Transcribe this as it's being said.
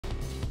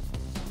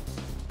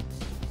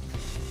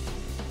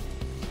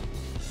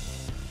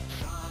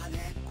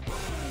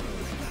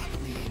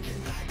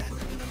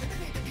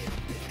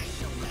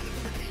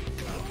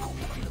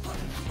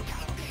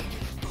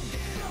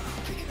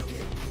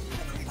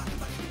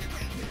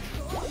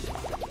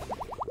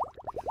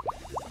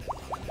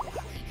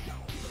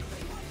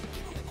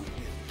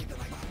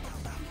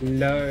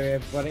Hello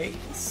everybody,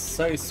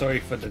 so sorry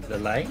for the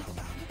delay.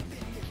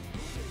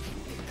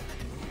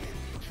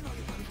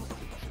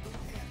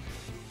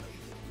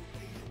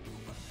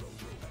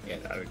 Yeah,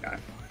 there we go.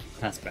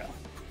 That's better.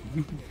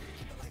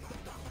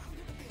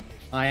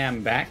 I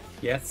am back,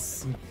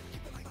 yes.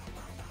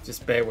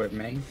 Just bear with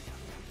me.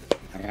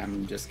 I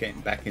am just getting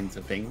back into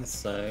things,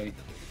 so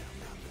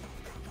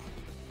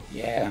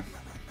yeah.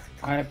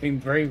 I have been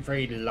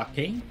very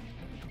lucky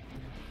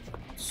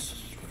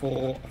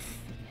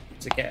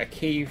to get a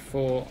key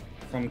from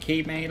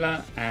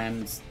Keymailer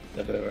and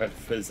the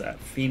developers at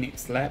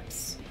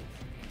phoenixlabs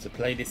to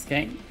play this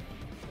game.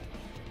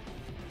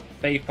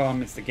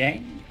 Faefarm is the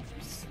game.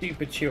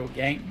 Super chill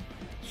game.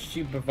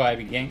 Super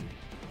vibey game.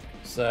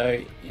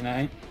 So, you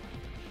know,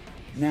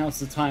 now's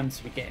the time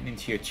to be getting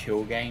into your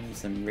chill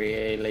games and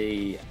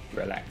really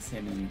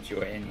relaxing and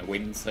enjoying the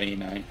winter, you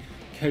know.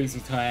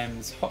 Cozy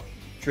times, hot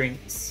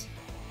drinks,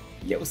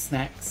 little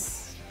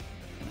snacks.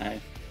 You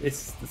know,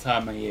 this is the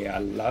time of year I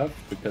love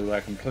because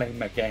I can play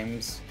my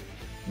games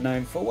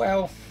known for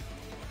well.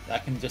 I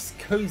can just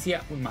cozy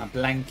up with my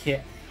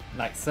blanket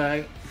like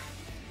so.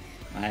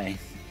 My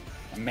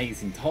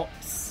amazing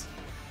tops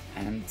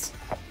and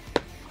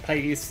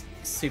play these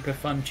super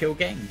fun chill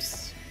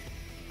games.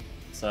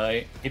 So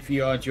if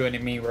you are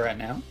joining me right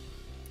now,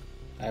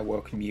 I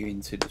welcome you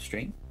into the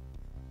stream.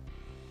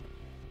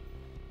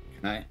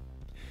 Right.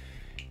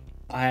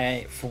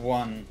 I for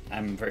one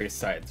am very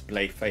excited to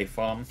play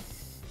faefarm,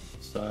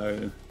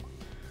 so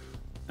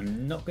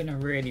I'm not going to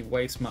really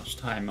waste much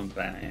time on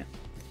that.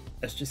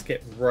 Let's just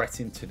get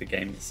right into the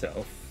game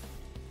itself,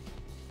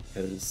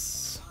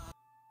 because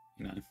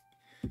you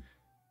know,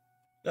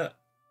 look,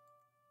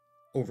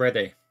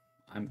 already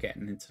I'm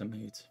getting into the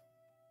mood.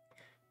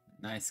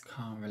 Nice,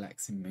 calm,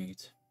 relaxing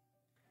mood.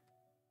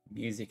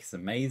 Music is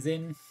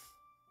amazing.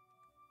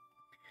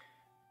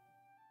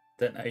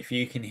 Don't know if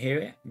you can hear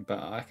it, but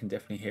I can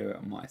definitely hear it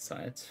on my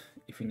side.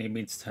 If you need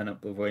me to turn up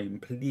the volume,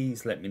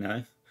 please let me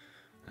know,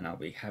 and I'll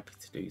be happy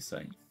to do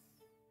so.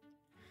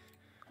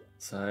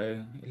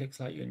 So, it looks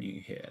like you're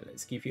new here.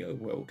 Let's give you a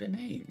world a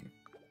name.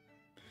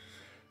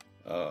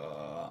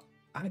 I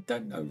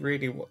don't know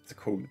really what to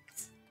call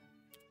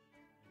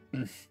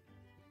it.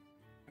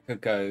 I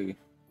could go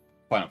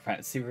Final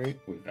Fantasy route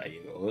with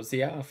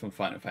Eorzea from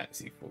Final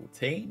Fantasy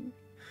 14.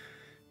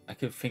 I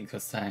could think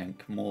of something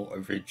more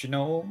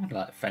original,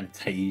 like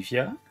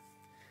Fantasia.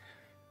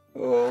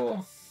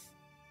 Or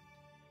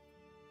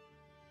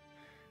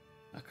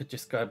I could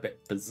just go a bit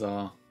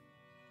bizarre,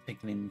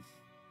 thinking in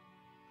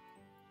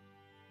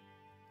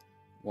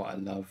what I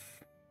love.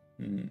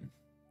 I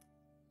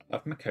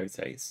love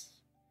Makotes.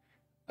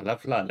 I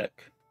love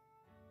Lilac.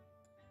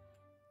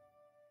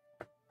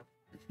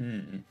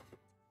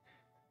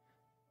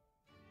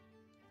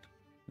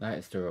 That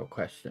is the real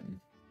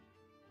question.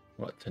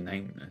 What to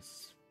name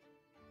this?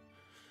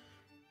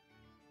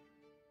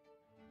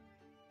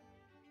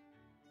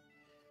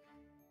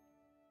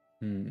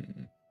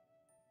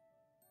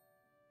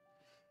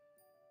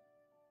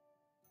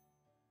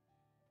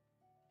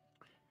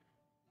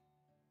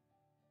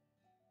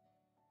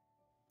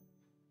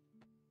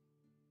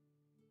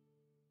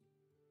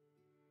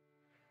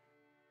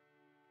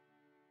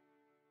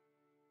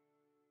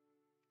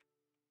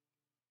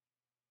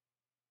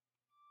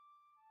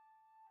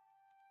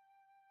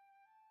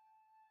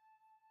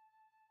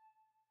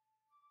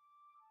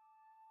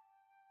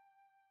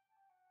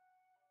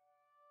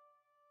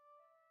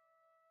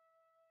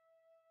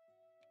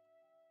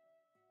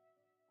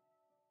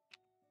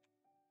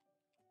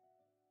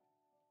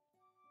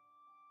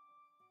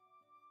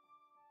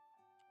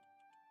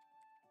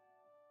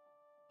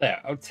 There,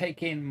 I'll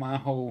take in my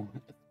whole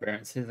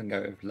experiences and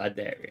go with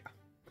Ladaria.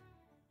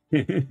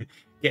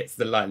 Gets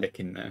the lilac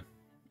in there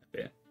a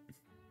bit.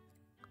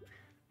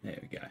 There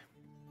we go.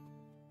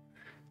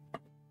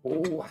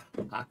 Oh,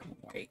 I can't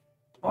wait.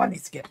 Oh, I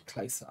need to get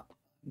closer.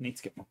 I need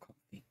to get more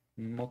coffee.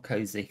 More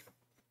cozy.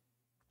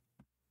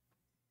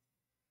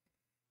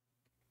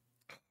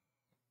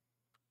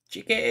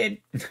 Chicken!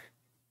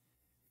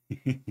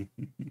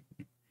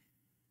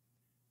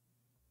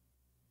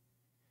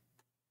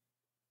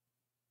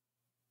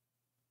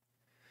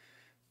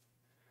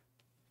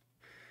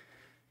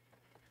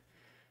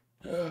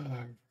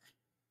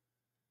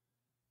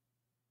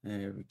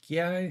 There we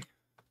go.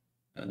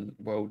 The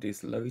world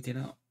is loading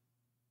up.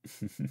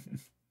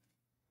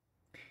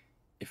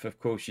 If of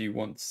course you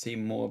want to see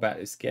more about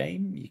this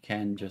game, you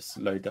can just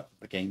load up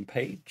the game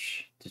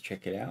page to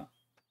check it out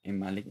in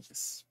my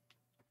links.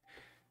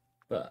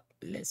 But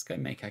let's go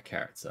make our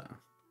character.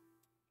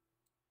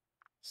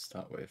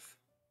 Start with.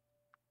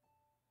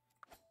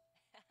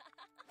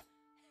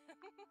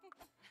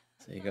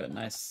 So you got a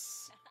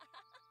nice.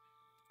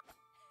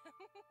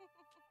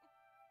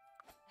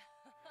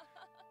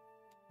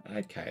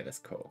 Okay, that's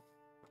cool.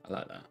 I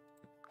like that.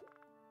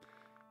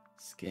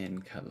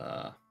 Skin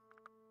color.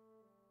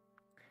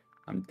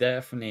 I'm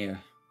definitely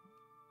a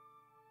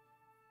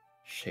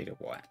shade of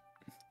white.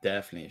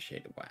 Definitely a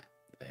shade of white.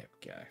 There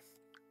we go.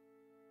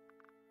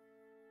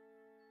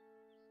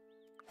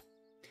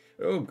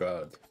 Oh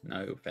god,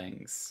 no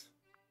thanks.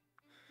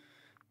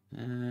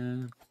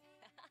 Oh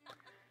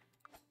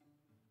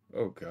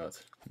god,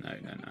 no.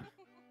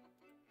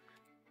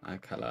 Eye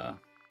colour.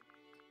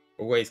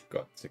 Always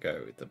got to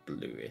go with the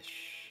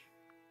bluish.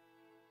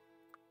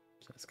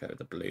 So let's go with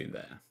the blue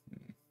there.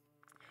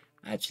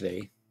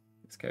 Actually,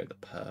 let's go with the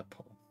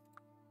purple.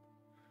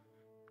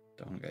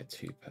 Don't want to go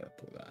too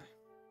purple though.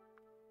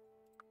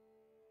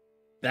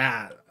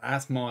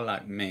 That's more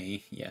like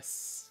me.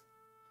 Yes.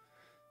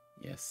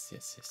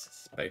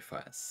 Both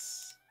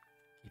eyes.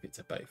 Keep it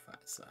to both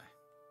eyes though.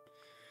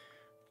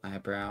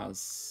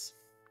 Eyebrows.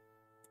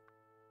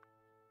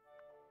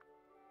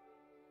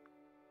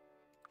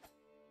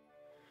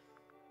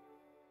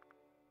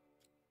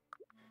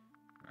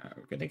 Right,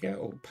 we're gonna go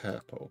all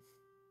purple.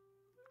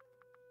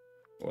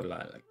 Or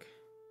lilac,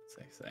 as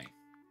they say.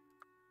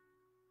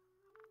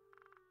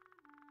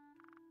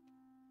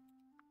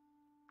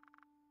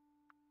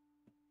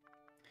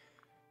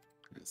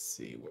 Let's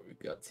see what we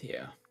got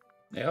here.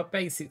 They are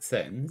basic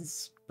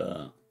settings,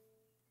 but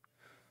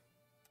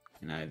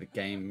you know, the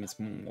game is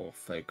more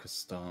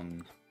focused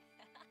on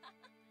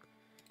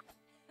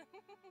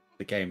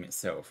the game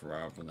itself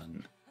rather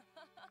than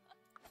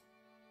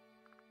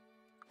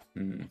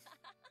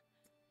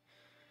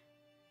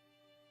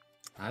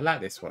I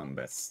like this one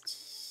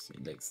best.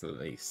 It looks the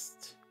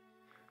least.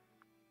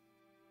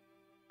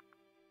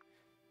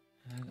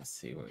 Let's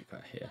see what we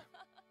got here.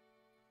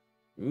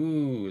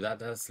 Ooh, that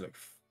does look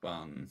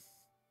fun.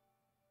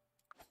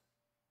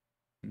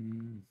 Let's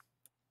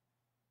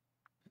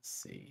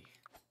see.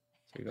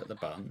 So we got the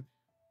bun.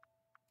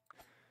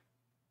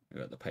 We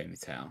got the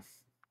ponytail.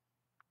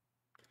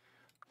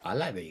 I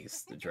like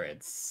these, the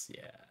dreads.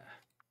 Yeah.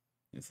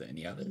 Is there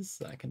any others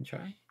that I can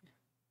try?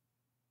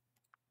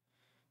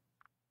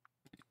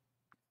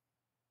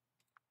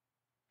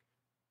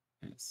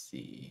 Let's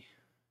see.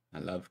 I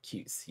love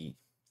cutesy.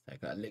 So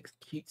that looks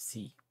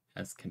cutesy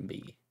as can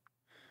be.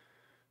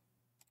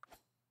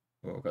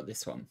 Oh, I've got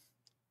this one.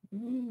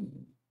 Ooh.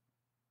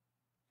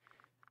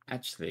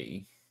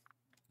 Actually,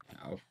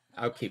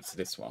 I'll keep to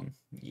this one.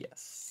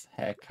 Yes.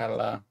 Hair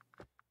color.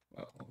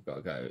 Well, we've got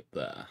to go with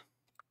the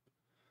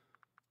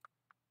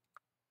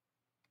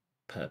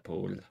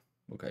purple.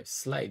 We'll go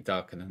slightly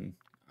darker than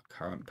our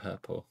current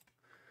purple.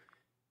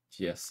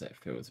 Just so it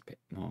feels a bit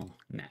more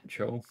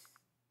natural.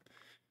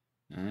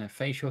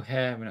 Facial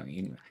hair, we don't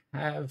even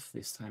have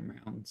this time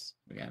around.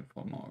 We're going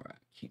for a more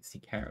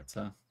cutesy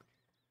character.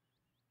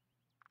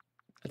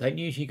 I don't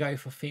usually go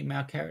for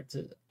female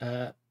characters,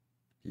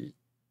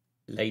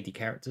 lady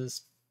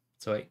characters.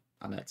 So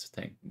I like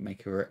to make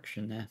a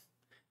correction there.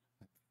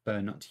 I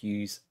prefer not to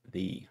use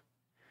the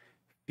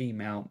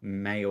female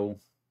male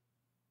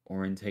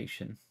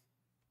orientation,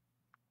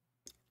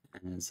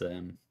 as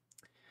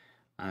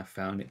I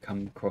found it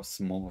come across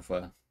more of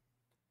a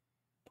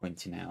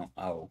pointing out,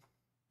 oh,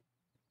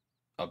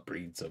 are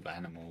breeds of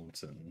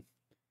animals, and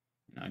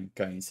you know,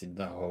 going into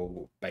the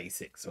whole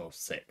basics of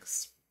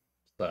sex.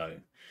 So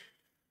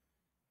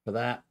for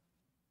that,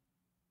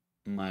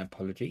 my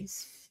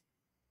apologies.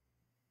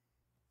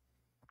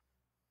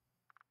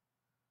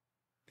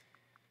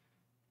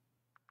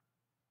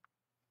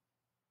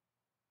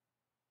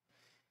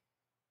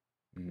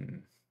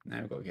 Now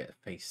we've got to get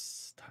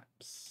face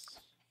types.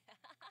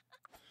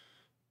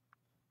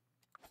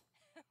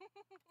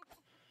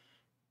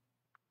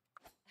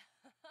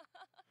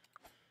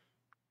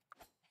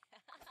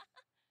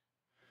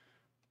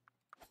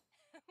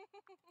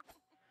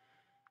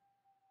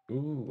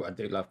 Ooh, I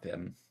do love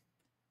them.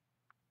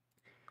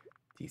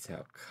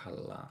 Detail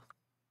color.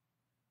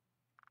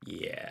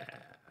 Yeah.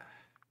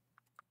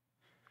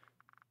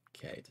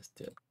 Okay, just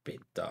do a bit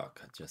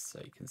darker just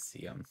so you can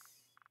see them.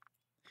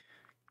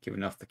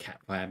 Giving off the cat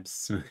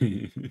vibes.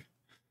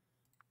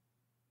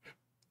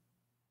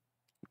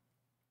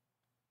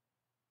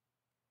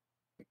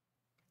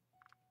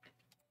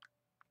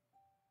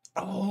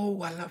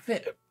 Oh, I love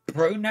it.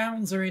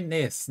 Pronouns are in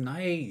this.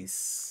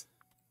 Nice.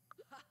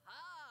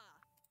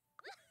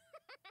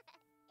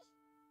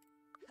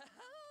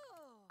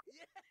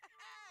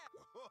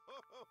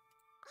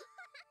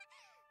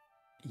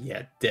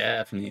 Yeah,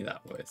 definitely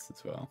that voice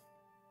as well.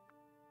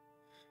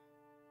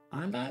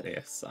 I like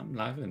this. I'm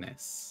loving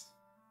this.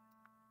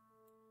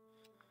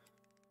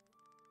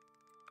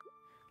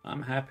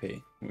 I'm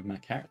happy with my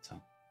character.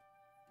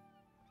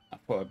 I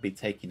thought I'd be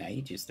taking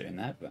ages doing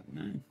that, but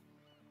no.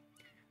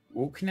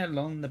 Walking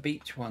along the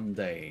beach one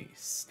day,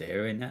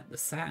 staring at the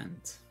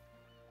sand.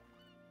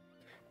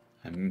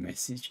 A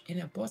message in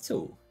a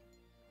bottle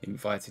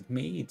invited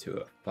me to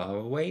a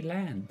faraway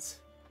land.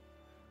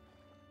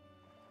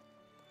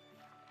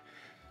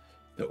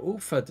 The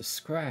author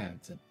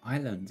described an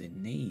island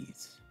in need,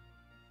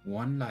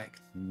 one like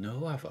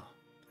no other,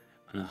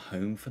 and a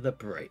home for the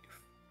brave.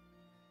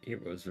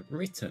 It was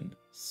written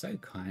so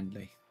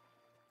kindly.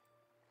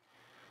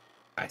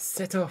 I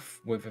set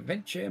off with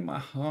adventure in my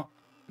heart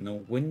and the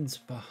winds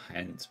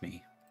behind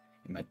me.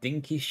 In my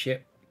dinky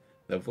ship,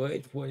 the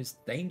voyage was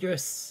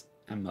dangerous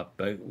and my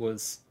boat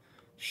was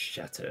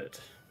shattered.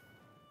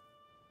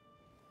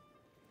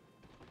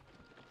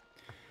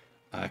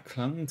 I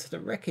clung to the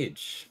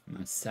wreckage,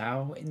 my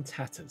sow in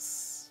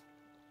tatters.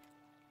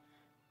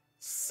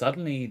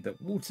 Suddenly the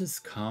waters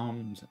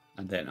calmed,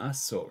 and then I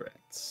saw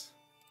it.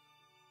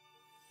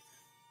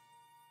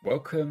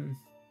 Welcome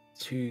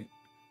to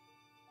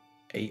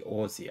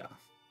Aorzia.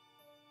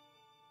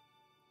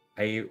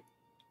 Yeah.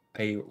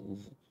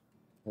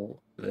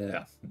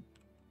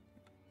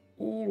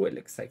 Oh, it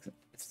looks like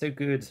it's so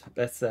good.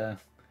 Let's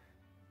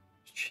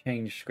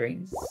change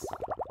screens.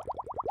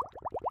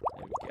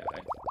 There we go.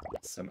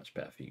 That's so much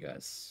better for you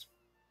guys.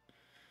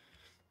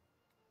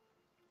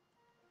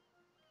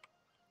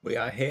 We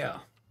are here.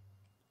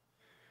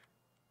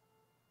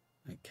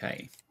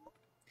 Okay.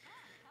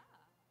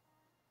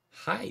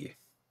 Hi.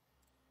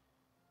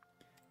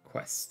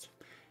 Quest.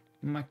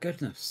 My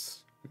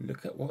goodness.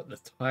 Look at what the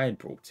tide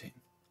brought in.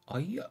 Are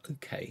you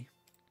okay?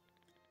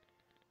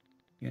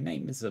 Your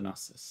name is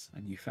Onassis,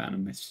 and you found a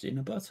message in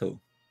a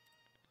bottle.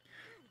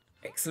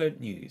 Excellent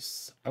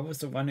news. I was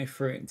the one who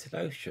threw it into the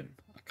ocean.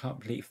 I can't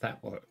believe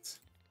that worked.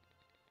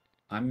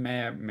 I'm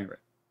Mayor Mirror.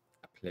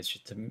 A pleasure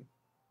to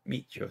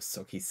meet your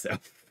soggy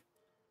self.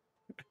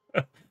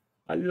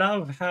 I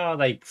love how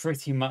they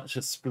pretty much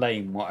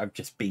explain what I've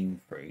just been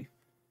through.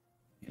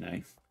 You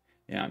know,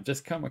 yeah, I've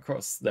just come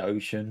across the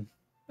ocean.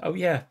 Oh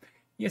yeah,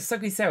 your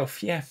soggy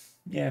self. Yeah,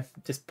 yeah,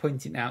 just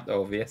pointing out the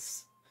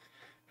obvious.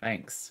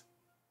 Thanks.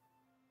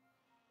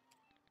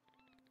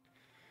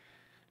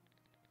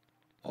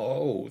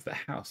 Oh, the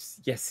house.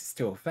 Yes, it's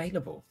still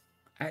available.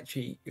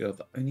 Actually, you're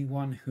the only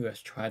one who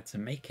has tried to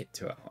make it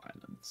to our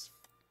islands.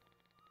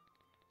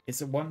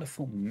 It's a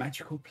wonderful,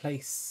 magical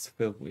place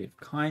filled with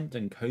kind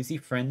and cozy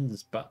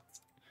friends, but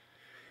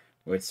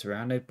we're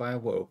surrounded by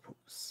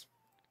whirlpools.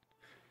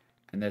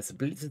 And there's a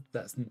blizzard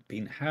that's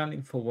been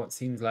howling for what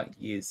seems like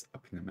years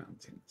up in the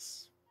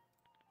mountains.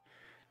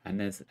 And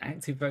there's an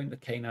active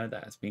volcano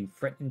that has been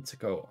threatening to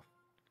go off.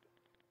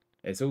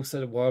 There's also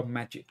the wild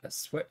magic that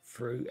swept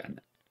through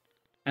and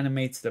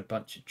animated a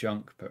bunch of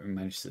junk, but we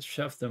managed to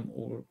shove them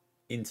all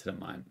into the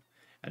mine.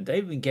 And they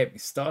even get me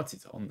started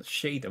on the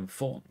shade and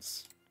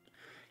thorns.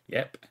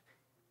 Yep.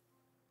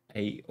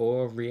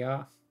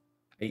 Aorzia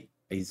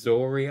is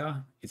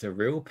a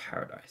real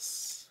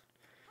paradise.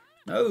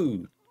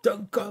 No,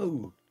 don't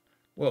go!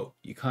 Well,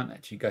 you can't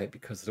actually go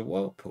because of the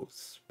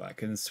whirlpools, but I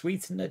can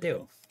sweeten the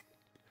deal.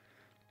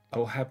 I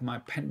will have my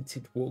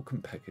patented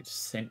welcome package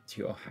sent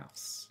to your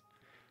house.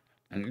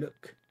 And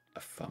look, a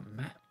fun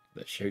map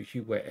that shows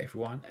you where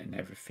everyone and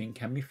everything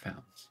can be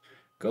found.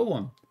 Go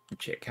on and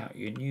check out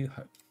your new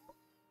home.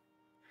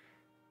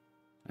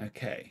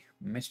 Okay,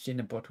 message in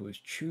a bottle is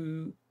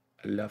true.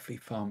 A lovely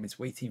farm is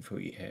waiting for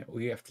you here.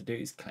 All you have to do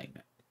is claim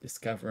it.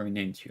 Discover and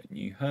enter your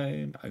new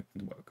home. Open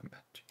the welcome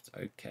package.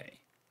 Okay.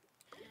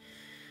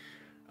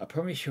 I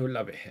promise you'll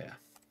love it here.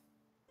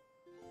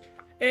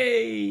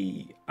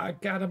 Hey, I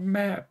got a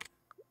map.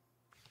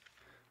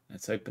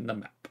 Let's open the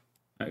map.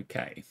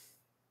 Okay.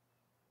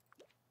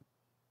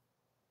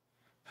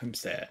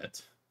 Homestead.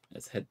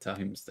 Let's head to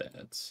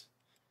Homestead.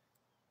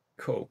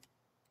 Cool.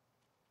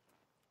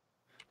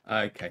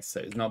 Okay,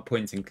 so it's not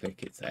point and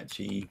click, it's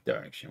actually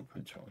directional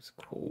controls.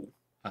 Cool.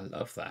 I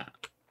love that.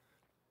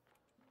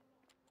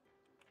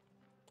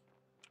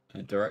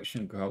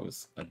 Direction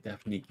controls are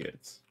definitely good.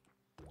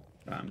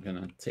 Right, I'm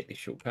gonna take the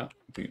shortcut.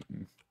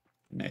 Boom.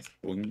 Nice.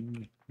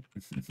 Boing.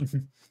 Let's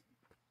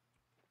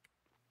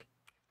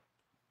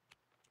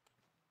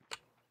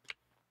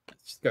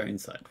just go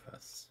inside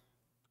first.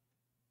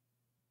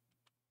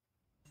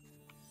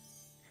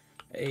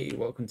 Hey,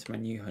 welcome to my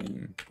new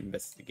home.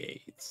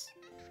 Investigate.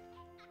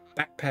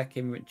 Backpack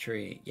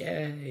inventory.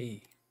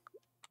 Yay.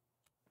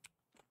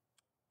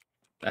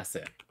 That's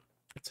it.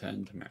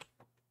 Return to map.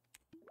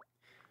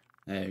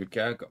 There we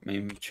go. Got my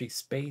inventory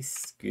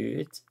space.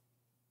 Good.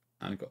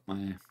 I got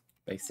my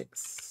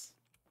basics.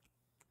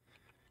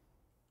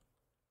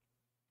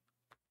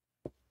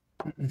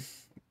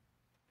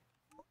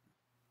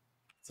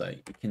 So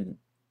you can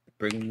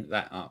bring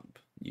that up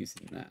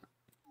using that.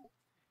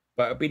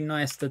 But it'd be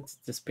nice to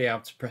just be able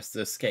to press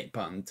the escape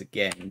button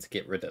again to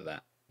get rid of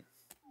that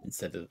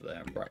instead of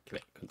the right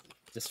click, because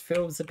it just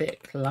feels a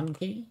bit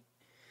clunky.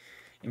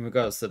 In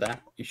regards to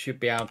that, you should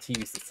be able to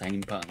use the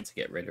same button to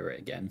get rid of it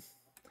again.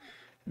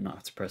 Not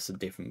have to press a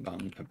different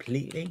button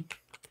completely.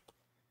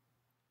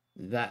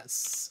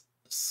 That's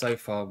so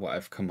far what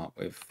I've come up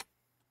with.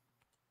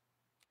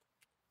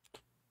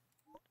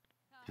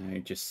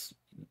 Just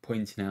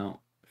pointing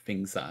out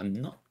things that I'm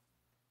not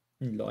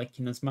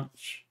liking as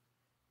much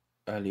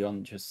early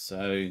on, just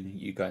so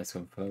you guys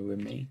can follow with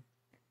me.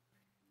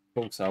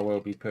 Also, I will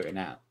be putting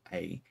out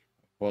a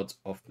VOD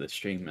of the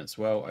stream as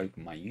well over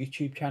my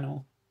YouTube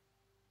channel.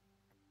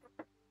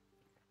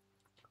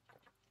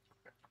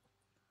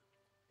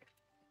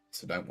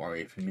 So don't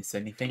worry if you miss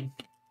anything.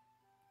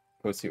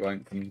 Of course, it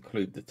won't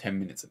include the 10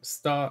 minutes at the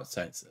start,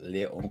 so it's a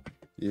little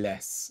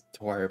less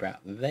to worry about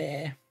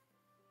there.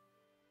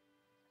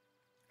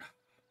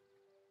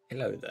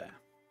 Hello there.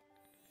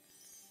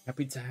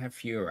 Happy to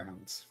have you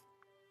around.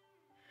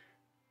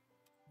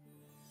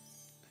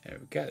 There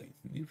we go.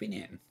 Moving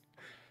in.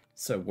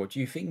 So what do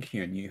you think of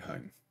your new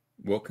home?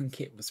 Welcome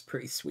kit was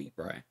pretty sweet,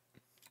 right?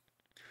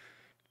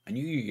 I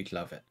knew you'd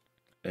love it.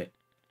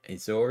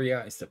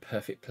 Azoria is the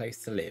perfect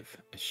place to live,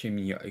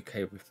 assuming you're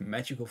okay with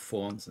magical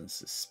forms and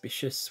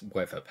suspicious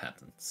weather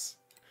patterns.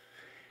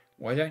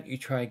 Why don't you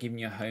try giving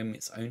your home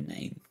its own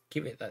name?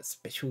 Give it that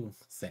special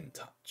Zen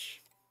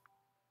touch.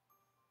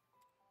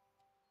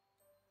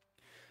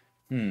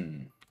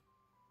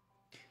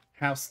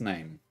 House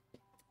name.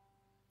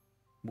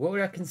 What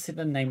would I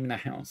consider naming a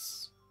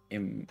house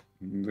in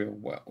real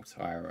world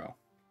IRL?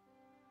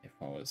 If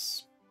I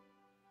was...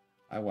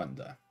 I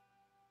wonder.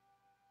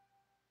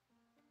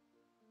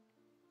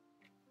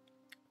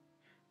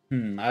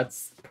 I'd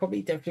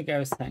probably definitely go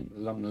with something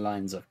along the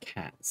lines of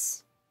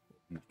cats.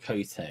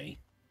 Makote.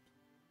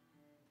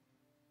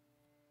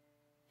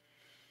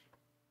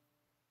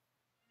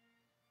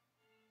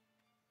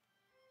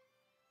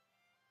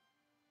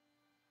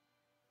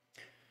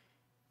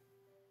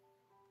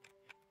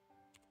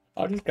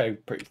 I'll just go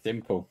pretty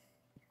simple.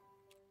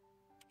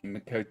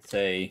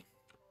 Makote.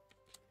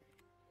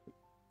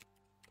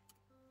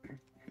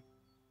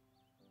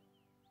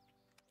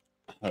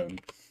 Home.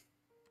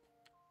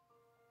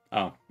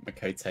 Oh,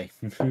 Makote.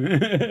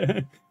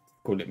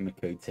 Call it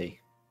Makote.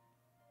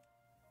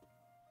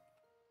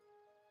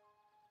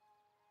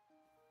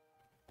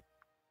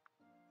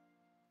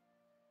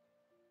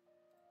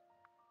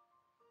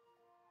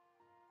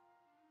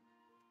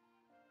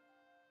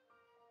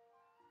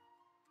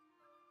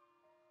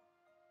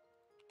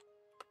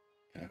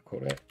 Can I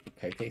call it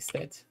Makote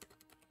instead?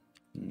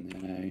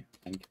 No,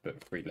 I need to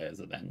put 3 letters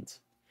at the end.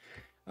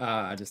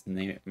 I just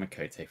name it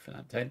Makote for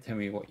that. Don't tell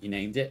me what you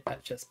named it.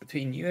 That's just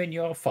between you and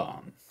your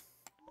farm.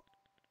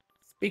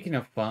 Speaking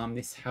of farm,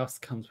 this house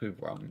comes with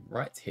rum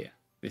right here.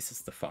 This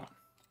is the farm.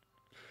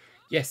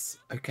 Yes,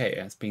 okay,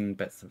 it's been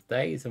bets of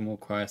days and will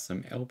require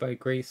some elbow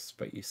grease,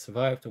 but you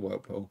survived the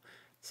whirlpool,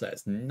 so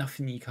it's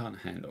nothing you can't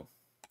handle.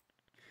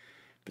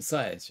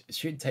 Besides, it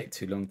shouldn't take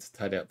too long to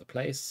tidy up the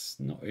place,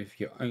 not with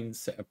your own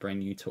set of brand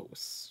new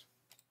tools.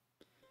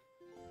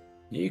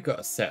 You've got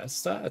a set of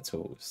starter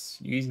tools.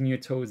 Using your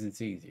tools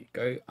is easy.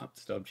 Go up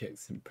to the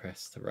objects and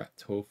press the right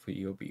tool for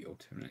you'll be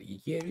ultimately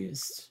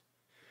used.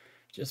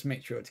 Just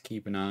make sure to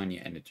keep an eye on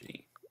your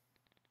energy.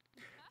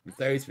 With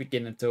those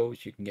beginner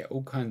tools, you can get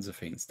all kinds of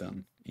things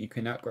done. You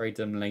can upgrade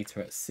them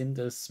later at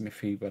Cinder's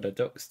Smithy by the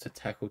docks to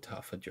tackle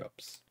tougher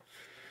jobs.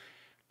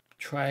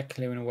 Try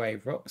clearing away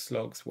rocks,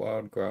 logs,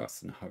 wild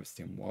grass, and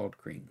harvesting wild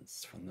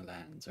greens from the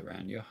lands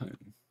around your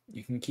home.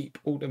 You can keep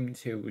all the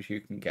materials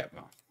you can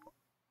gather.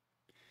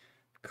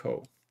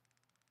 Cool.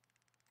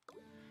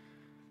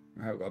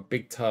 Right, we've got a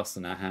big task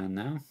in our hand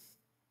now.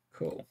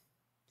 Cool.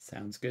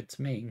 Sounds good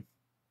to me.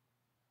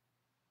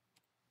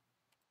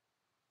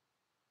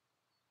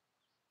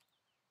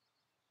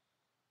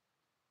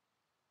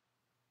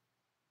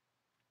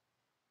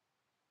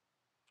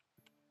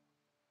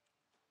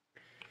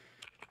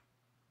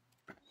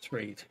 Let's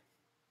read.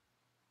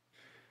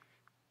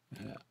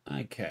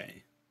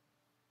 Okay.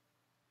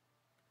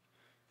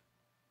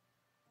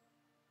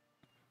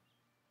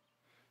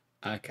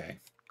 Okay.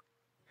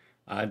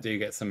 I do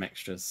get some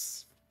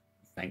extras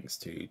thanks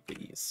to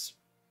the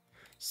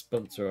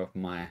sponsor of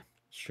my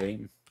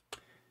stream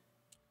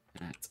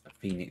at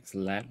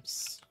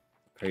phoenixlabs,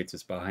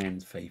 creators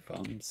behind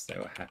faefarms. They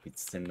were happy to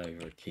send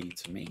over a key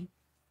to me.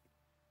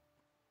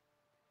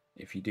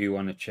 If you do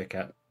want to check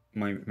out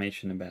more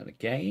information about the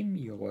game,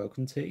 you're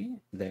welcome to.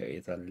 There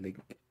is a link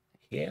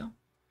here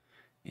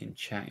in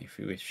chat if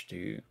you wish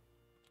to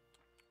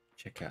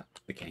check out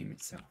the game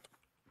itself.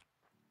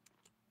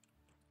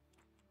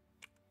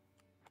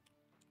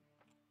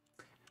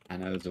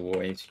 And as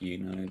always, you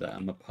know that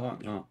I'm a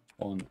partner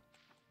on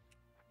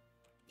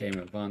Game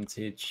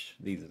Advantage.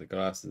 These are the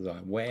glasses I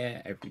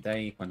wear every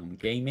day when I'm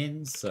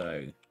gaming.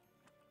 So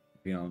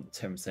if you want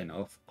 10%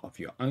 off of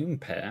your own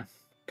pair,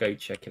 go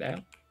check it out.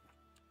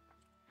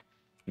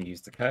 You can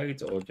use the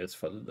code or just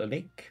follow the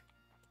link.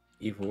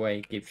 Either way,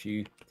 it gives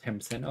you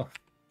 10% off.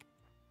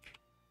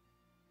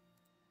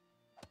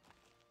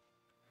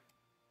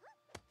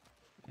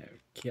 There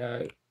we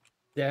go.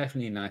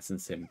 Definitely nice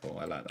and simple.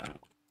 I like that.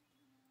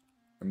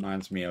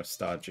 Reminds me of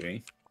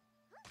Stardew.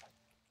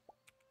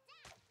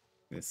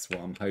 This is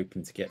what I'm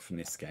hoping to get from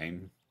this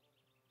game.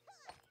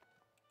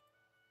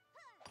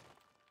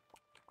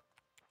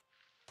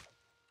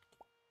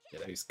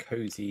 Get those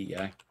cozy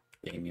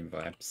gaming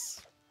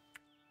vibes.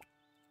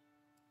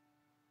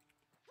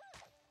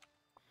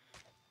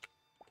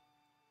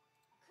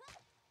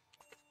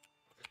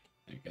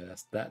 There we go,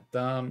 that's that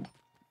done.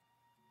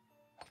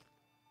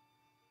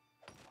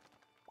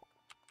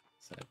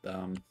 So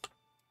done.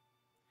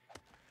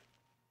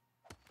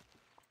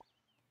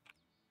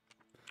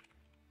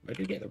 Where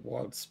do you get the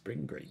wild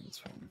spring greens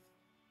from?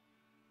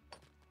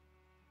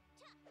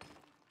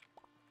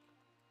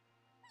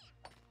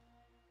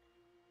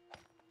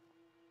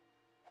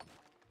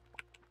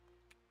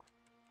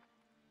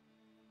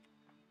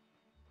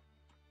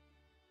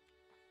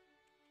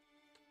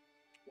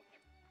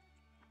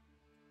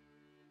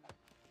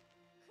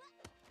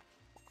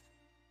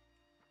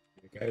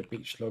 There we go,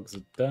 beach logs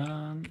are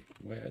done.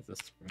 Where are the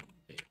spring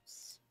leaves?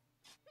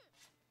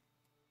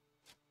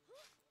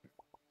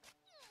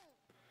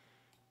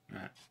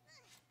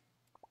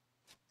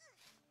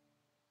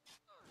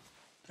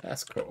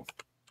 That's cool.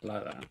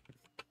 Like that.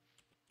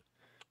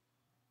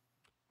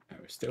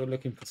 We're still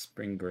looking for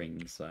spring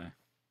greens, so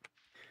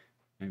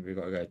maybe we've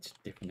got to go to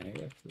a different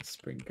area for the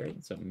spring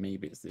greens, or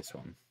maybe it's this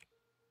one.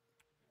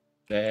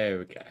 There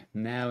we go.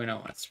 Now we know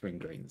what spring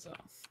greens are.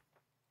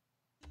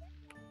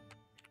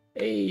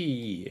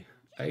 Hey!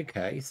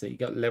 Okay, so you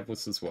got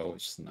levels as well,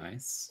 which is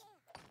nice.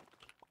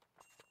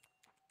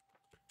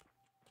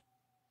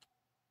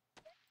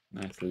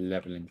 Nice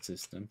leveling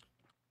system.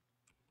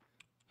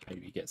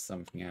 Hope you get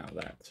something out of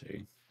that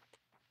too.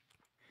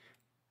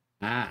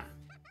 Ah!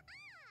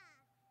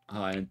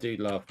 Oh, I do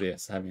love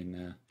this,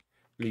 having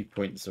blue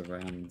points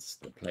around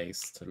the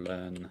place to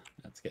learn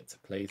how to get to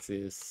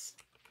places.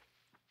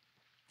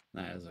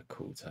 That is a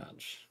cool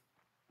touch.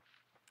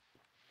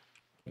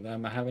 But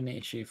am I having an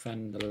issue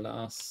finding the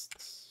last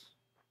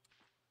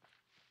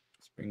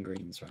spring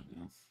greens right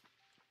now?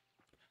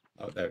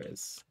 Oh, there it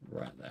is.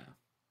 Right there.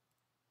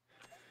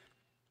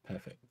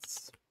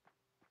 Perfect.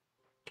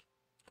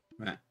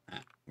 Right,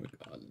 we've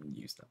got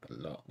used up a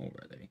lot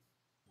already.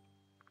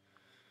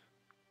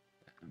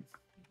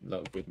 A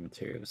lot of good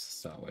materials to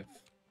start with.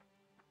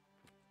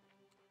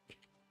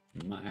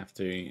 Might have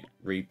to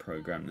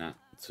reprogram that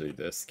to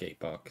the escape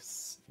bar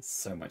because it's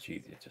so much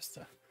easier just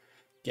to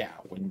get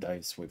out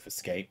Windows with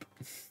escape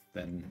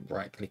than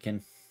right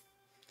clicking.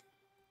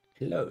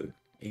 Hello,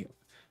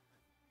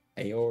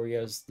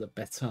 Aoria's the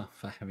better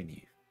for having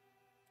you.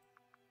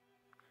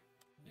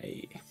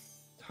 Hey,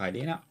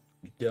 tidying up,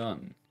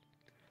 done.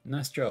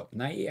 Nice job.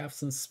 Now you have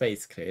some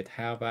space cleared,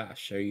 how about I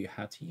show you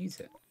how to use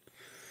it?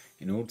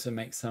 In order to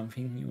make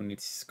something, you'll need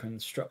to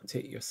construct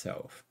it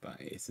yourself, but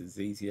it's as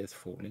easy as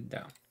falling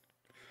down.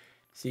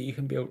 So you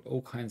can build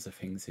all kinds of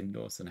things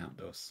indoors and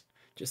outdoors.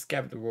 Just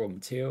gather the raw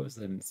materials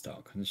and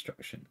start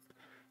construction.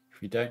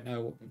 If you don't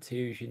know what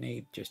materials you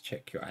need, just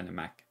check your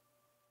Alamaka.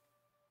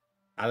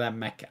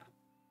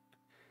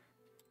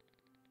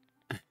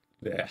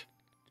 There.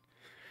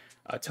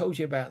 I told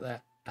you about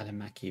that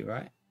Alamaki,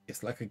 right?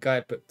 It's like a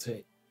guidebook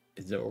to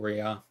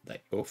Azoria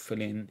that you're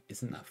filling.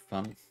 Isn't that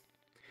fun?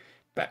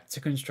 Back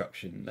to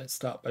construction. Let's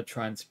start by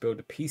trying to build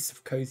a piece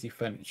of cozy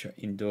furniture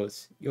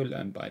indoors. You'll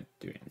learn by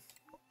doing.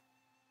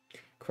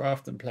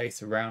 Craft and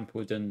place a round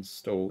wooden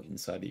stall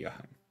inside of your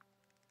home.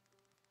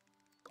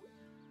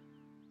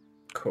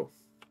 Cool.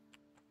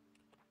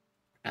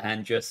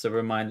 And just a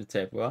reminder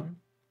to everyone,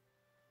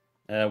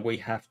 we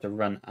have to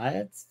run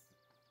ads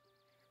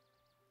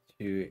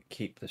to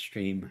keep the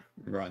stream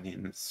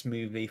running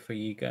smoothly for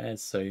you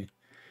guys. So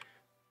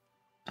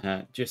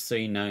just so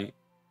you know,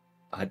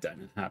 I don't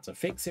know how to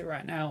fix it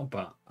right now,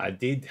 but I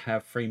did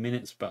have 3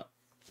 minutes, but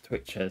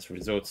Twitch has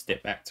resorted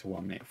it back to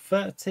 1 minute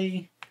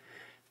 30.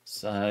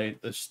 So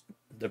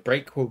the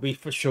break will be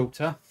for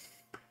shorter,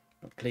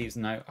 but please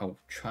note I'll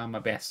try my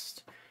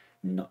best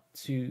not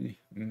to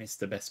miss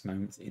the best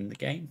moments in the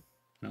game,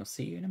 and I'll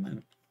see you in a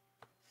moment.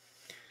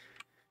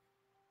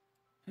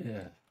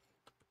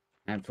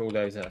 And for all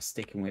those that are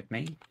sticking with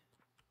me,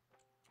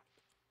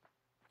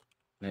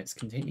 let's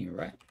continue,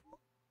 right?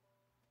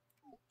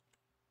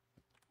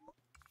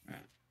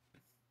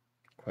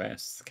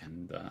 Quests,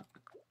 and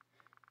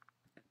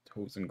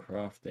tools and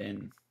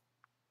crafting.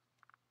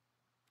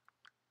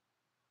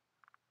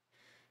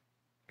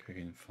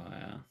 Cooking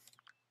fire.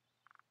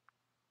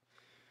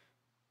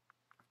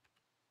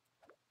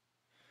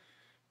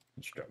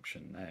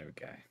 Construction, there we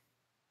go.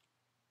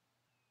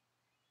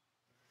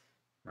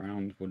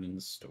 Round wooden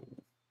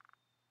stool.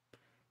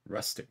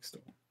 Rustic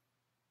stool.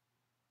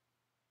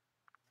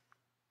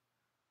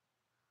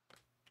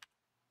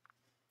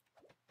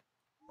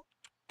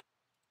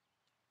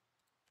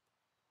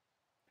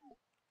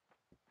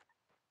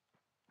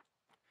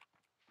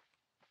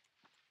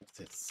 What's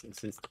this? Is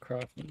this the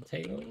crafting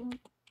table?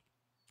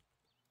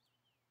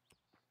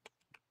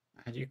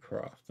 How do you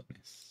craft on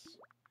this?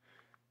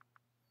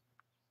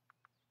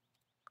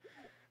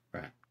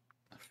 Right.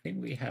 I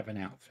think we have an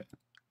outfit.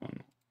 Or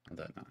not. I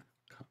don't know.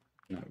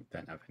 No, we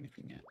don't have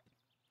anything yet.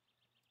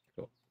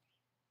 Cool.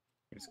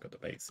 We've just got the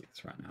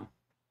basics right now.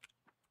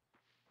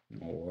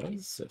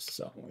 Let's just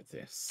start with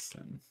this.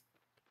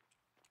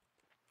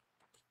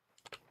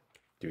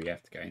 Do we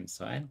have to go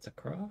inside to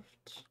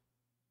craft?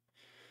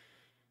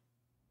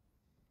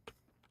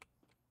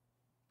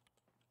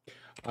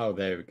 Oh,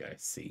 there we go.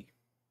 See.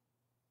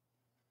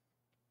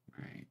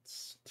 Right.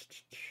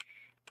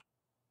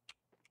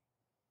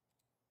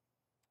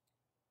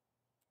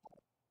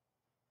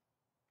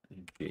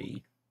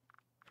 G.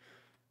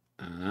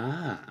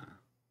 Ah.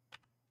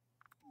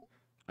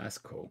 That's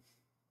cool.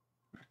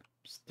 Right.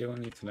 Still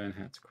need to learn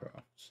how to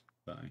craft,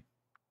 though.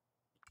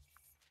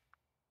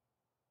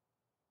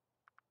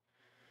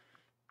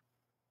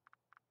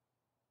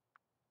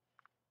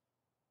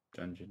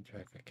 Dungeon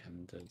tracker,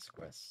 calendars,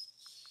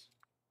 quests.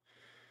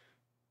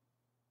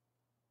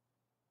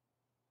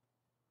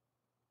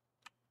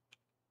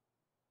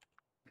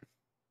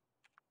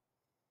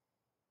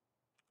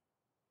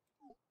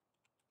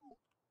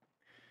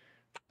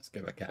 Let's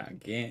go back out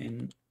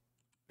again,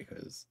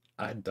 because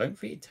I don't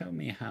think it tell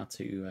me how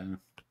to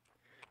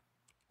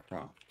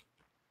craft.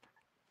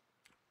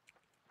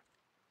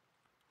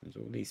 There's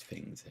all these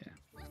things here.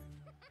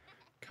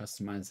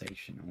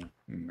 Customizational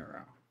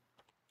mirror.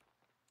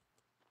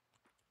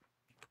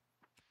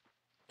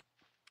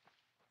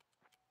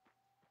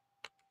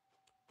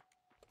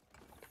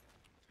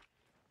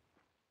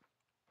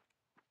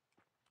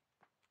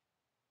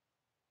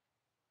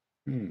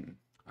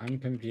 I'm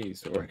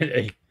confused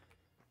already.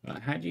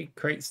 Like, how do you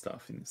create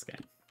stuff in this game?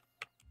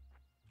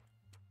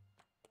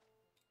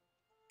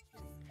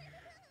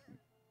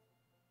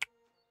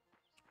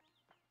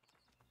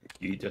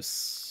 You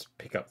just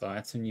pick up the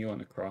item you want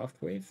to craft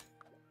with,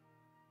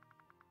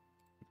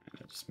 and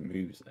it just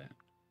moves there.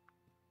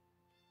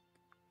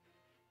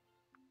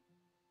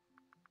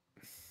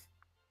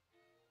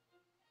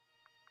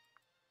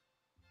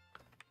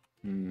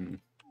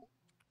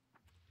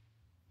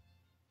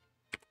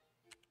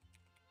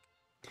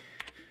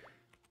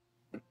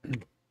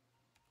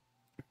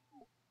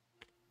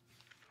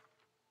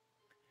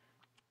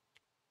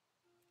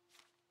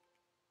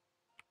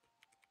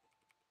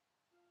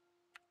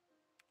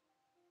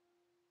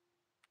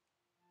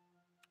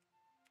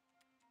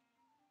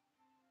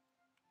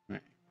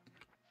 Right.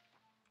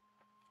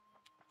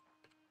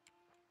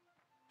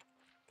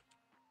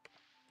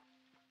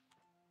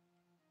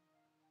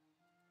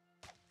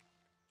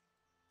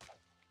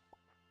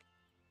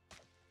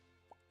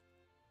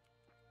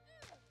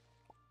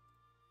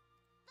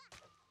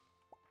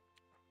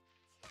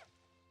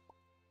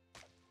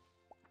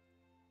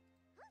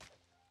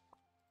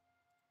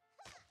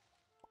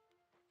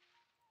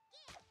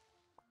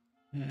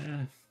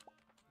 Yeah.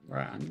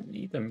 Right, I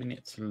need a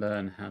minute to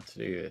learn how to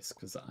do this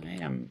because I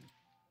am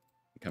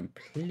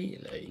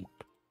completely...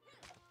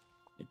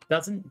 It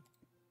doesn't...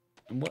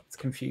 And what's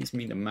confused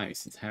me the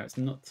most is how it's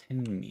not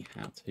telling me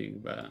how to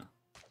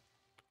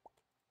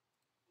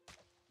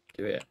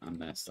do it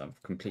unless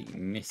I've completely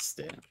missed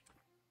it.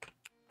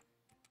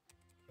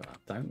 But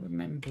I don't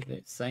remember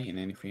it saying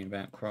anything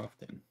about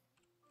crafting.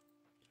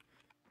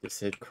 It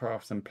said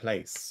craft and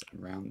place a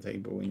round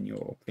table in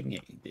your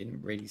thingy. It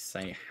didn't really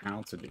say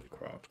how to do the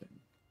crafting.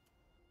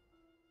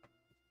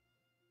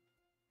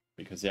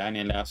 Because it only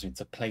allows me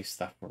to place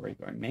stuff already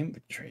got in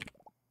inventory.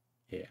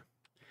 Here.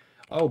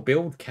 Oh,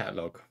 build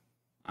catalog.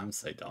 I'm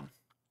so dumb.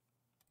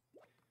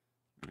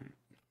 Right.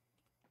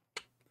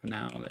 For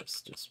now,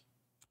 let's just...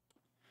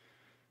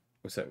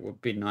 Also, it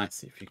would be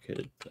nice if you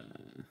could...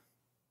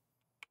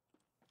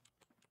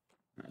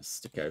 Let's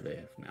stick over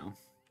here for now.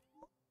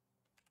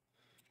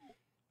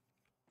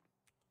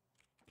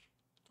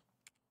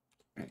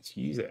 Let's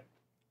use it.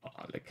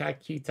 Oh, look how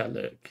cute I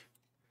look.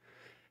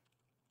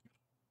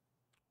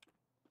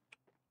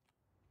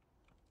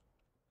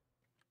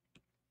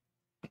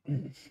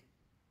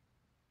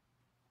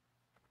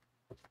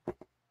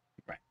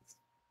 Right.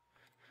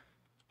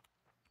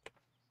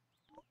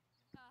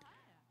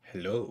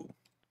 Hello.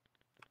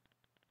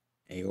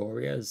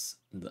 Azoria's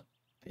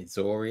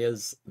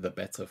the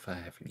better for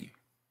having you.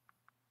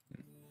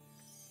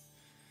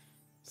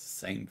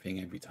 Same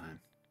thing every time.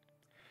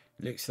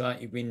 Looks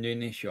like you've been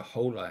doing this your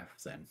whole life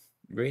then.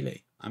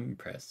 Really? I'm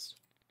impressed.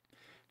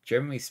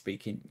 Generally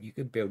speaking, you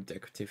could build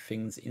decorative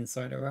things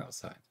inside or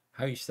outside.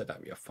 How you set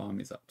up your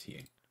farm is up to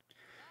you.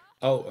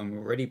 Oh, and we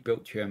already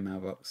built you a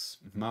mailbox.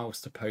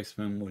 Miles the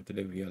postman will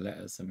deliver your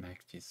letters and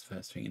packages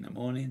first thing in the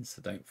morning,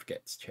 so don't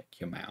forget to check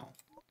your mail.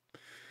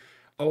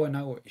 Oh, I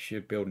know what you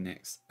should build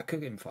next. A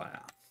cooking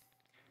fire.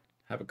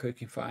 Have a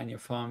cooking fire in your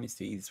farm is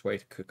the easiest way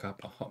to cook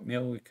up a hot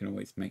meal. You can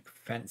always make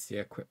fancy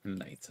equipment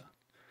later.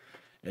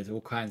 There's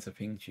all kinds of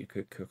things you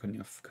could cook on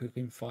your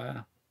cooking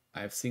fire. I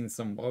have seen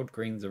some wild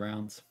greens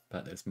around,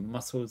 but there's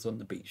mussels on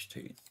the beach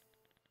too.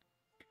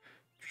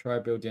 Try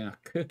building a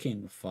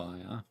cooking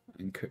fire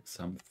and cook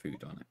some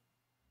food on it.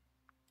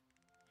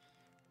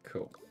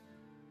 Cool.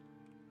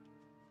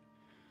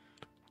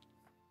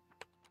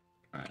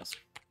 Alright.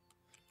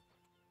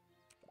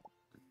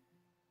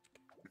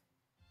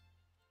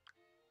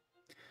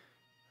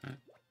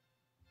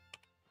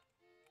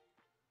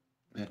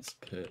 Let's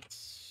put...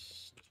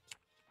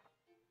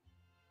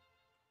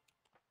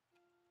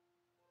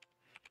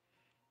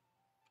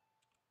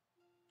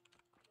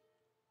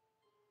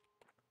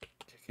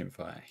 cooking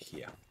fire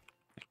here.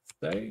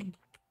 So, I'm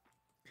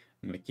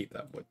going to keep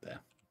that wood there.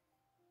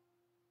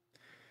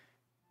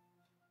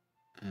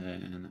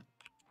 And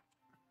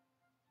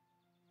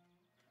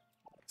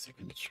so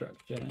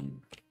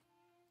construction,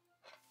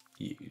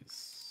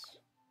 use.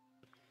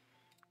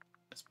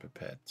 Let's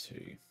prepare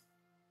to...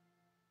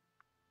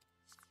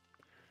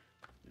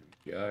 There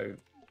we go.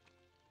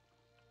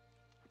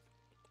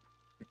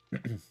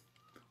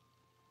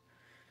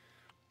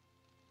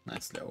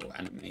 Nice little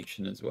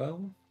animation as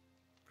well.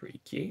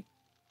 Pretty cute.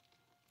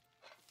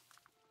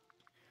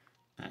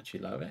 I actually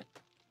love it.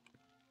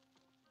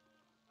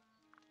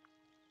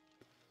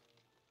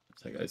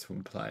 So it goes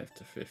from 5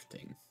 to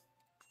 15.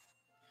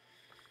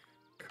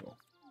 Cool.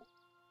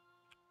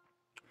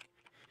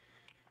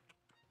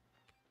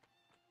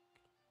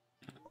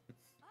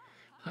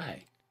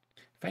 Hi.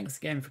 Thanks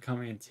again for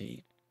coming in to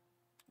eat.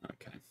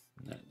 Okay.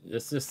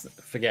 Let's just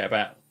forget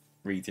about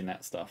reading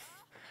that stuff.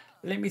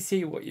 Let me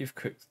see what you've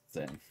cooked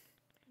then.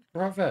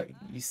 Bravo!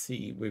 You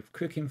see, with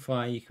cooking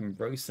fire, you can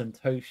roast and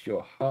toast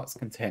your heart's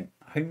content.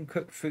 Home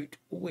cooked food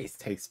always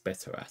tastes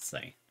better, I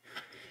say.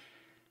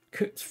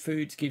 Cooked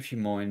food gives you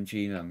more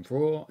energy than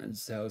raw and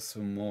sells for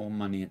more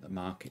money at the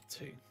market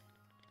too.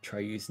 Try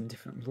using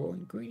different raw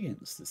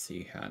ingredients to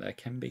see how they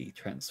can be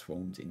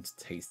transformed into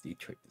tasty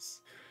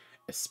treats.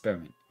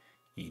 Experiment,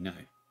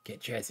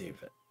 get jazzy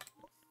with it.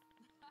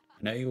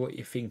 I know what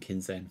you're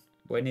thinking, Zen.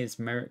 When is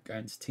Merrick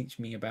going to teach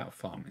me about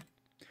farming?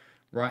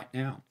 Right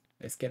now.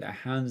 Let's get our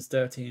hands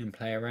dirty and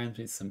play around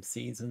with some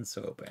seeds and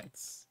soil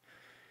beds.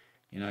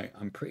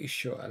 I'm pretty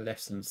sure I left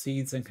some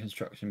seeds and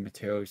construction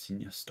materials in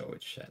your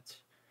storage shed.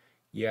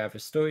 You have a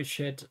storage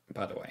shed,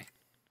 by the way.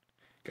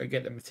 Go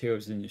get the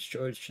materials in your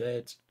storage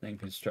shed, then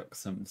construct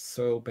some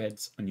soil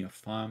beds on your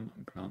farm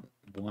and plant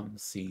one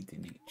seed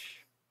in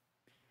each.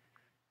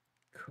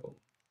 Cool.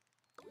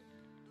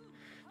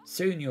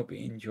 Soon you'll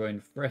be enjoying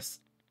fresh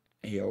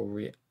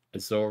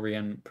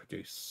Azorian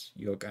produce.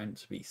 You're going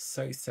to be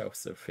so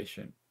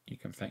self-sufficient, you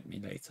can thank me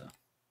later.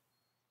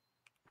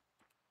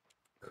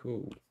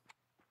 Cool.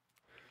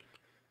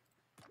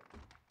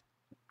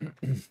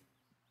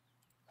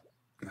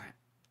 Right.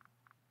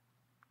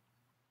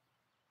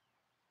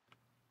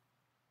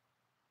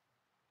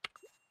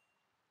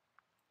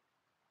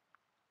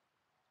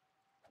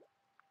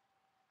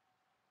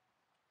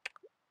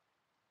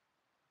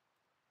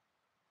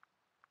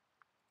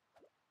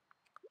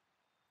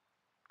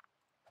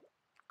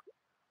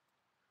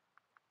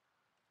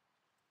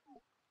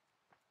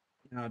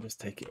 Now I'll just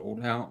take it all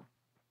out.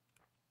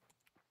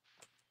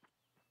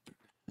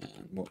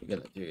 And what we're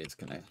going to do is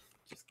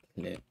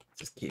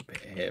just keep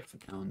it here for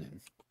now, and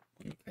then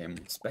when we play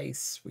more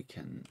space, we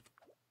can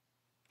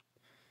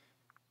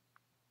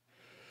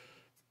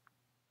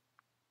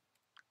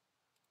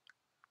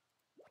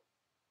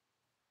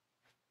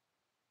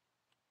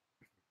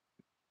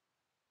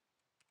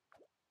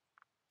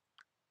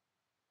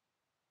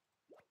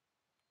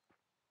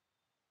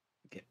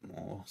get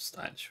more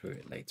stylish with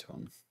it later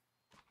on.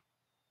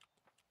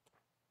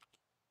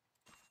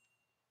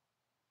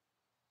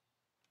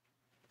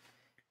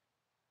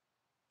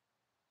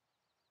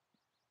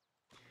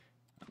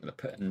 I'm going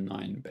to put a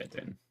 9 bed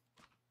in,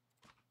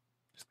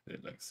 just because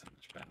it looks so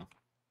much better.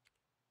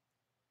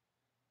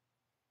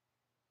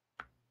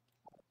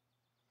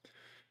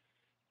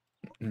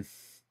 Let's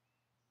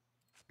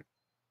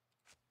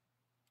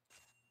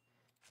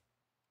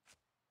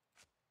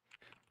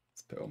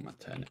put all my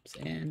turnips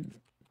in.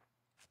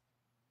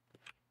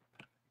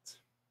 Perfect.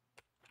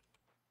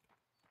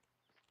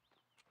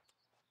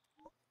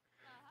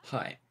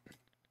 Hi.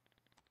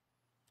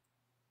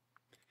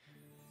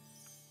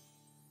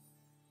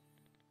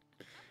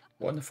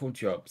 Wonderful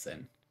job,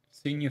 then.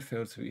 Soon your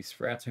fields will be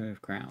sprouting with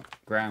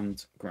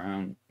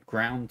ground-grown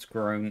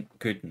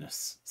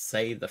goodness.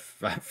 Say the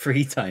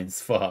 3 times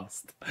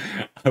fast.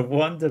 I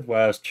wondered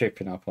why I was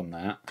tripping up on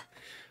that.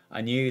 I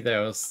knew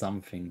there was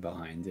something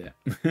behind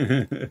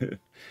it.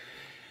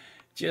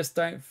 Just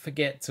don't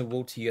forget to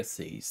water your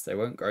seeds. They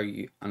won't grow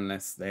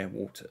unless they're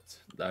watered.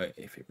 Though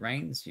if it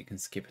rains, you can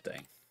skip a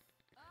day.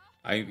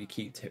 I hope you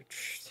keep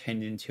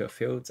tending to your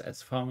fields,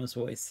 as farmers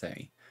always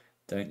say.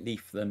 Don't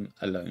leave them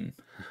alone.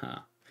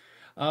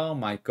 Oh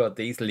my god,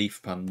 these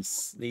leaf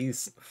puns,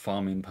 these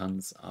farming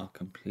puns are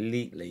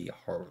completely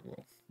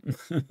horrible.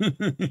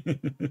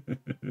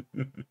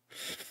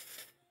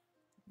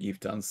 You've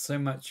done so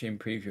much to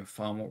improve your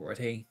farm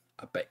already.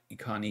 I bet you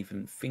can't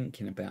even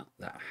thinking about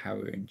that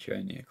harrowing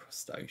journey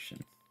across the ocean.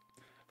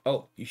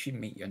 Oh, you should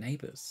meet your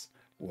neighbours.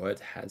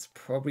 Word has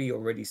probably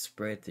already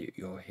spread that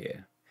you're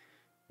here.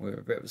 We're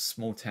a bit of a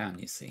small town,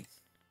 you see.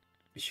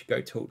 We should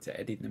go talk to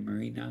Eddie in the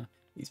marina.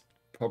 He's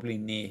probably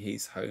near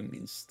his home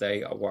in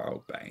Stay a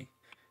Wild Bay.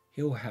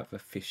 He'll have a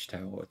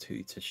fishtail or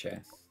two to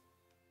share.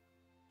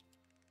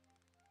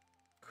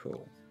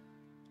 Cool.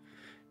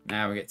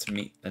 Now we get to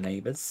meet the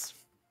neighbours.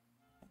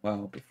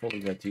 Well, before we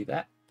go do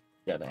that,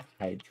 we gotta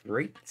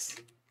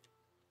hydrate.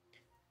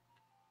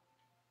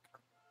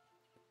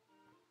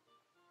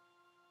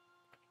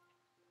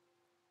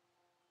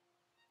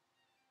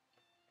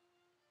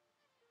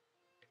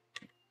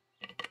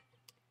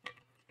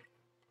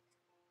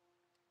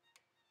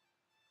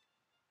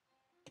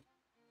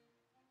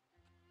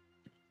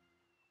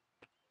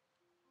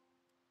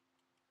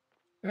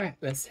 Right,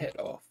 let's head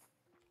off.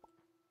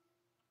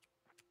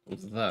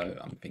 Although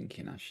I'm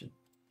thinking I should,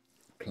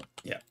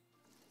 yeah.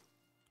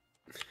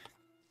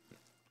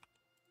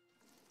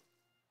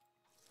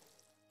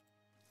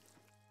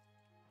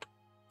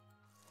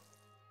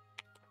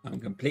 I'm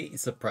completely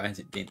surprised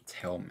it didn't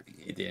tell me.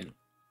 It didn't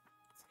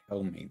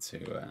tell me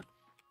to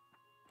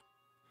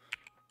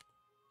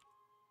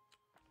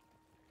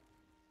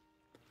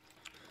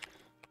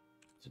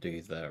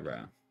do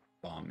the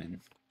farming,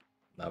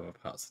 the other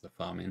parts of the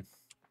farming.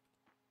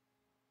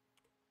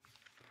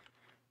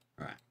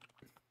 Right.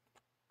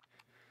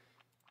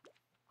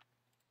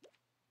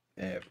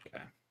 There we go.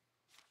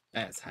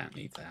 That's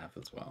handy to have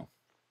as well.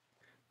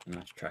 A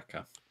nice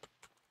tracker.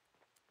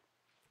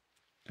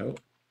 Oh,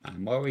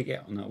 and while we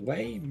get on our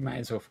way, we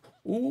might as well.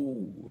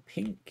 Ooh,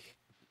 pink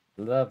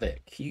Love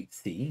it.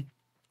 Cutesy.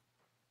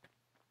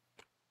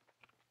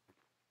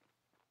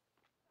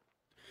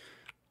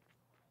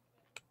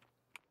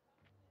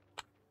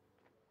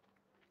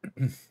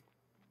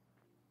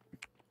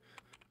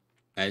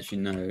 As you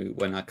know,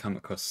 when I come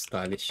across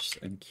stylish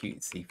and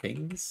cutesy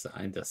things,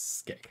 I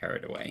just get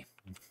carried away.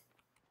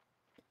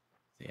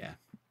 So yeah.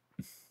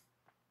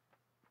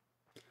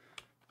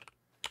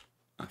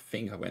 I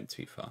think I went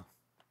too far.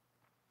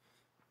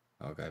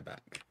 I'll go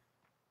back.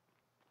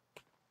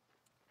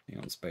 I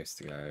think I'm supposed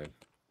to go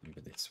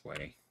over this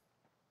way.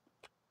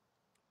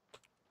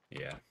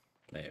 Yeah,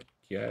 there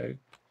we go.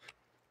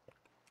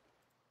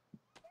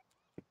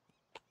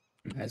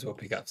 May as well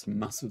pick up some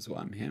mussels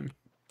while I'm here.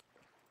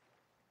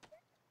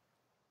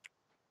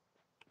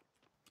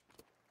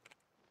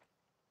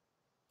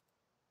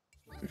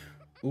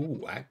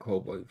 Ooh, aqua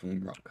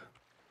woven rug.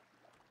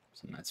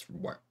 Some nice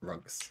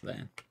rugs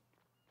there.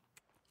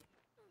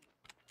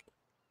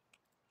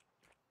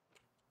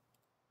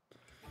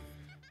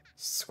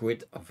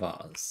 Squid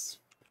vase.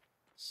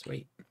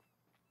 Sweet.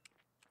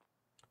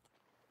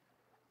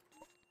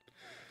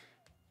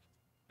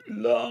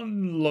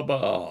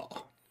 Lullaby.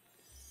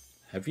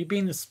 Have you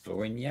been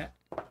exploring yet?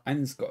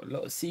 Anne's got a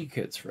lot of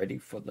secrets ready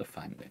for the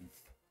finding.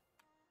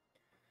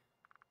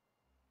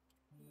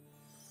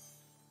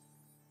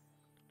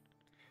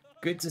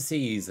 Good to see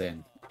you,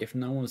 Zen. If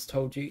no one's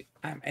told you,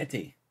 I'm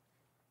Eddie.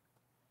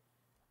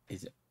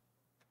 Is it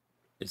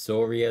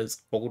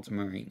Zoria's old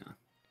marina?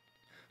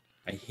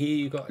 I hear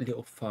you got a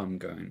little farm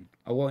going.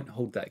 I won't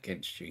hold that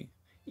against you,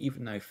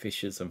 even though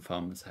fishers and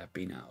farmers have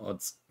been at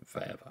odds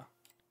forever.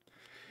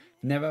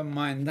 Never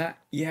mind that,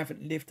 you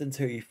haven't lived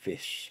until you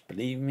fish.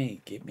 Believe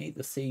me, give me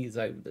the seas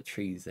over the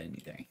trees any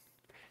day.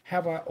 How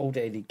about old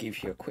Eddie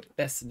gives you a quick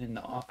lesson in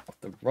the art of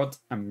the rod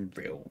and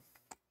reel?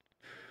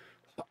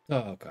 Hot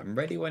dog, I'm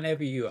ready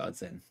whenever you are,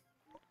 Zen.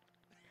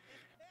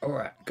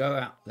 Alright, go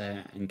out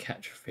there and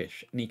catch a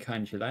fish, any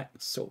kind you like,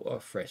 salt or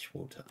fresh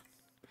water.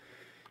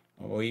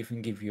 I'll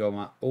even give you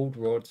my old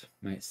rod,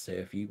 may it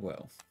serve you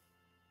well.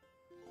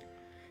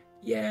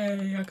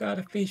 Yay, I got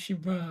a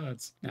fishing rod.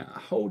 Now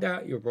hold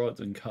out your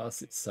rod and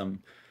cast it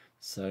some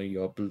so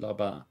your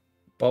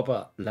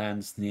bobber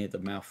lands near the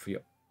mouth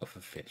of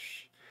a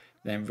fish.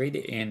 Then reel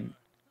it in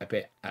a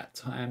bit at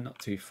a time, not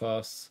too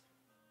fast.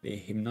 The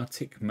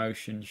hypnotic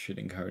motion should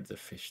encourage the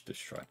fish to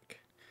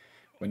strike.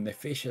 When the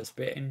fish has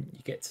bitten,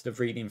 you get to the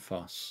reeling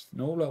fast.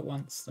 Not all at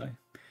once though.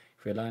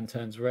 If your line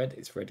turns red,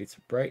 it's ready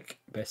to break.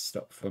 Best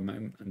stop for a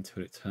moment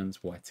until it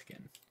turns white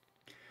again.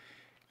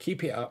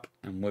 Keep it up,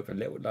 and with a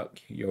little luck,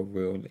 you'll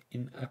reel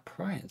in a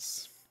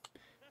prize.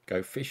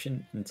 Go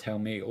fishing and tell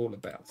me all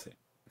about it.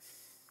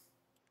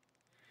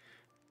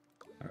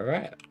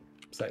 Alright,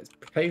 so it's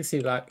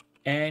basically like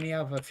any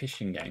other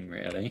fishing game,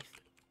 really.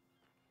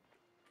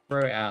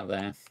 Throw it out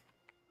there,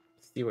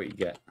 see what you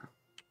get,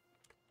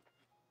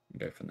 and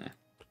go from there,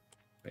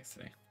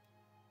 basically.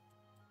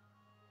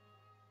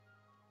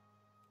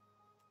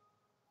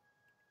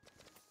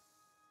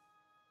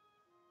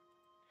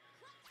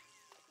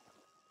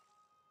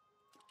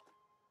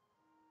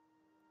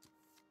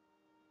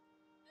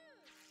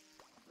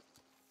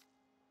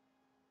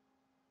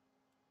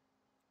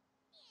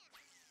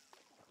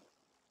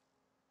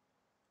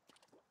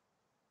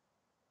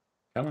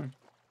 Come on.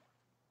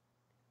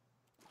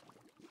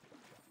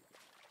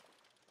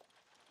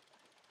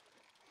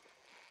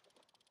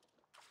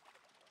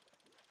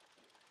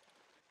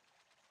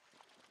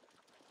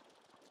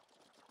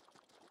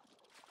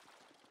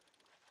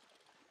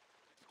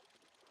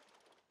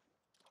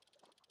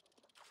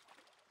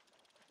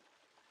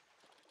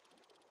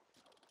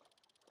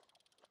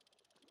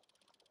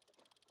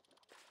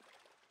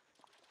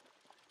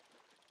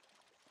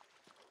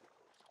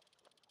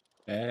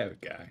 There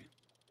we go.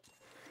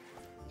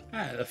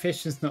 Ah, the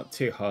fishing's not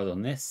too hard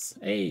on this.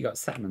 Hey, you got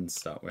salmon to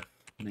start with.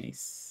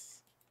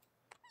 Nice.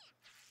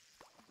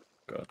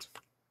 Good.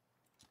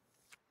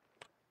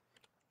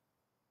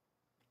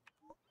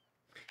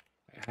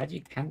 How do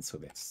you cancel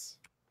this?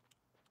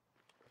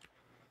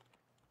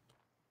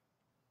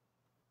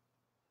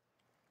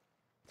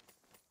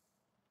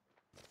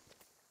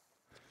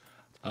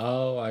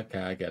 Oh, okay,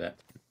 I get it.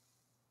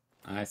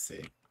 I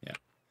see. Yeah.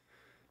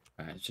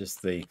 It's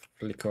just the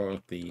flicker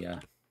of the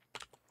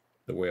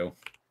wheel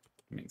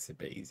makes it a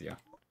bit easier.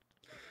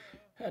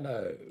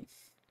 Hello.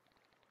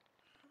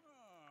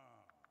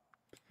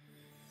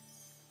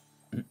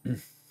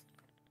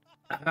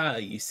 Ah,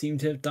 you seem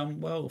to have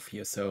done well for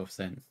yourselves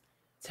then.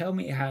 Tell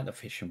me how the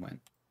fishing went.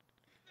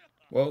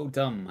 Well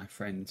done, my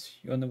friend.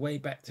 You're on the way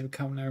back to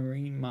becoming a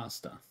marine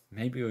master.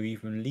 Maybe you'll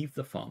even leave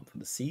the farm for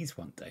the seas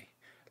one day,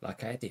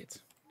 like I did.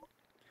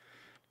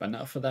 But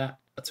enough for that.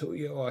 I taught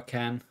you all I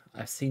can.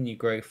 I've seen you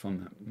grow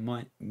from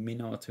a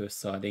minnow to a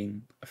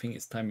sardine. I think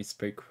it's time you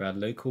spoke with our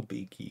local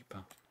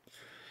beekeeper.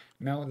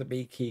 Mel the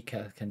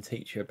beekeeper can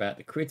teach you about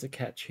the critter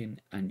catching,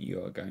 and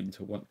you are going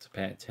to want to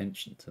pay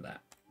attention to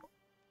that.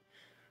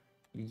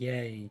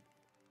 Yay.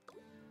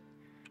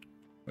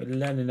 We're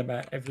learning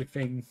about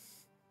everything.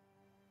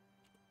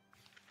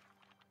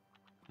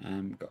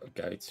 Got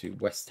to go to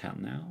West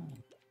Town now.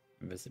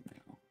 Visit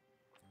mail.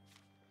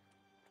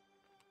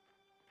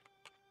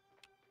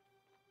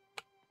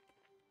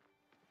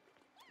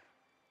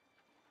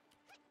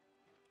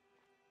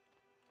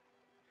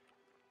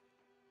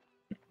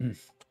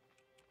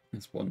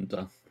 Let's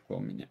wander for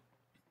a minute.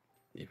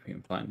 See if we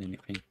can find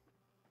anything.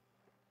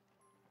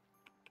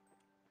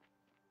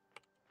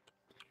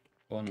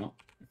 Or not.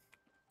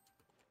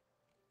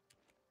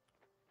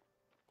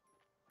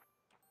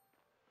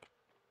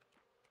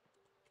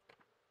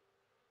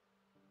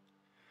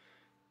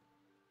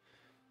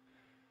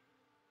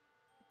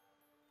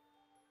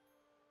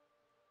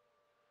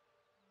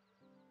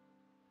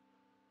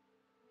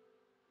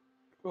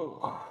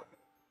 Oh.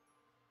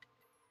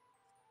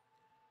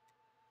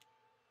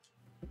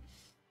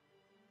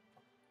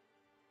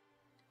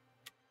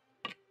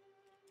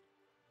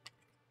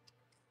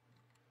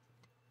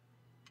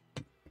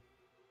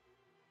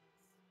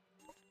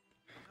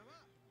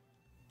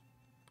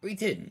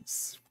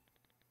 Greetings.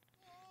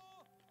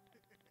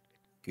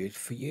 Good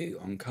for you.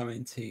 I'm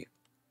coming to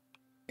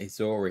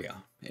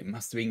Azoria. It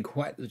must have been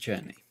quite the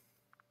journey.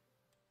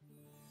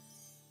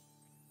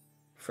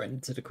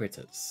 Friend to the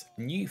critters.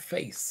 A new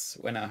face.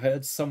 When I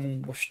heard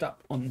someone washed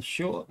up on the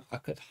shore, I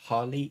could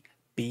hardly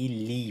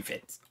believe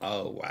it.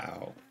 Oh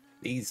wow.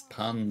 These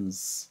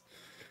puns.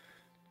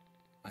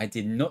 I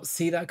did not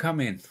see that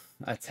coming,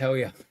 I tell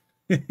you.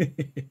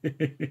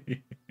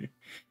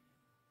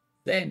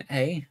 Then,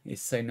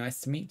 it's so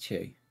nice to meet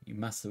you. You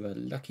must have a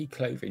lucky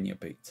clover in your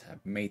boot to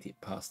have made it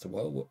past the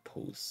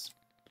whirlpools.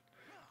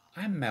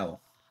 I'm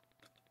Mel.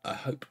 I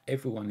hope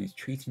everyone is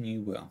treating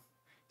you well.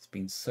 It's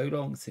been so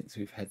long since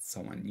we've had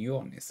someone new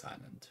on this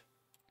island.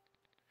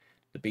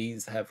 The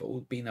bees have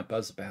all been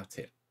abuzz about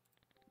it.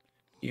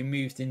 You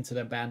moved into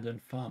the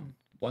abandoned farm.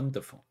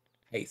 Wonderful.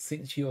 Hey,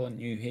 since you're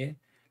new here,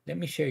 let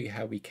me show you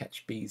how we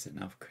catch bees and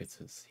other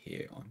critters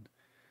here on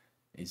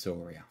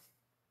Azoria.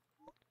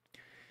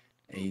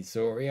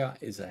 Azoria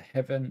is a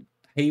haven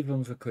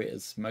for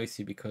critters,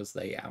 mostly because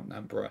they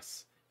outnumber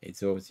us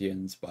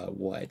Azorians by a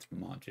wide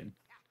margin.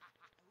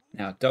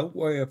 Now, don't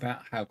worry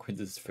about how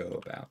critters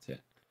feel about it.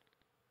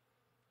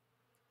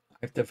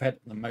 I've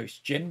developed the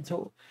most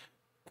gentle,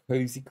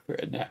 cozy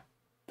critter net.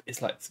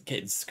 It's like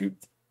getting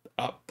scooped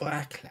up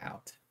by a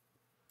cloud.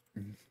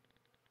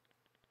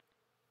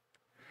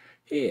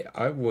 Here,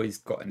 I've always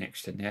got an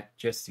extra net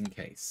just in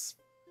case.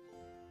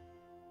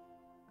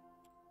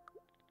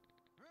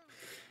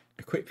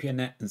 Equip your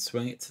net and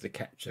swing it to the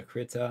capture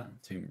critter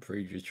to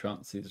improve your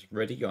chances.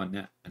 Ready your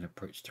net and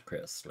approach the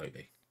critter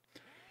slowly.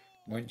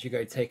 Once you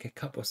go take a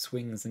couple of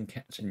swings and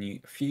catch a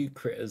few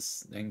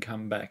critters, then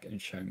come back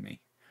and show me.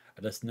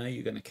 I just know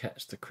you're going to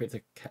catch the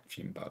critter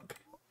catching bug.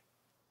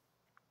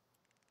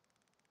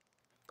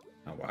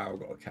 Oh wow, I've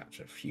got to catch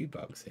a few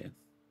bugs here.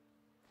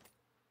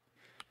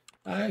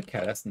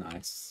 Okay, that's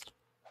nice.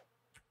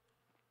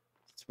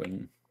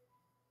 Swing.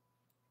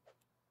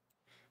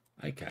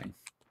 Okay.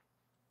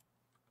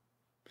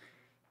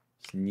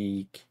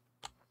 Sneak.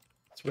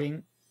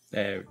 Swing.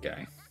 There we go.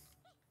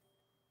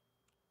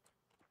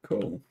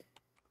 Cool.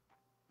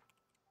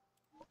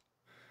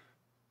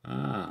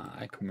 Ah,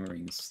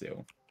 aquamarine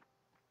still.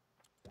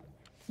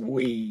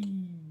 Whee!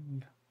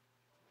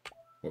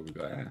 What we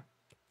got there?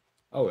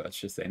 Oh, that's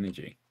just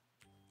energy.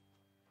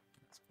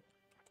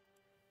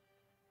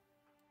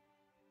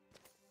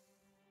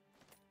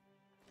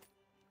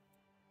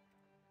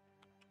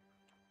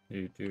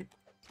 Do.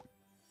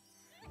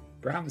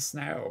 Brown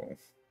snail.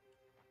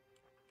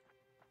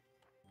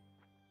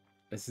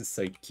 This is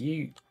so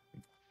cute.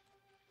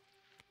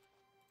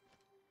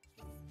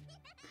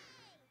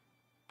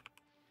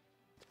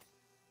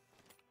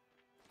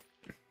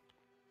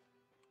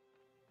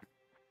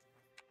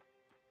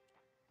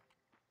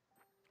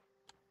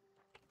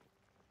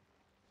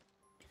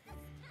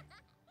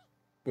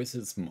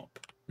 Wizard's mop.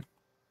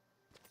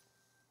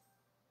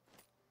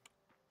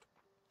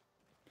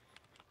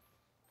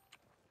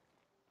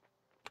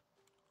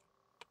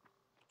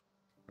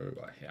 Oh,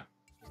 right here.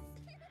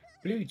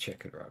 Blue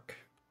checkered rock.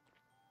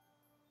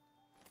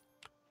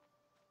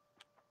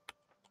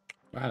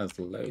 Wow, there's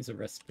loads of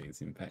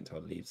recipes. In fact,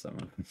 I'll leave some of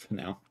them for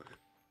now.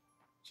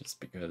 Just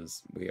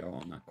because we are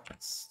on a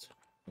quest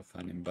for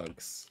finding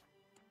bugs.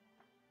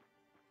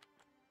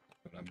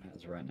 That's what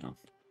matters right now.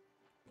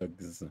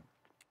 Bugs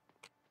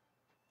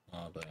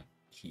are the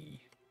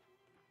key.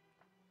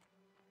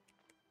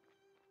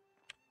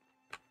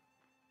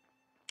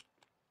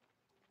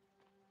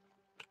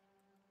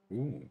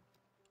 Ooh.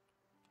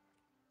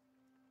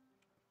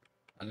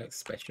 That looks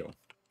special.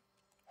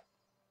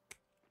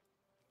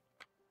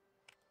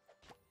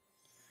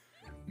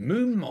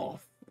 Moon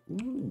moth.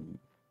 Ooh.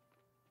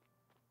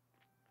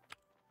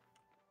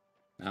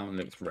 That one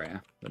looks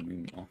rare, the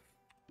moon moth.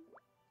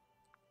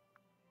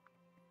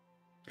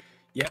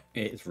 Yep,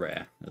 it is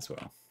rare as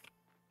well.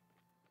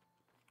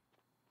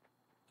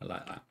 I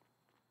like that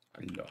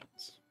a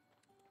lot.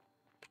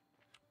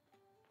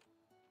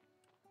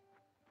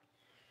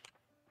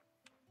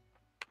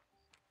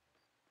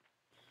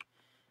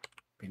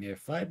 Been here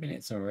 5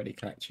 minutes already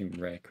catching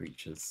rare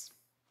creatures.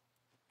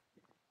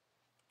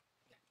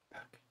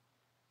 Back.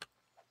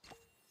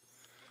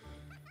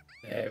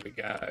 There we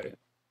go.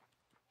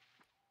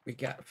 We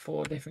got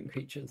 4 different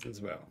creatures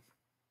as well.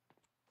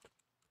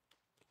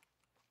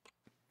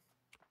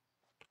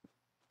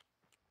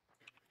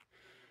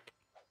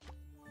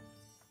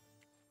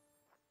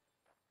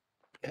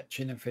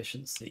 Catching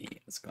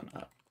efficiency has gone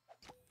up.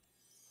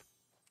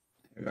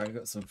 We've already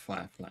got some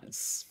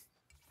fireflies.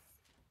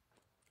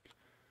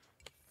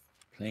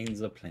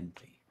 Planes are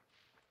plenty.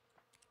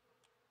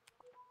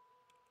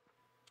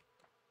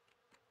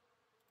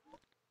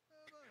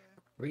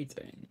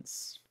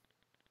 Greetings.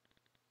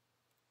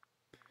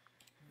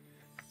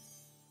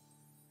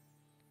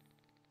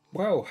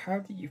 Well, how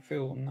do you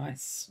feel?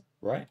 Nice,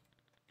 right?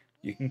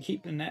 You can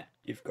keep the net.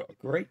 You've got a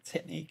great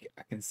technique.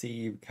 I can see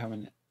you become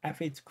an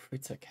avid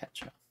critter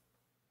catcher.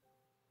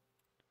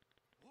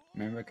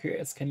 Remember,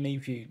 critters can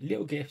leave you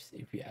little gifts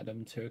if you add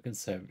them to a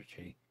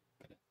conservatory,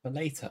 but for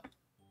later.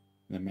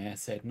 The mayor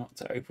said not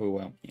to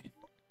overwhelm you.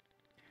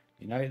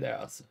 You know, there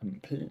are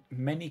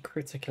many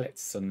critter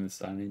collectors on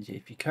this island.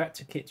 If you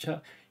catch a kitcher,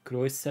 you could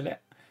always sell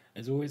it.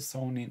 There's always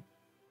someone in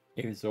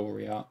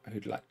Irizoria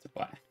who'd like to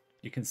buy.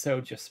 You can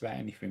sell just about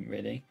anything,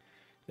 really.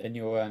 Then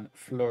you'll earn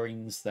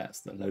florins,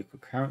 that's the local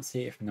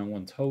currency, if no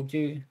one told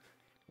you.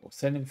 Well,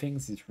 selling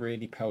things is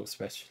really Pearl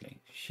specialty.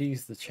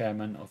 She's the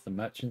chairman of the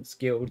Merchants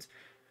Guild.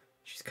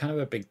 She's kind of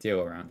a big deal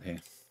around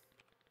here.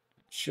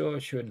 Sure,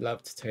 she would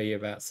love to tell you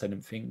about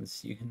selling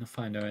things. You can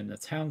find her in the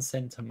town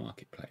centre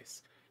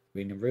marketplace. It's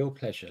been a real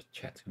pleasure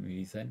chatting with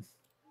you then.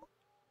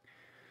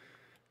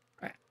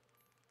 Right.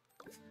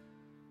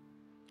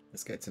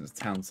 Let's go to the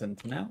town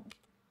centre now.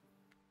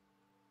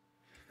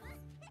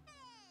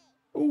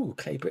 Ooh,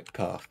 clay brick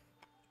path.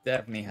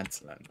 Definitely had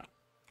to learn that.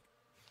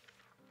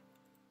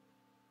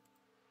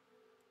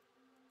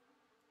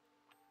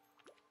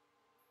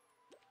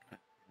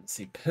 Let's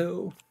see,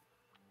 pool.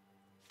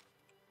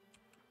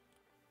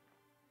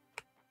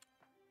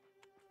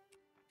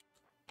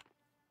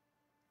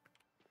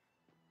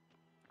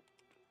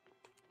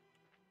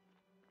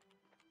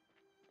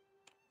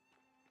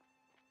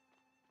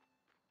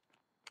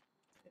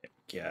 There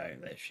we go,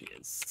 there she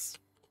is.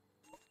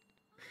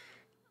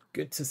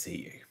 Good to see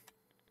you.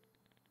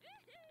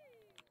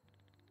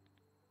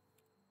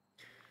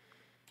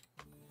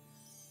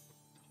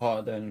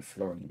 Hard-earned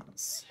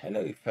florins.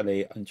 Hello,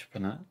 fellow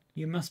entrepreneur.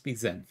 You must be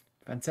Zen.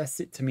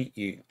 Fantastic to meet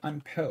you. I'm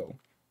Pearl,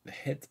 the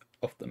head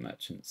of the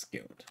Merchants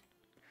Guild.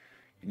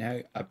 You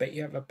know, I bet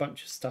you have a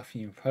bunch of stuff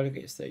in your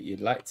products that you'd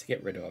like to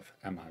get rid of,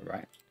 am I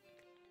right?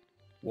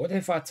 What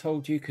if I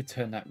told you could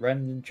turn that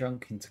random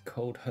junk into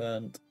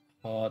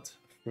hard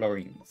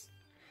florins?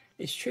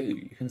 It's true,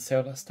 you can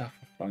sell that stuff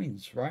for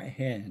florins right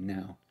here and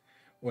now,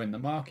 or in the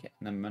market,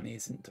 and the money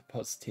isn't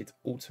deposited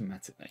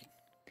automatically.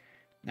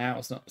 Now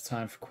it's not the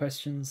time for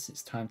questions,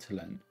 it's time to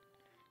learn.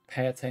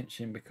 Pay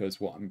attention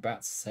because what I'm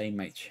about to say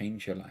may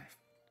change your life.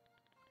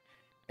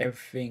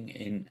 Everything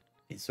in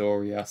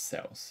Izoria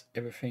sells.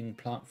 Everything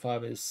plant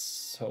fibers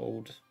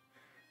sold.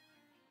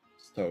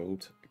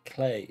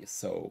 Clay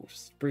sold.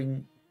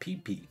 Spring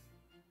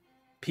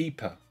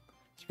peeper.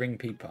 Spring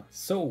peeper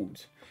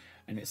sold.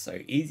 And it's so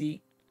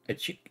easy. A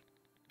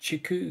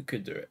chiku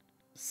could do it.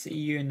 See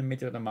you in the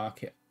middle of the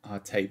market. Our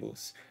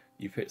tables.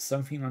 You put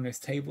something on those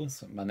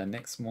tables, and by the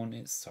next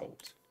morning it's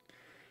sold.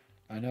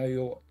 I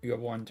know you're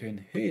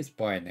wondering who is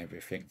buying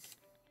everything.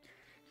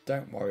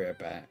 Don't worry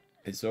about it.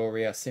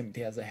 Izoria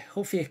simply has a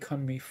healthy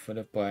economy full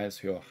of buyers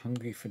who are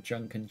hungry for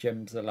junk and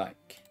gems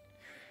alike.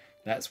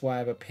 That's why I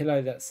have a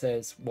pillow that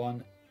says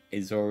one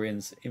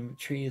Izorian's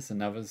inventory is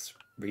another's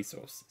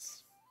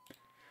resources.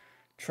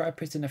 Try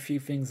putting a few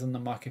things on the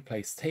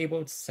marketplace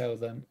table to sell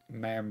them.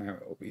 Mayor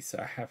will be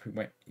so happy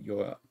when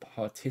you're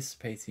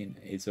participating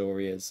in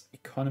Izoria's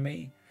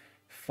economy.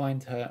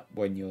 Find her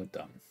when you're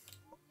done.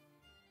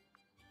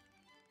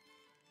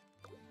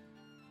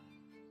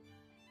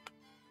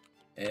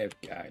 There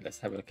we go. Let's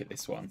have a look at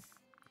this one.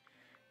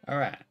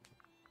 Alright.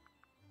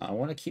 I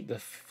want to keep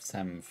the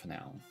salmon for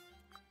now.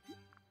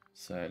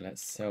 So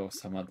let's sell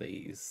some of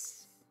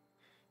these.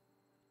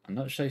 I'm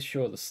not so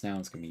sure the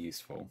snail's going to be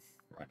useful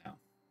right now.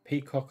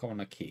 Peacock I want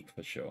to keep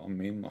for sure.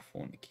 Moonmoth I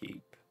want to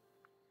keep.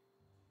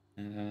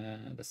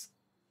 Let's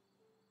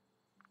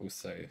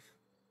also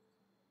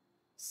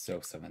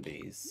sell some of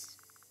these.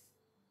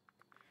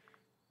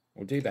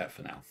 We'll do that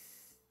for now.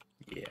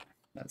 Yeah,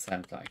 that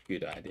sounds like a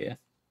good idea.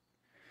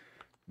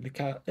 Look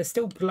how they're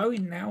still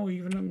glowing now,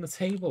 even on the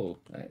table.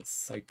 That's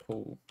so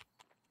cool.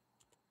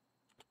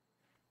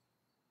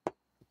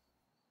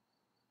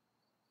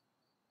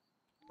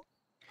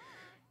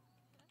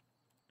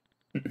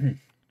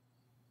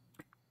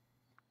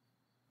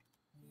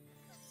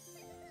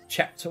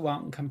 Chapter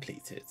 1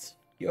 completed.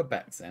 You're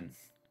back then.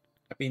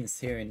 I've been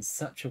hearing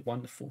such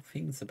wonderful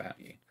things about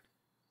you.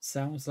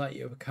 Sounds like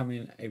you're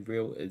becoming a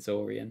real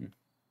Azorian,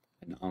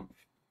 and I'm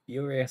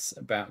furious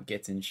about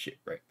getting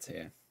shipwrecked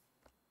here.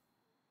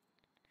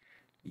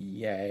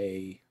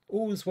 Yay.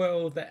 All's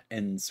well that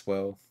ends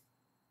well.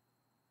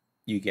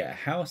 You get a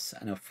house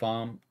and a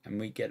farm,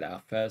 and we get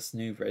our first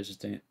new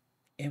resident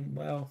in,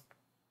 well,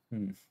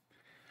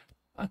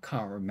 I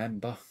can't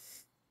remember.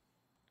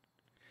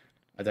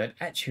 I don't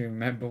actually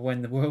remember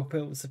when the world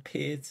builders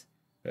appeared,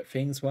 but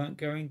things weren't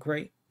going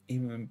great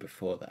even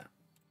before that.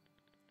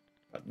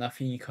 But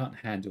nothing you can't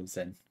handle,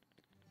 Zen.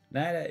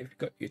 Now that you've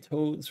got your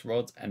tools,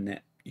 rods, and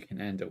net, you can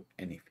handle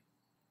anything.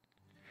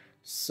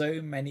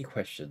 So many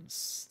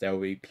questions. There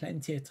will be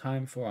plenty of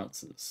time for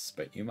answers,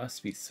 but you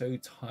must be so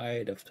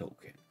tired of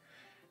talking.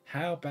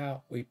 How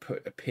about we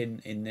put a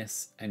pin in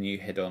this and you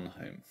head on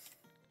home?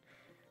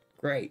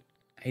 Great.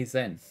 Hey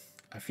Zen,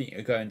 I think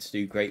you're going to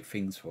do great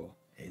things for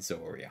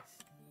Izoria.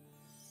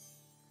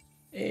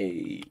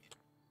 Hey.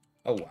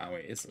 Oh wow,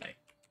 it is late.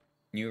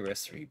 New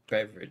recipe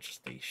beverage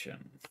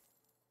station.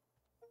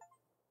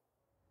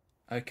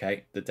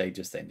 Okay, the day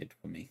just ended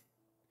for me.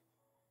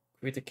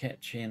 Quit the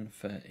kitchen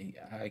 30.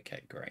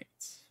 Okay,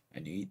 great. A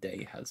new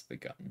day has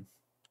begun.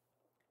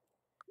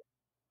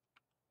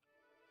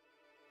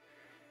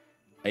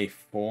 A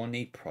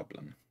thorny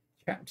problem.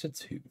 Chapter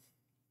 2.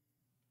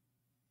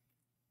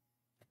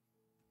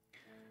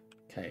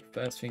 Okay,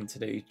 first thing to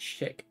do,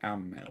 check our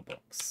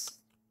mailbox.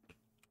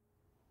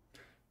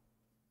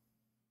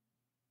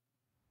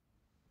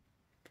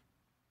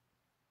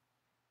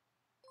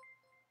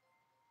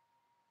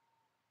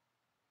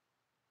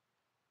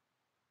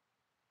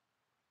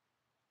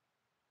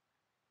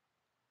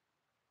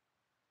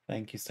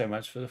 Thank you so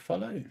much for the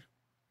follow.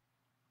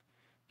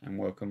 And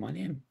welcome on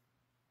in.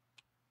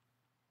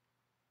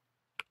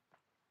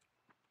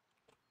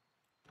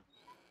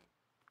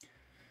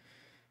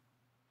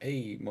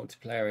 Hey,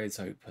 multiplayer is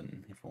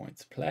open if I want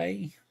to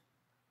play.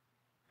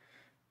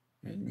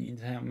 You need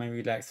to have my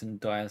relax and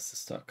dice to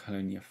start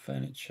coloring your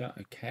furniture.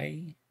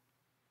 Okay.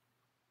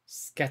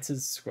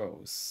 Scattered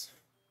scrolls.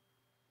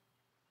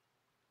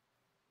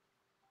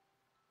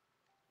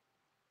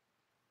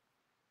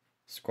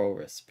 Scroll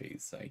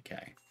recipes.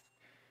 Okay.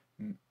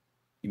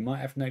 You might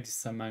have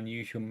noticed some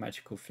unusual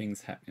magical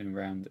things happening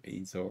around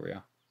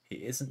Izoria.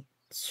 It isn't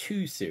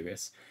too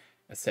serious,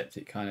 except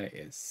it kind of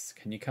is.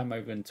 Can you come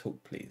over and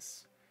talk,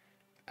 please?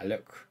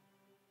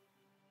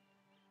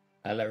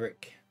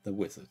 Alaric the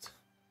Wizard.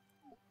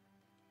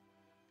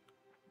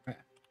 Right,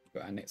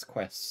 we've got our next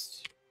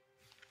quest,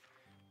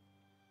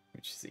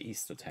 which is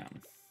Easter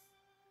Town.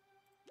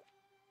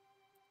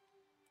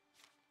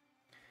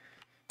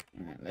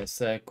 Alright, let's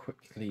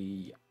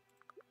quickly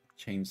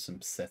change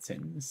some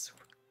settings.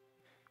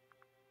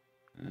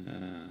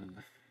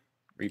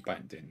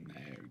 Rebinding,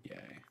 there we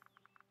go.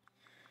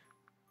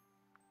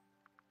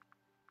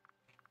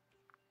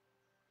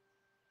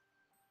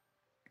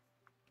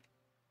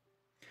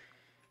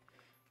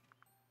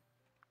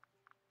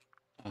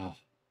 Oh,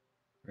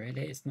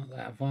 really? It's not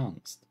that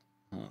advanced?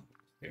 Oh,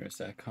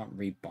 seriously, I can't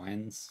read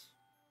binds?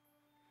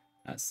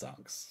 That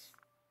sucks.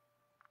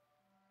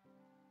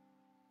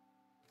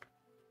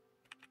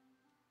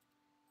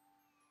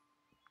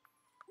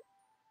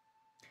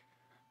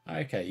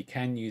 Okay, you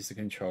can use the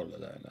controller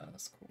though,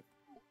 that's cool.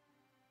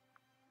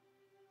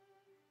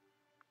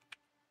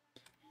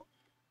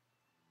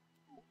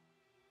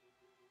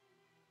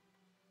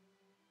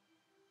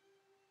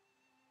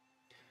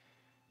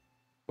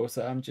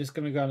 Also, I'm just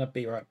going to go and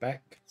be right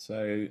back.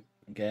 So,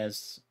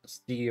 guys,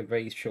 see you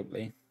very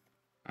shortly.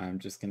 I'm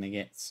just going to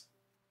get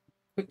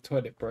a quick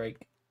toilet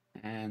break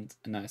and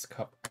a nice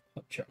cup of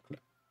hot chocolate.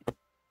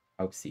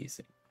 I'll see you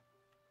soon.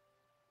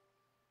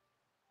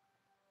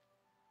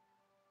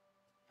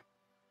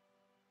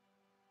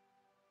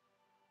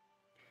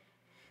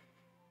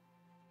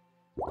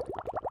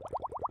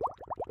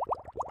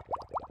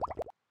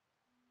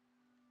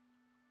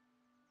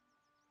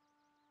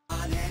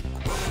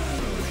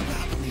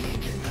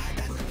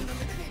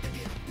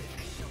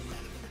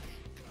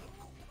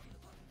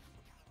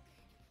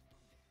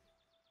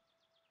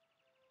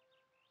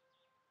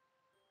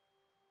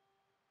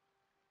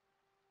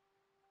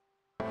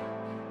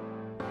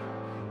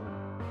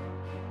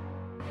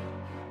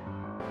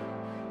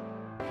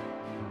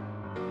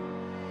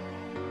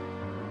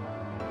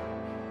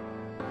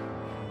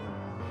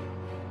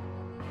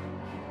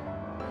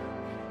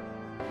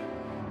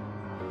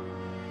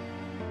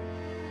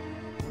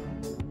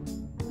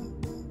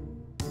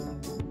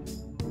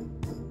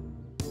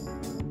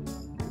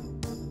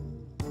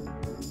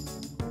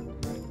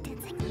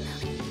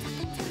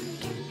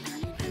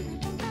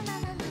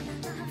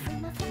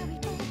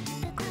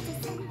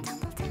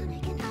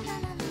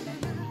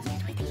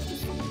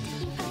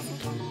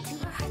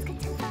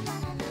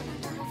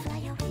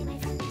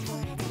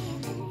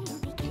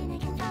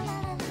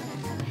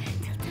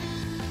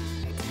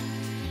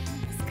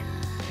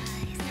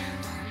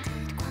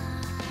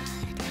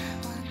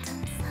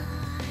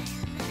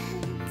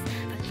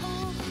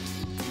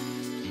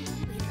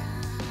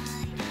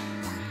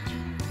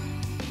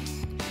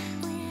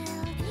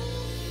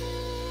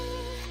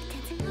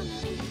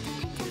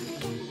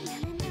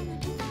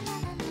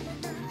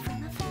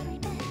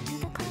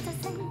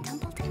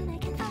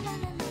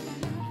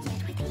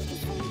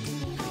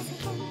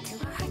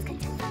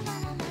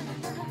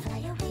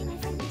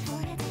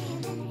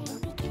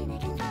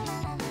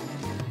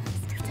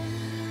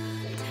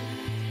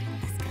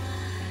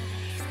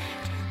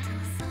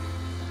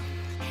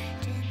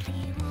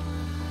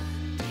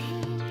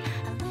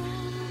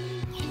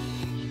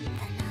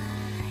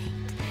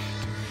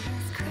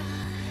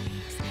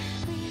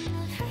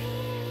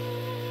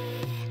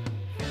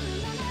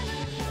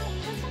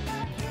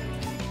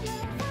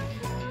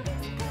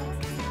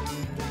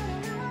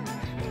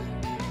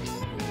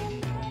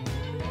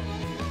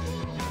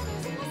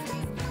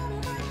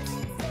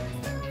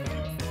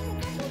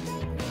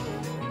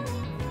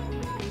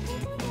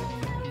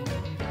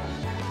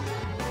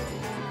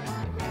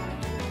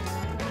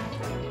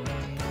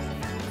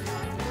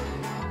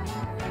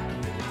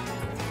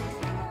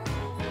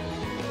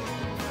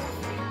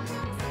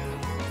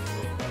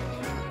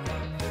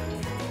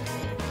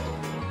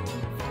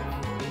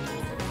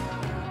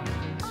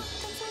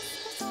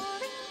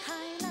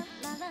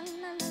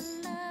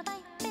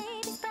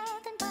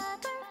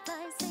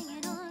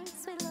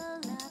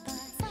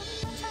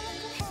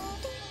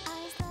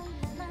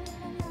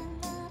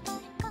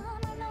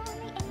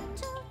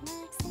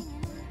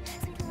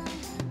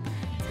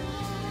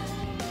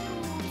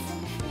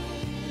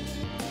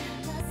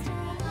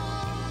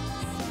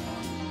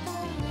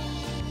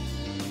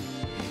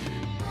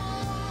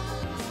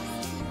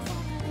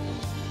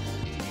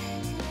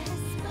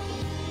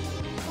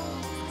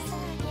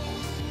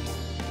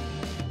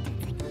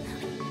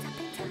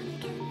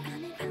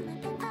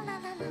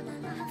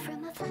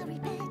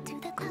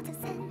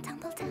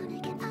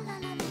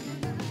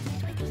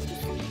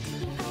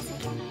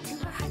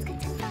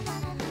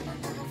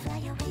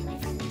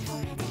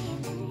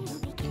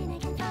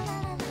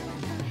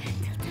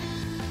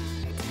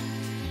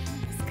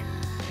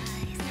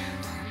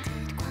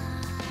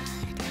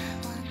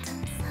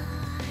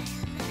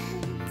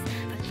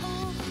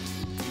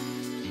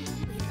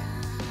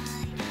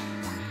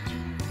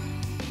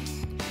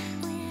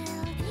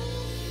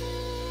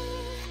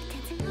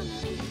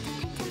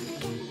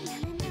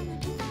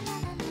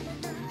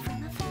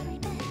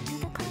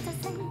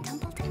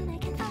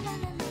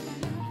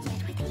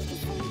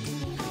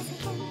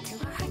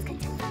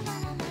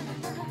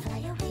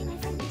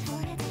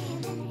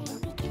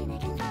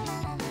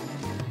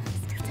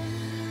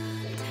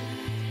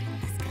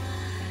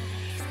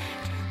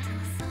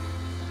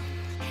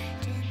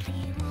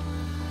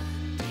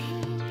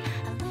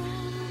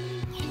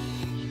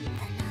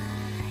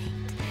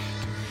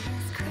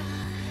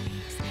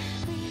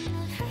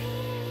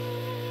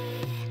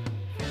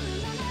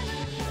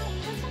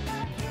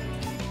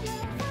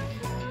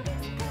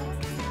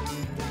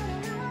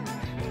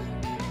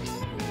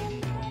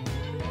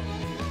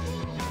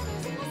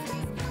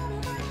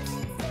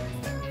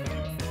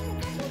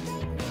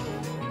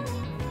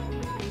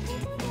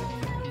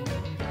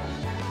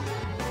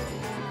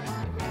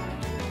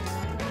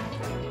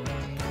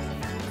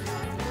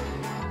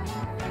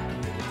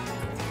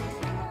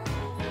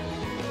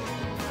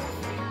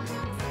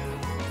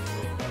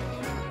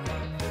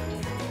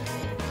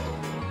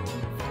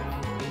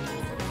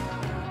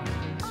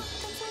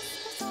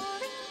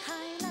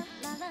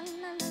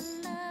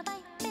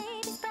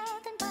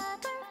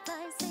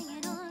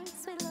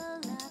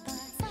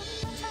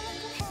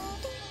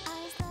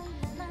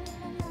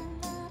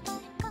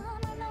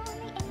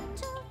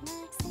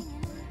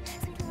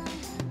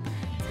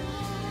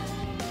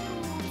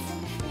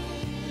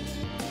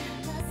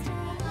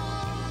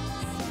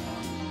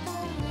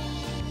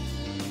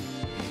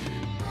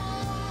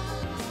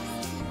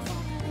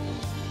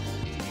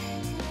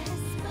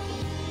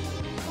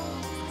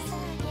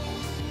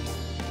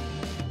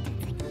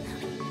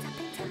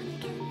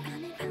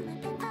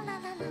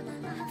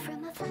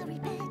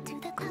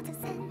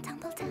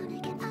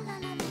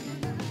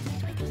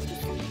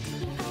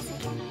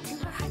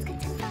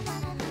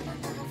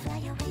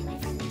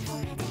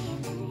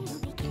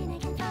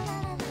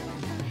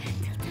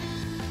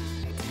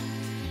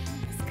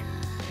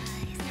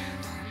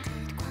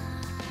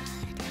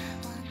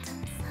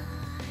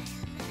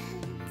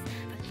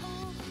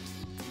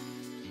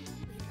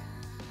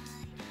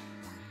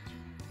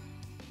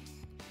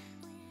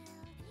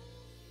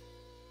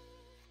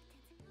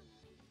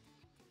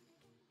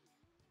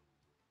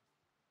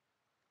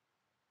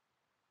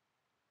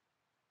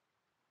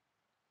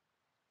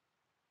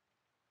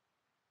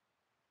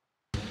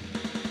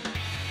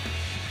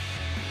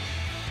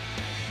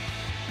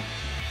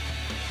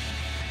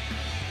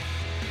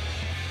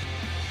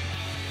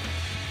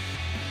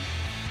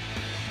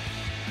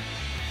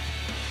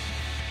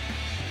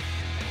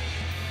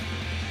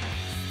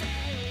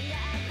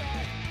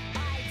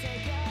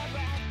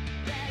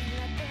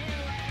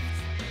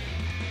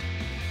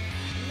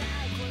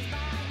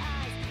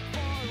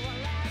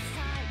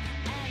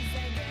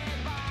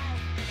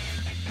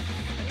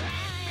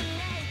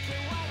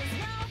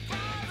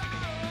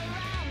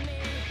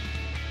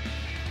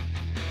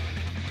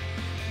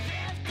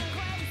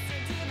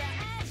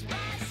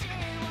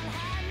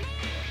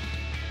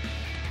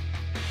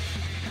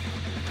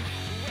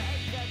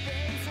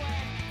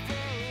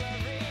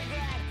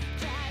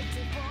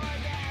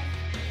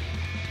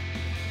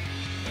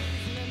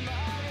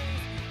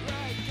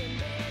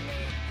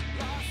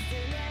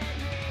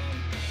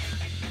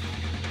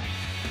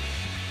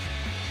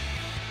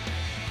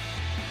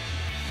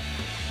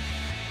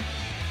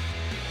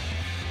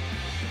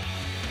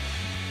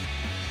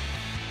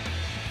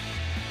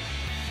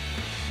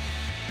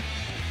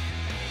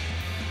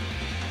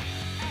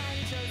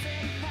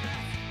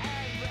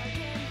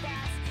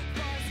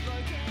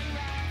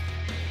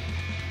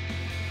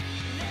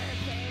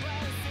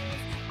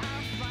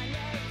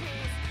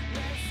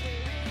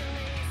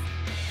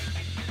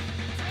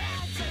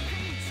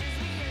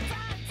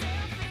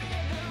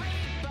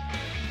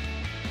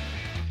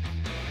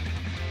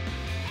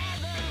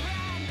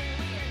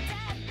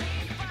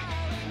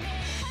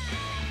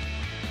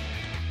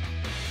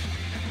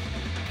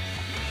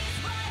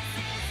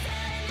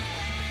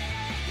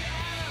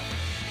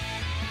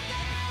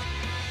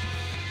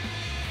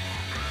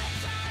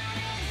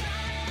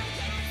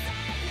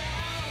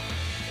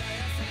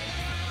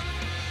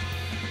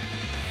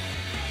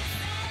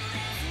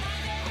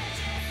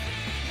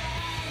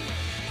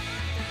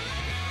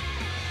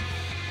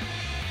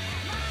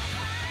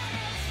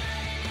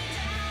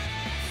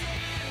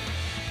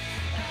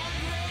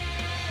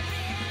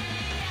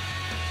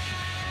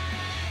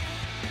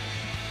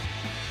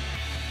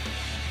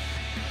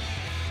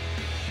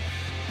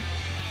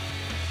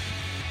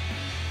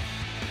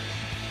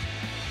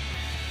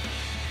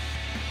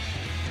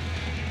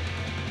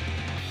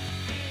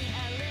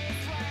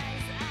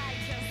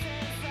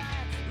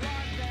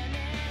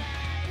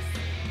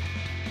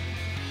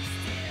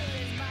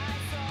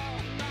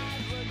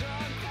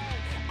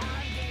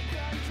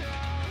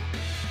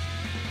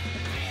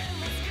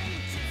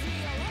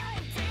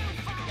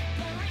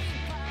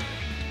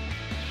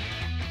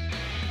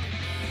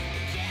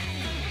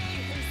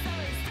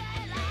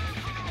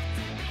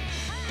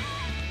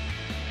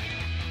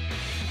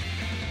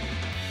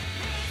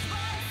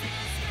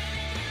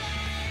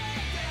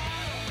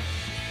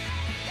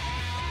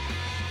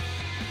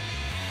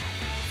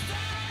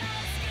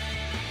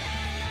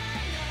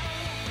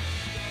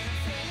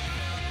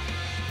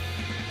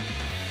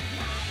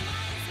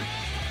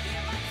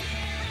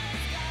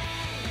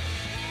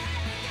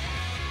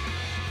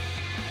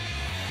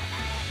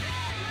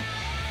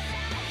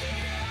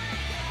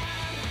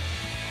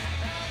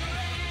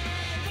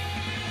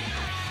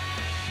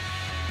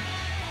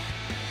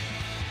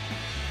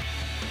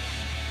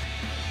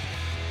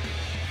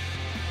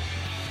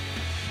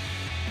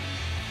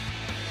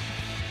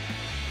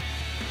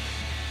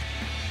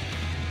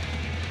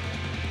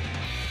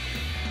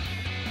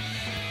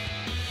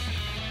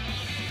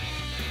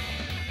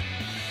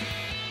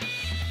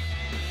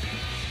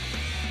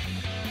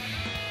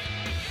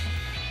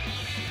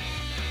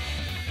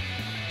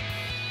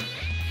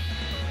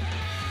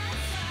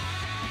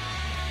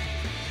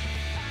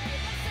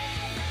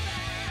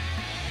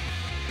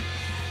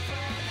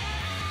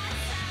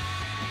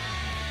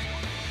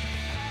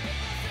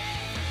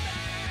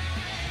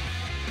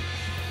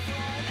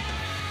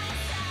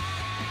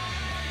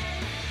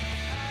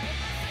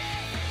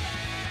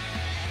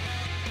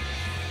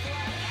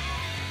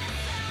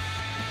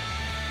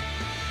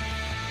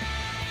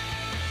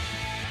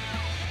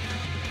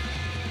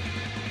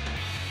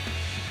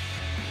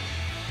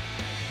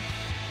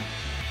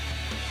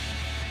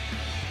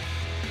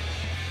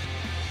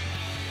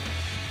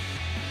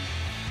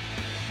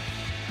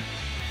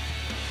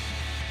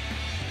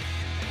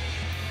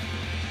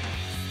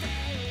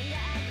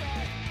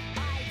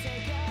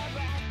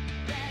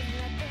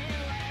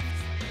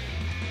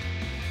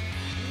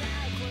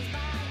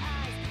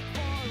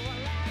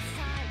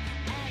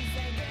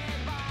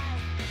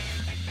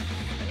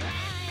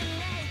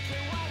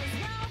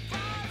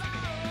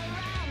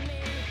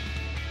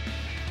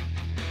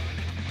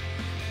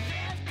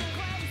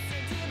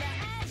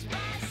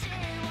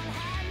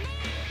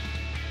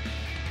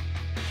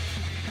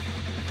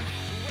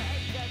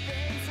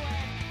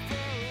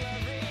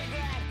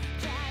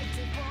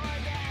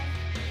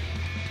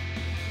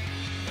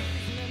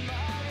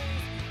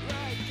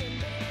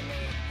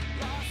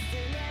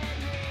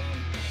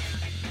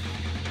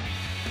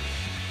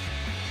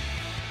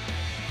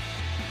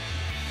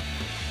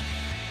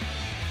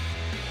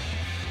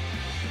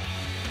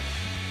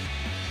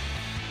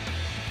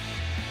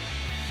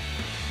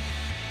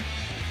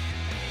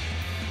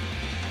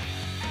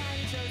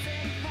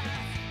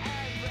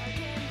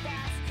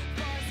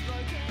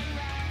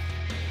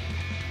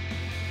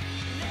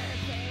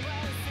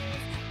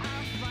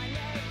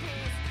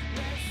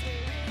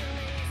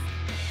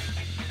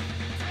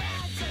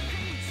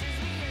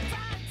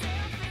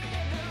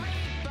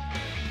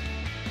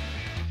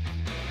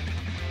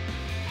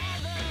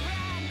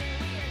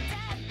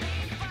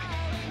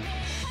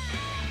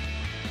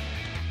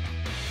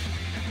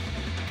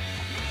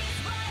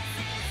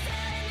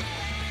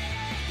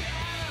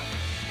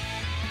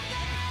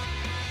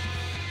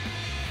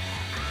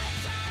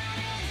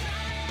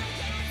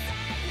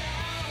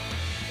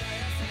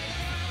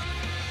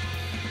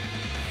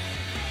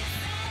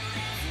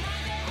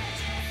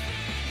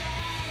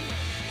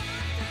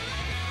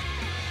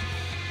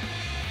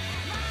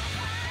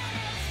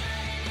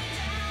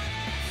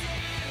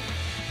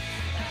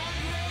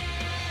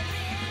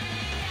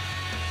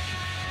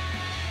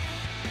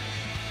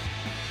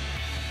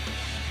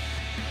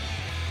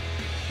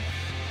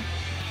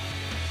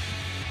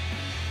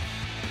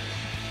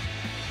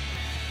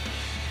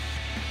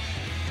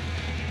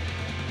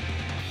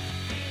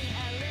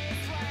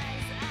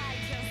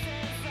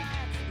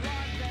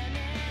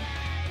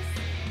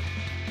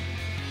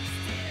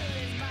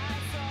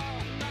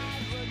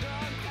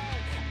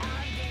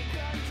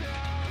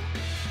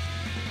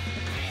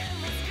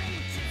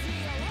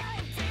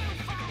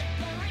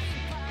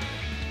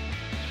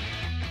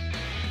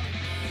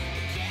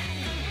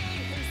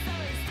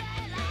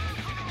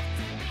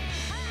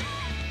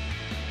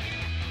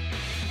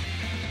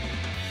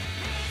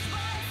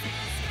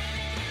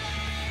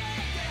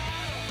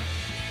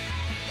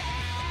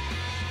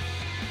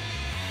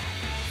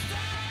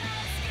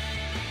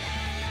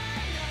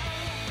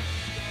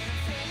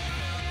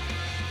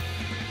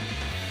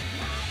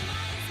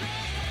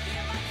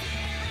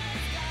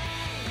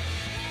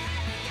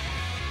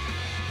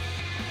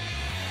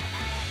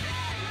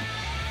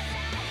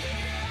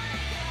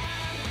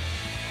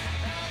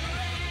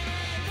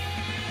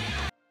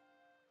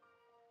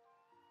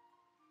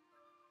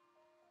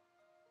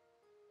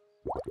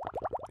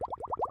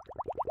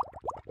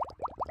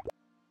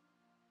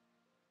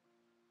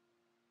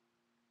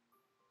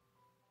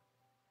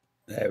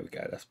 There we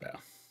go, that's better.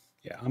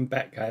 Yeah, I'm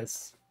back,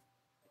 guys.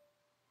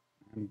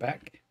 I'm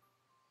back.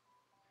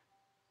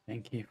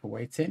 Thank you for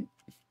waiting.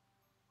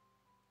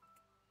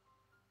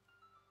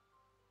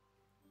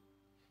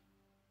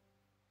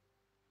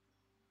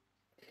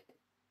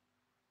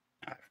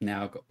 I've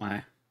now got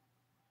my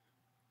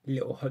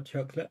little hot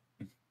chocolate.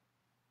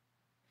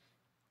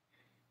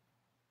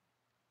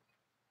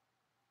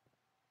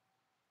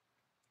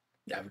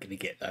 Now we're going to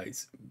get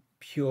those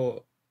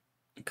pure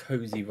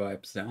cozy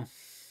vibes now.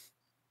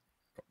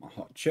 Got my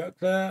hot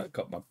chocolate,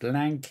 got my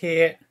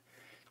blanket,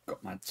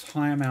 got my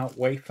timeout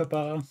wafer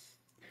bar.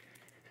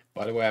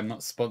 By the way, I'm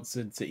not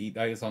sponsored to eat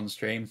those on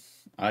stream.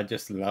 I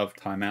just love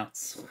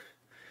timeouts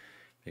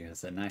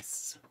because they're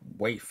nice,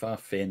 wafer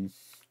thin,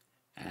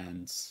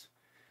 and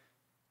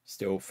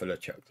still full of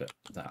chocolate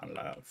that I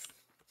love.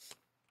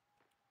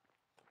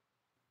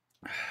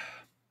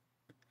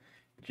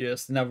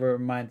 Just another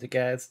reminder,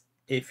 guys,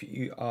 if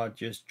you are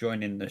just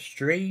joining the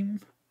stream,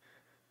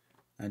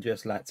 I'd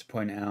just like to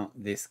point out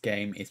this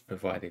game is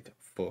provided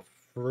for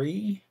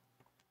free.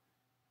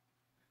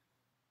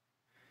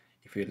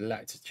 If you'd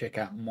like to check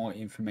out more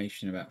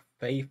information about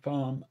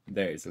faefarm,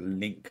 there is a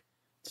link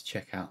to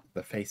check out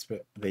the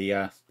Facebook,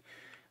 the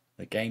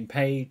game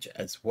page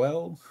as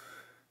well.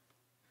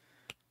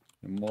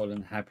 You're more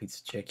than happy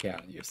to check it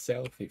out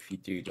yourself if you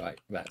do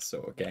like that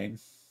sort of game.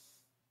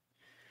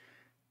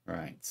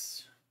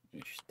 Right,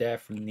 you should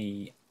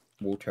definitely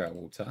water our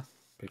water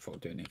before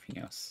doing anything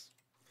else.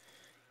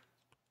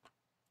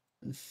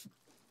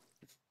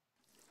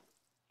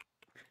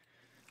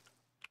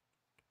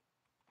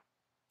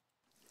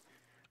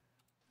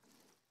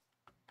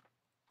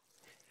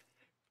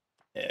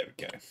 There we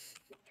go.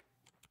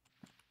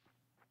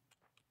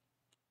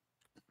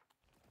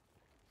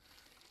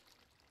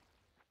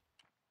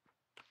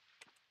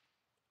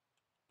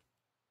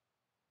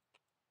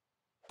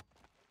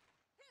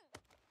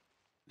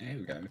 There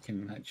we go. We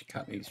can actually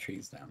cut these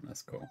trees down.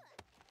 That's cool.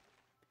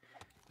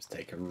 Just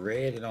take a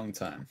really long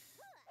time.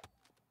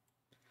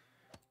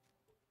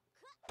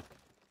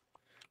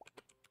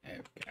 There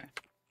we go.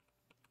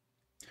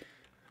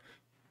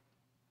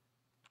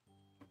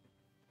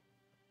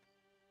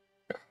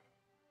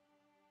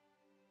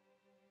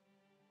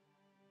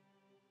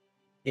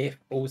 If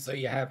also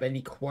you have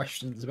any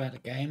questions about the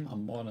game,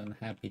 I'm more than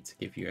happy to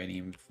give you any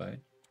info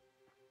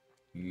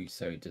you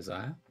so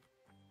desire.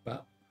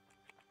 But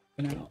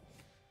for now,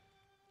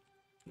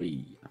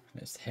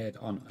 let's head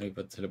on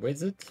over to the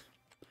wizard to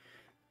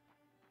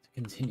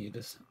continue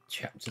this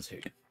chapter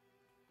 2.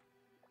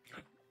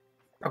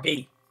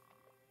 Rocky!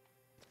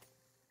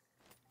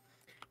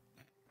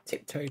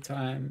 Tiptoe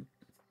time.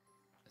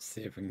 Let's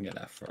see if we can get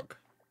that frog.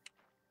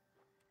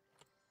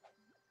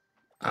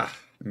 Ah,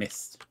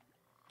 missed.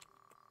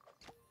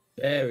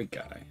 There we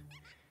go.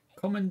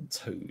 Common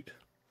toad.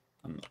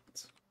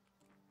 Unlocked.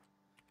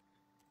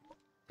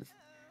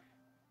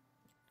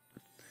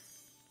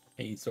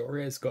 Hey,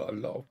 Zoria's got a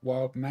lot of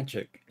wild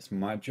magic. It's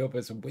my job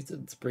as a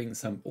wizard to bring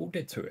some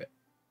order to it.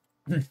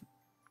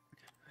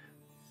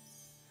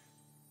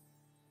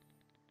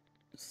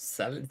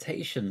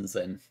 Salutations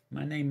then.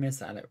 My name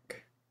is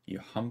Alec,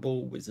 your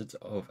humble wizard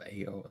of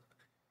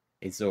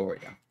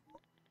Azoria.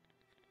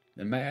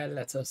 The mayor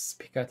let us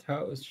pick our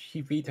tiles. She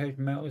vetoed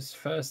Mel's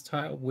first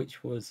tile,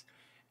 which was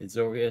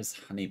Azoria's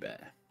honey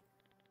bear.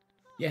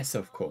 Yes,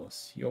 of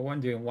course. You're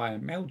wondering why I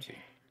mailed you.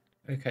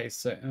 Okay,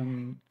 so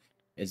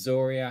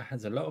Azoria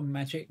has a lot of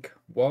magic,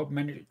 wild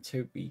magic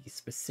to be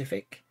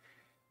specific,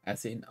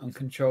 as in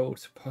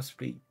uncontrolled,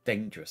 possibly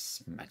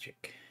dangerous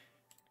magic.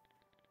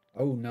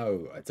 Oh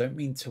no, I don't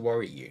mean to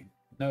worry you.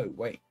 No,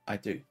 wait, I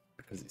do,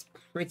 because it's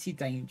pretty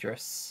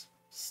dangerous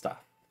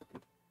stuff.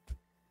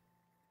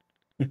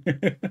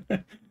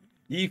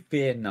 You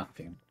fear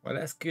nothing. Well,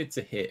 that's good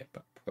to hear,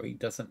 but probably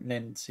doesn't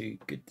lend to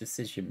good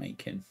decision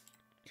making.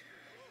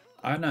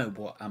 I know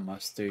what I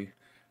must do.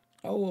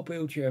 I will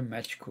build you a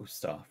magical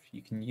staff.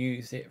 You can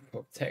use it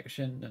for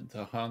protection and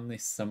to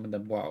harness some of the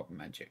wild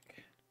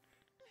magic.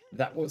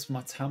 That was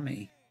my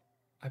tummy.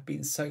 I've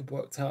been so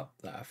worked up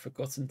that I've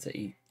forgotten to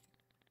eat.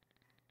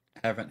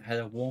 I haven't had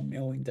a warm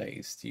meal in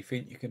days. Do you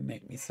think you can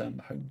make me some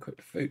home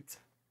cooked food?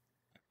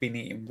 I've been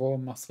eating raw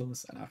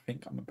mussels and I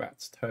think I'm about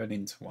to turn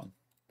into one.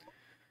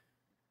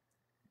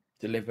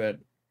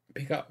 Delivered.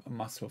 Pick up a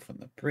mussel from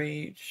the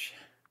bridge.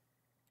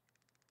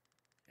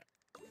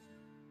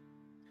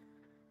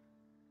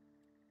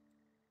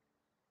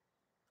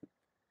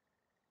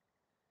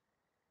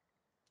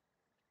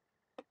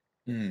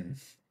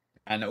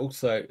 And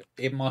also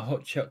in my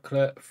hot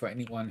chocolate, for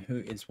anyone who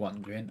is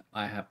wondering,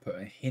 I have put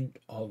a hint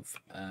of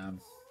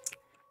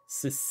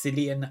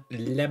Sicilian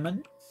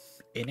lemon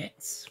in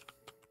it,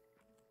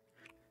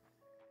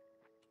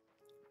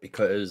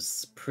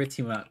 because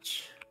pretty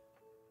much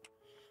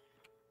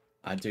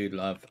I do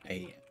love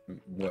a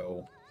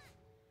well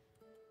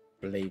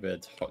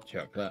flavored hot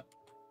chocolate.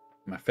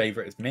 My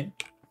favorite is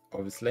mint,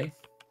 obviously.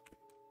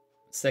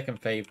 Second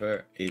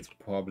favorite is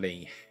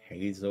probably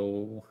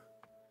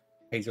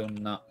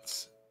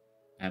hazelnuts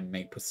and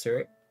maple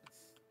syrup,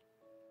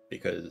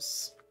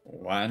 because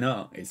Why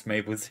not? It's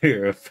maple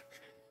syrup.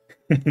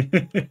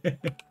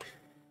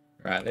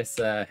 Right, let's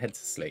head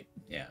to sleep.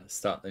 Yeah,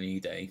 start the new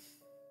day.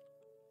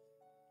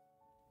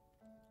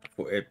 I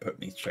thought it'd put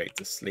me straight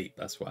to sleep.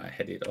 That's why I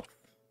headed off.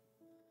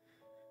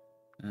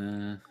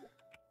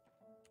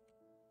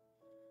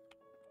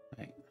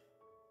 Wait.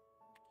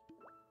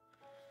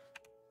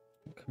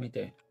 What can we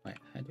do? Wait,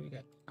 how do we go?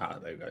 Ah,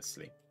 there we go.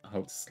 Sleep.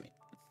 Hold to sleep.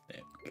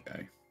 There we go.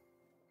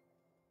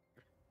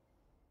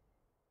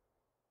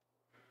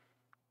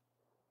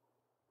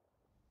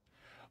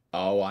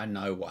 Oh, I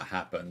know what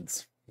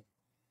happened.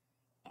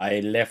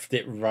 I left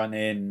it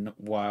running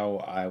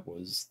while I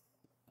was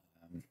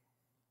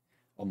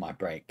on my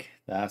break.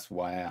 That's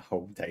why a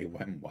whole day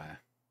went by.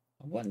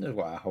 I wondered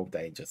why a whole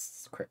day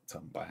just crept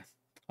on by.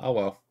 Oh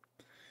well,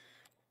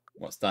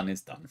 what's done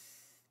is done.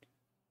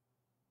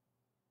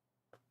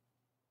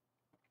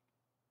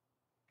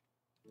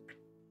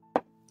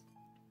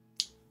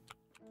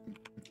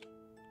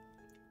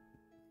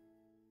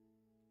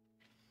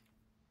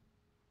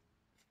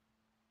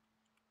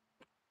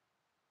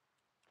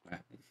 Right,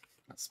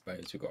 I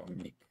suppose we've got to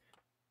make.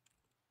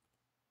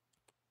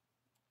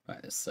 Right,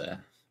 let's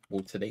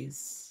water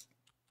these.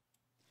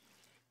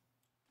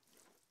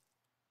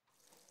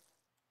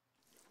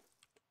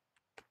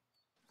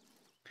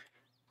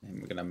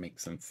 And we're gonna make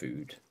some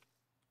food.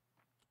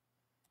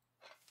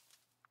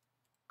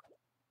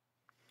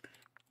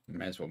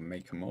 May as well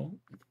make them all.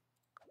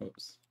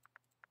 Oops.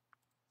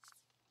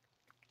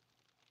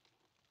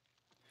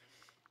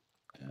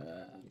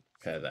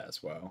 Prepare that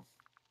as well.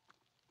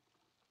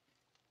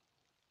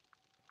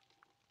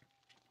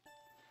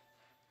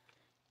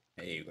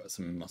 Hey, you've got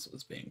some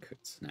mussels being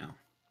cooked now.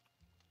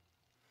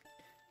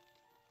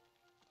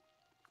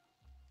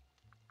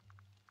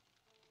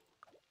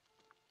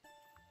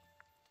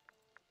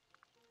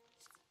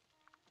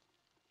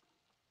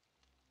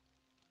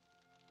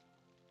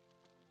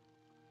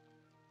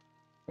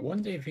 I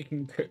wonder if you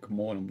can cook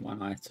more than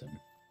one item.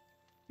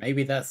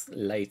 Maybe that's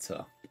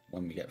later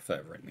when we get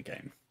further in the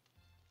game.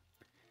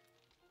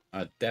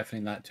 I'd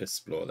definitely like to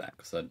explore that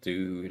because I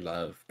do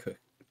love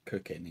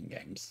cooking in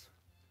games.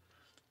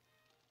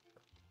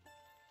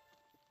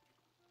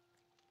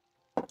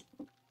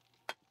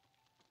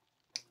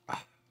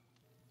 Ah.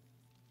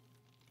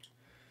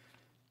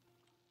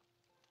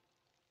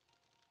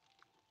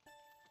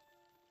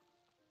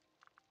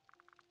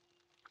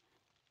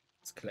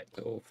 Let's collect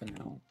it all for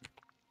now.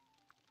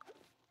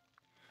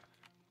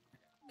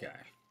 Go.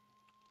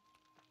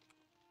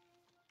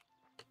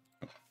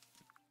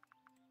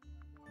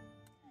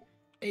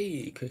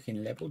 Hey,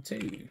 cooking level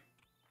 2.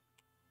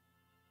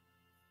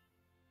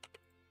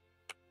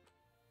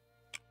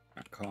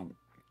 I can't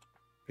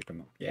pick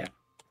them up. Yeah,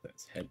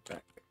 let's head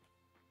back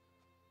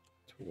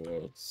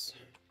towards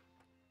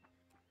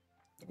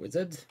the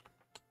wizard.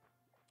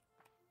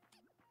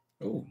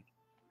 Oh.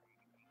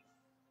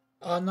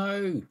 Oh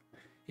no!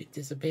 It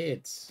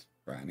disappeared.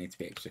 Right, I need to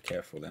be extra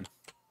careful then.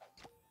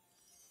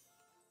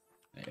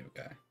 There we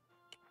go.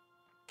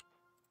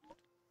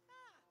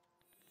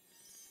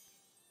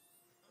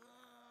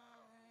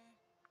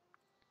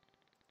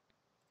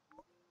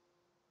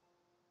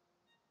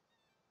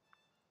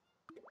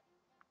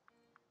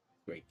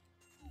 Great.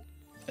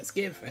 Let's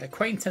give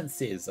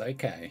acquaintances.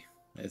 Okay.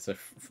 There's a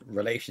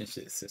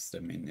relationship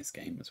system in this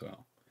game as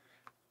well.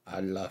 I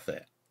love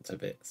it to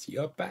bits.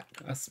 You're back.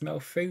 I smell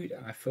food.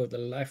 I feel the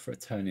life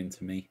returning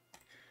to me.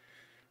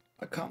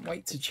 I can't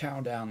wait to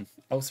chow down.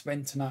 I'll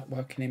spend tonight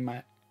working in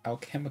my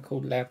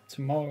alchemical lab.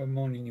 Tomorrow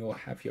morning you'll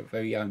have your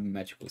very own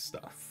magical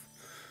stuff.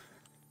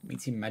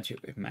 Meeting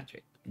magic with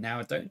magic. Now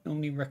I don't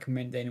normally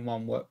recommend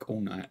anyone work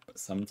all night, but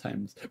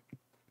sometimes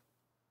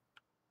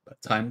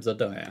times are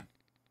dire.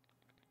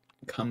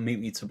 Come meet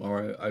me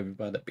tomorrow over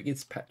by the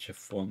biggest patch of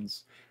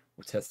fronds.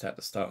 We'll test out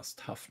the star's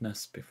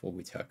toughness before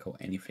we tackle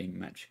anything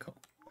magical.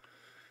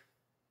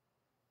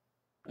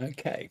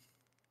 Okay.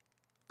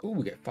 Oh,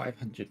 we get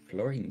 500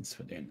 florins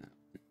for doing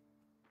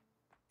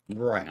that.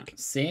 Right.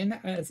 Seeing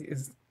as it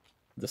is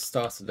the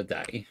start of the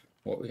day,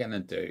 what we're going to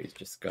do is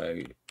just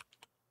go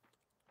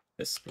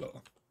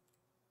explore.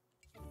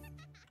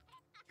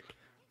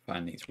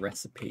 Find these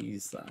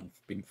recipes that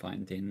I've been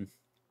finding.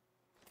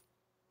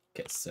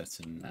 Get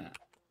certain that.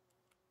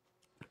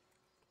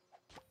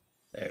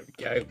 There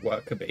we go.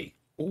 Worker bee.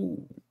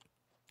 Ooh.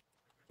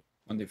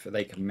 Wonder if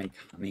they can make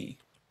honey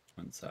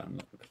once I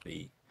unlock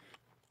the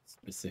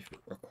specific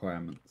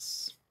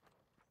requirements.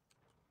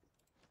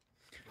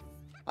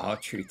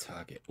 Archery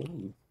target.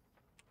 Ooh.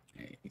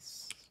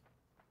 Nice.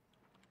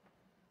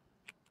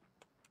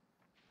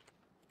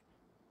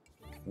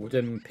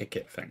 Wooden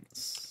picket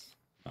fence.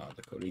 Oh,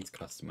 look at all these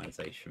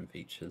customization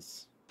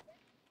features.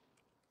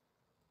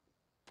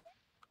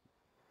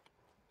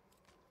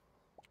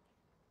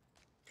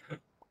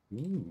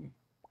 Ooh.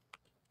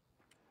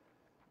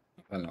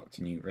 I've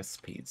unlocked new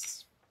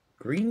recipes.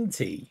 Green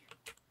tea.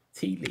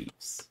 Tea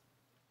leaves.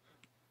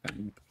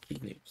 And tea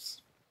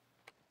leaves.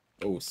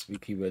 Oh,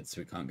 spooky woods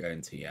we can't go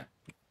into yet.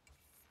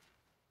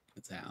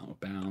 It's out of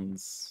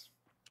bounds.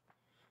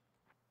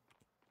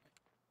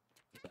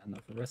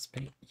 Another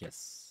recipe?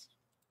 Yes.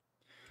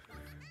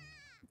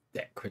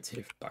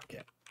 Decorative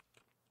bucket.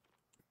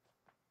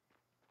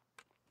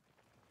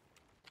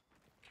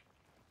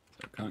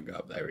 So I can't go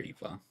up there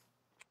either.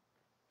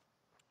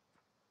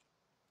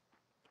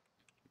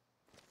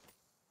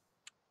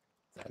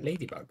 Is that a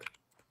ladybug?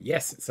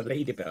 Yes, it's a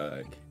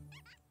ladybug.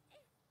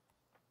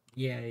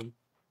 Yay.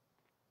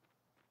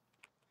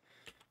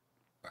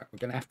 Right, we're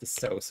going to have to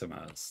sell some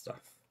other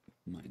stuff,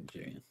 mind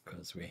you,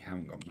 because we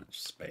haven't got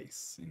much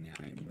space in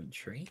our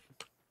inventory.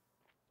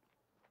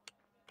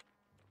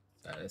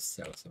 So let's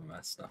sell some of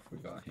that stuff we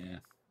got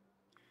here.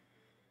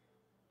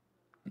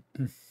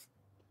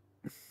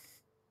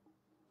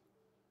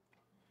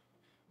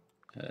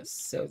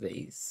 Sell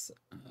these.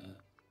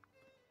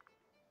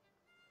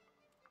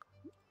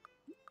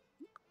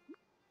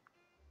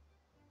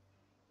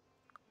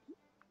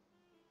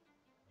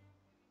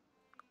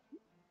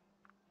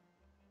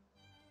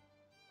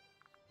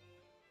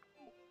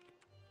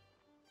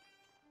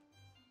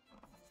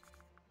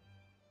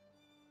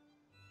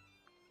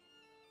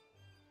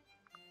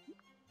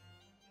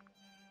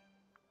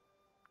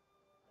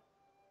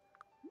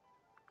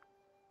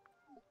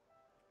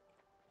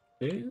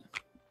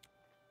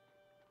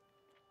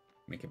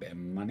 Make a bit of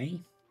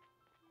money.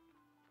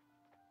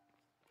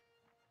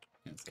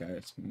 Let's go.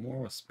 It's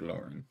more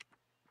exploring.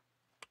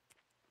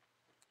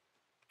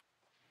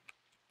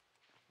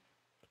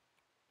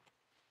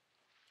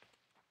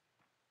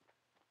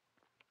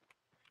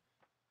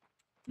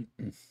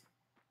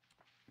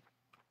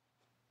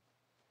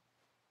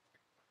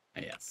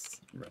 Yes,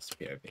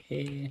 recipe over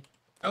here.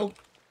 Oh,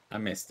 I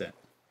missed it.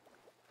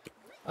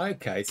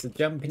 Okay, so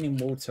jumping in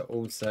water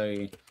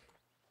also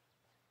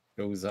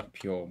fills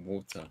up your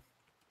water.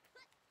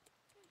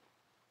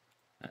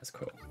 That's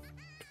cool.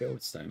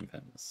 Build stone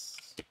fence.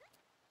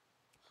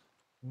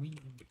 Whee.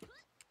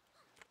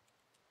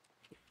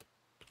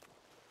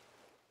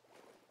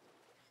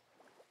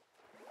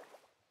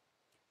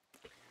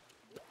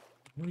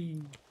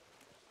 Whee.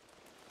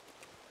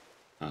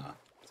 Ah,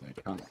 so you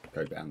can't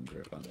go down the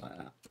river like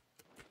that.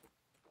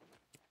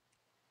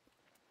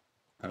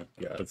 Oh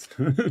god.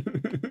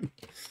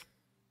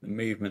 The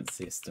movement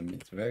system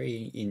is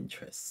very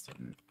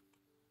interesting.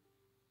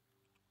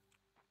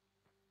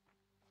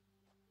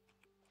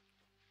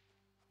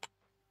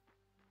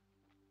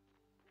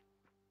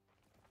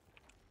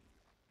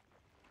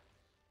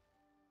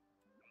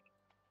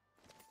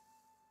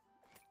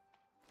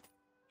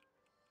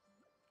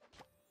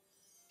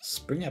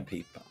 Springer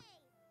people.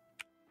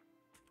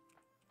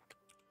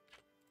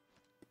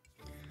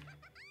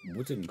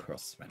 Wooden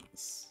cross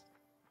fence.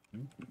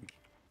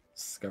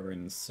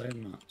 Scurrying so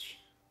much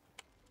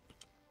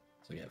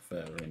to get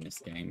further in this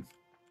game.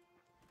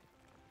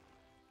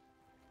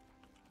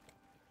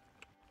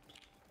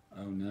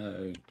 Oh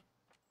no,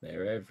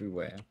 they're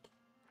everywhere.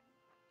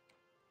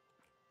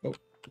 Oh,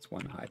 there's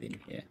one hiding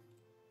here.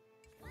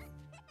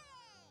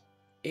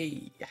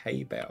 Hey,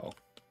 hay bell.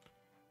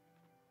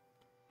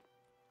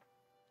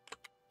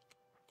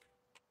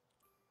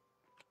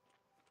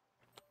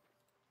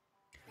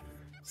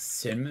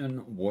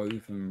 Cinnamon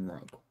woven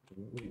rug.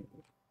 Ooh,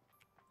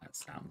 that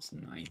sounds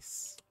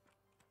nice.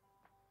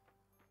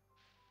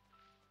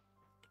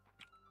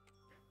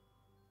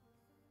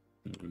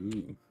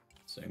 Ooh,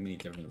 so many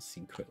different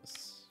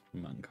secrets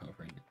I'm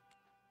uncovering.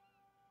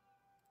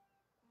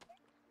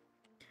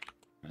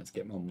 Let's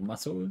get more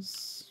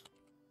mussels.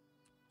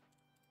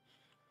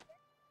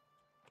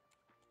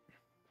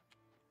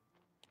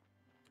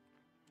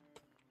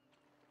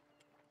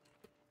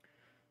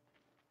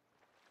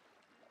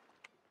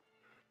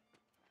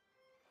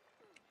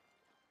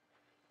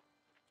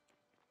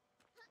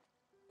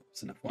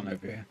 There's enough one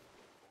over here.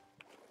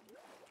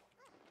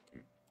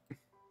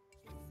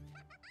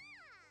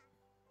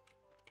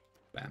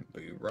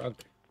 Bamboo rug.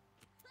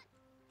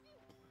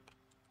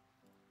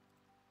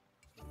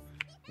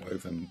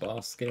 Woven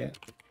basket.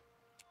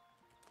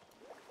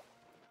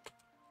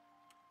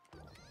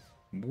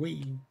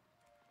 Whee!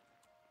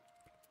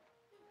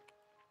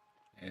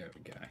 There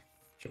we go.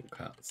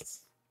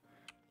 Shortcuts.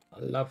 I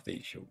love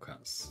these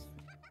shortcuts.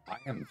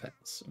 Iron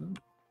fence. Ooh.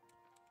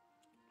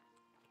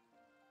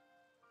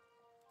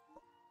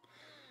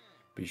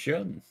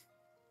 Bichon.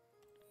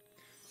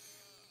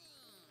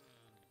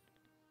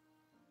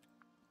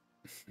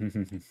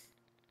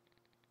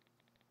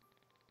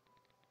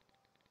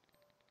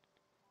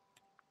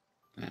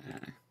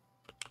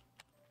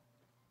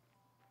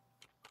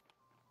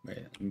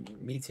 We're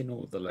meeting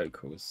all the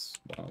locals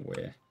while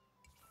we're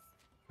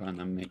trying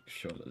to make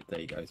sure that the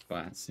day goes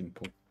by. It's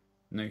simple.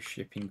 No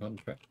shipping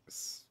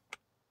contracts.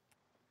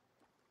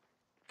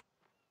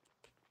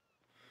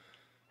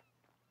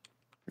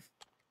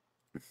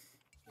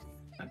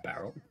 A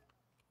barrel.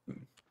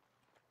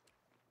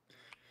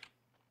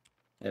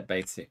 They're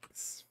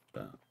basics,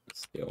 but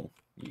still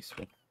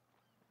useful.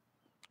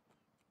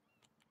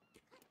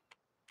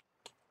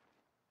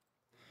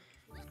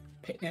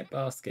 Picnic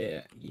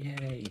basket.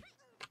 Yay.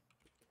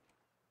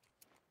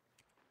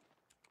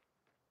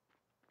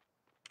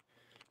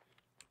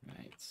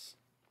 Right.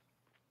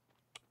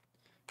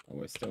 Oh,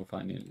 we're still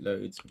finding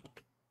loads.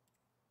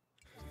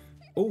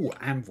 Oh,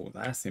 anvil.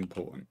 That's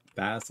important.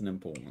 That's an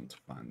important one to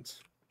find.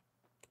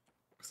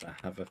 Because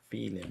I have a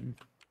feeling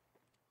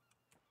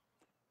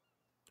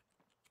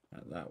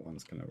that that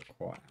one's going to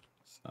require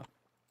stuff.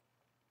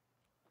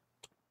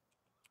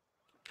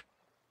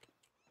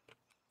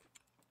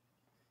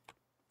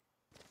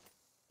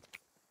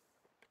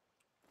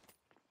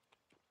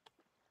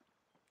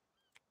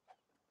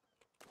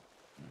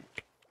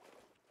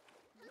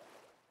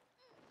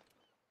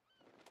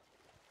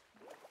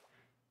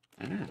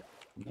 Ah,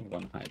 another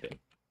one hiding.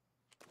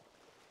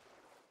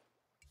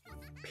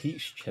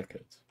 Peach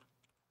checkered.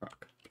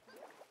 Rock.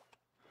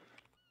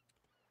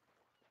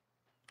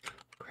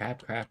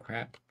 Crab, crab,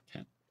 crab.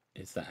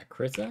 Is that a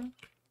critter?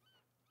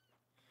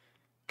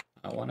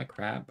 I want a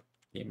crab.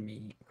 Give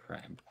me a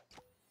crab.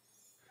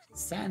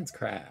 Sand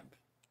crab.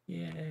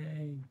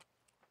 Yay.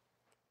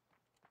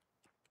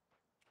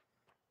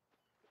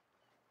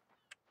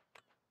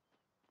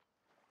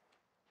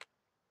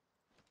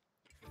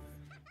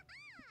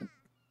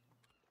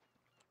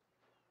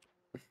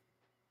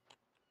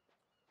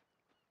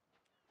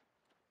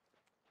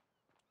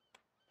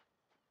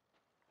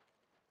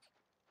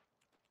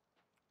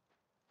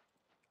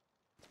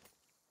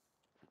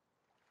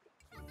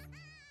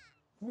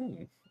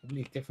 Ooh, all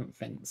these different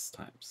fence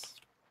types.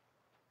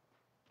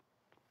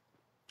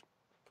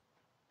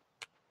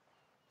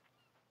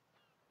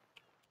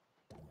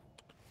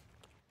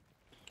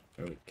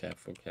 Oh,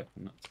 careful,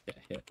 careful not to get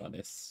hit by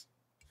this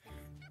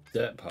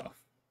dirt path.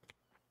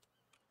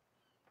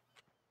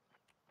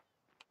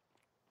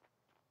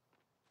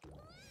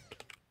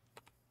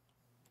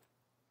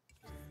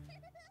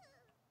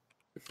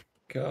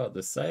 God,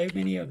 there's so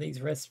many of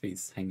these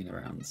recipes hanging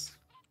around.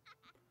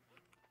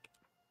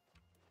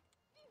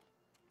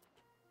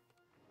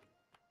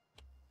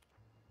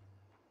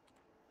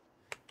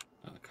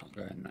 Oh, I can't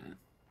go in there.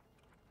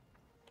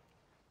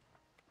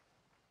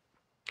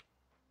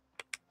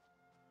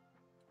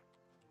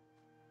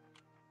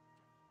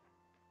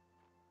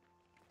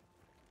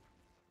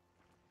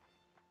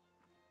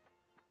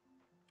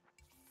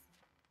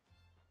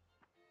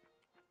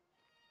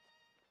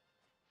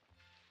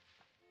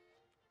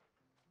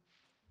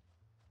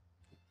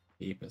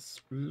 Keep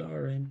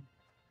exploring.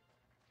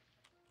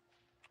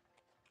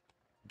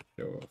 I'm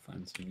sure we'll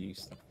find some new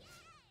stuff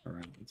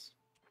around.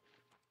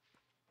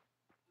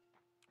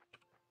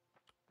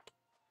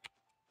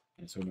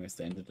 It's almost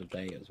the end of the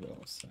day as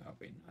well, so it'll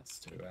be nice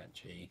to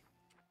actually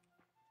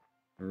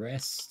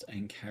rest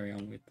and carry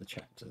on with the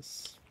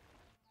chapters.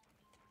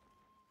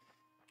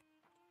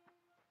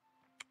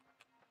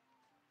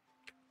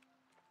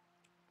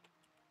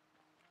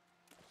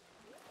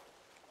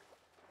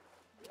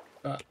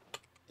 But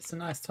it's a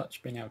nice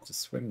touch being able to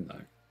swim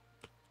though.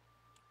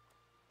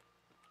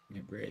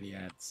 It really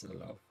adds a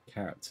lot of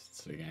character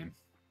to the game.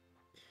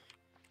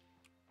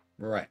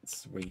 Right,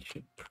 so we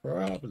should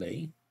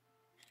probably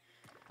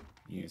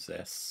use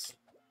this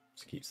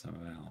to keep some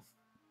of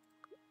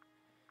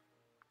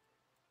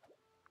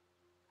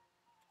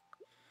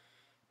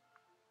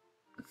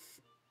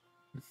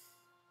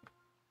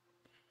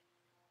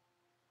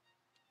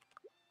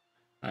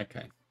our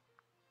okay.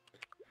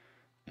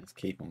 Let's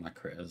keep all my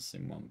critters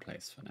in one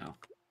place for now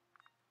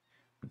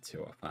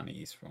until I find a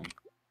use for them.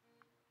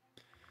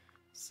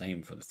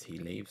 Same for the tea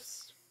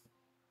leaves.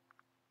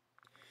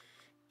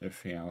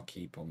 Hopefully I'll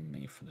keep on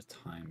me for the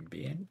time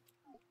being.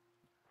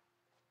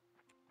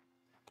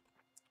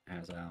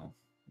 As our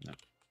no,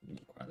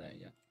 not quite there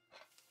yet.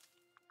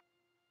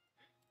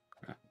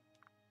 Right.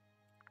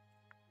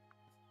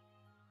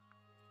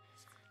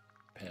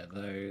 Pair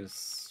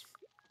those.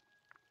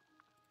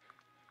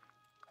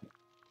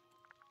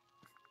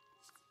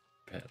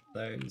 Pair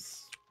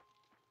those.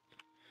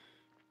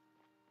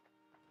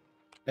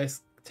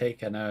 Let's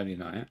take an early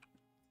night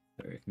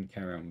so we can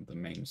carry on with the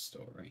main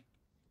story.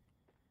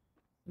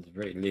 There's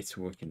very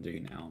little we can do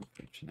now,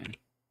 unfortunately.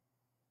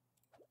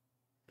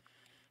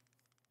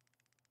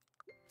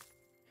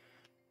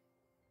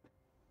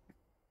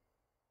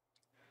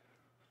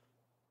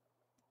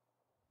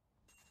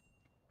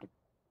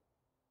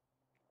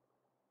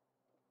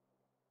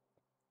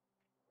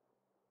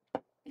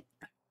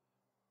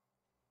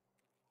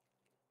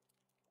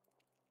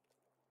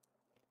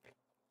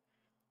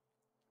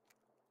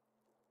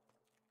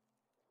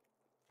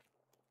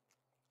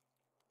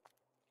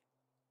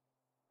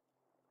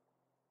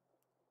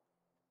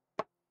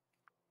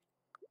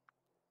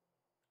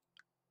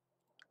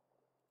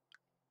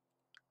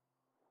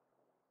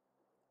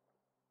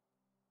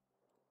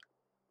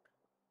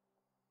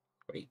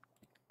 Wait.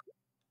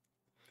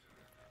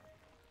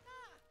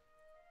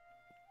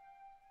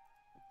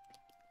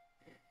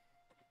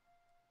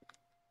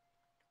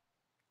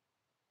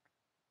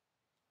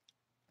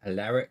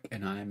 Alaric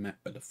and I met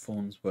where the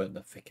thorns were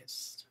the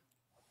thickest.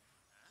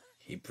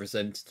 He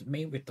presented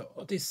me with the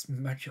oddest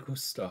magical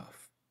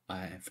staff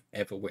I have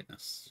ever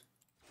witnessed.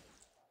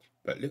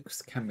 But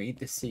looks can be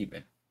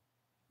deceiving.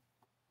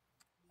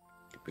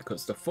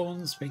 Because the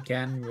thorns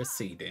began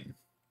receding.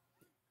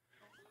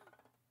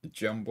 The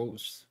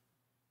jumbles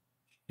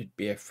Should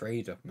be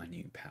afraid of my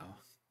new power.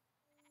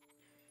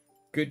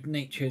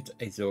 Good-natured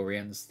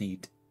Azorians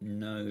need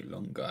no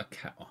longer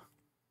cower.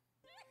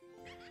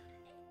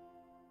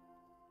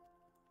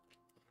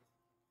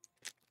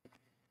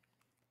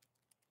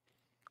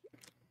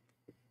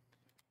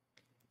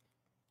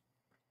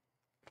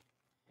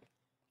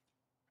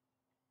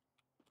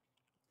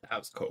 That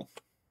was cool.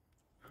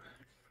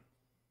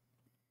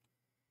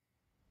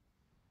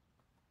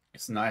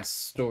 It's a nice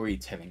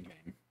storytelling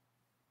game.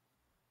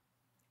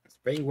 It's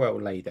very well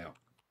laid out,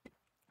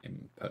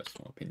 in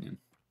personal opinion.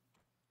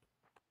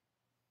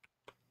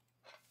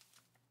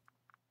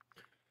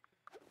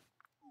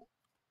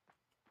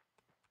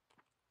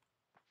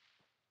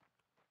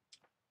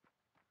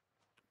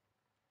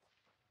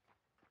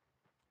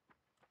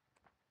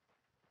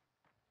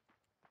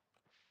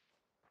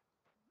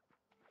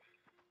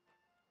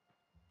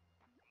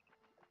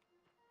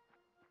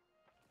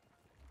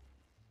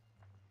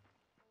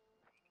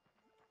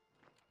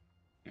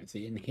 Is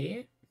he in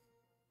here?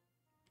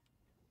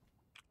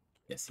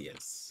 Yes, he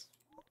is.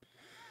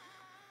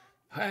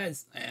 Hi,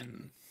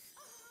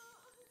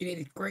 you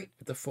did great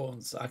with the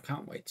fawns. I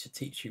can't wait to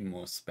teach you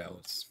more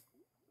spells.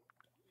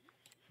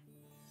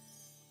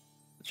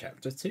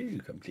 Chapter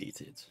 2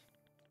 completed.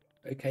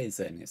 Okay,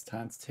 Zen, it's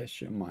time to test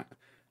your might.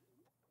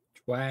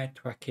 Try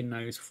twacking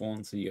those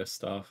fawns with your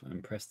staff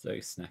and presto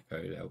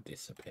snacko, they'll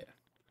disappear.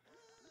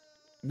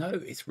 No,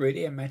 it's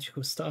really a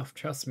magical staff,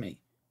 trust me.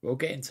 We'll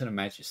get into the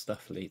magic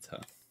stuff later.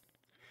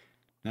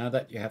 Now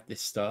that you have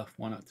this staff,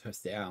 why not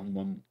test it out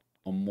on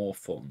more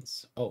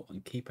fawns? Oh,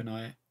 and keep an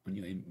eye on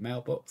your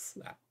mailbox.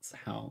 That's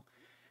how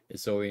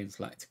Azorians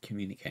like to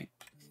communicate.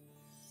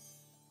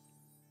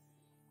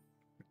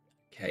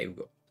 Okay, we've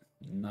got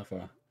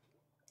another.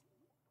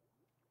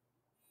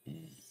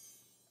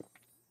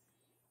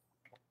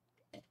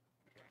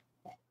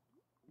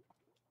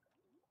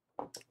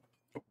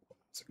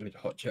 It's a good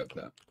hot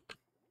chocolate.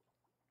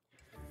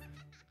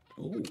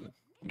 Ooh,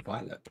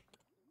 violet.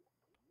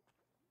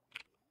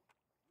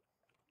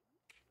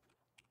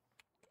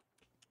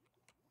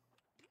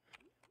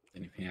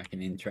 Anything I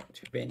can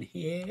interact with in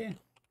here?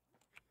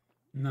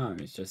 No,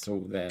 it's just all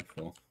there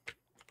for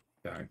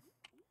go.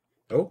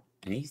 Oh,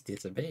 and he's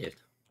disappeared.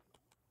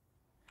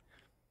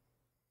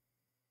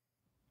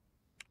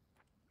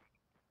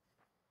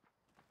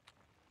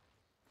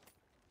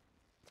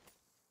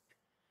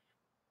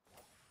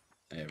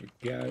 There we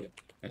go.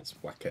 Let's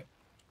whack it.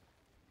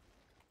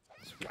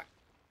 Let's whack.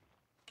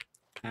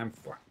 And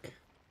whack.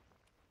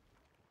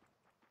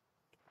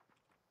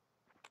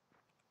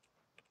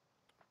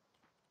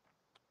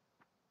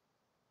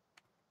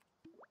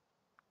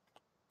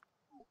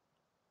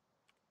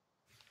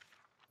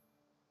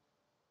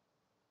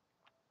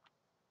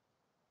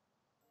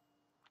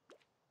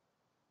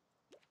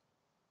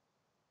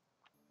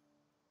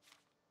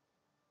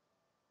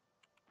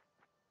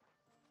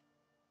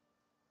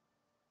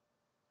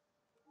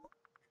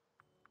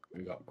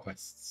 We got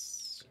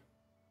quests.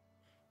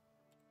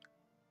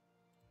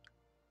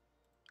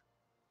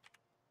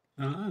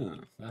 Ah,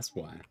 that's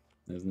why.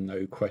 There's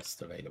no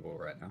quest available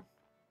right now.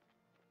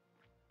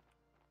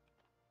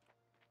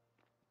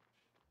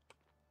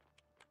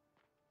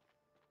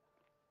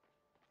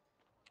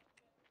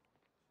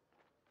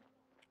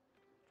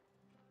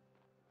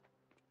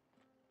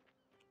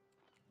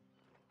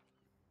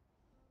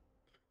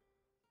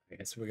 I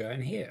guess we're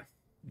going here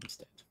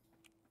instead.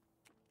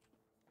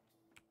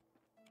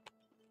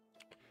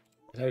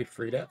 Hello,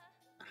 Frida.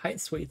 Hi,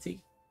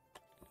 sweetie.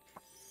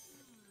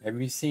 Have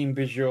you seen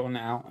Bajorn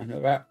out and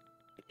about?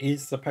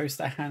 He's supposed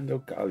to handle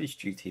college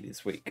duty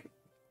this week.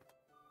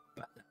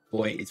 But the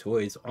boy is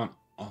always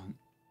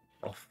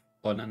off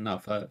on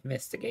another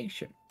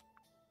investigation.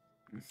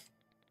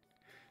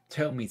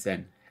 Tell me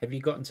then, have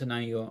you gotten to know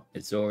your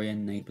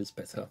Azorian neighbours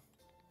better?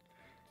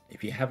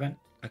 If you haven't,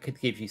 I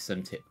could give you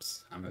some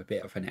tips. I'm a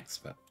bit of an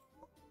expert.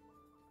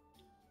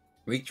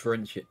 Reach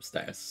friendship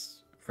status.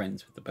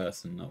 Friends with the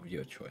person of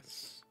your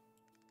choice.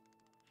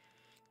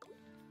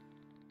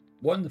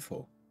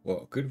 Wonderful.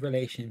 Well, a good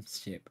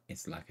relationship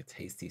is like a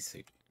tasty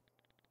soup.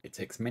 It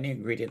takes many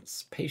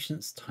ingredients,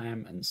 patience,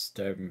 time, and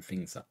stirring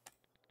things up.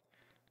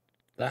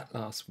 That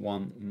last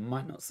one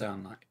might not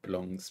sound like it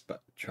belongs,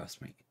 but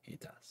trust me,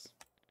 it does.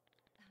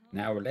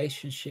 Now,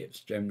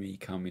 relationships generally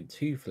come in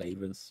two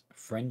flavors: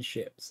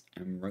 friendships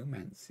and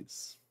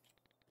romances.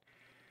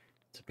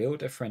 To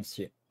build a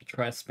friendship,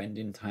 try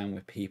spending time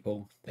with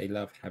people. They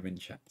love having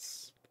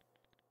chats.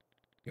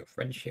 Your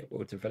friendship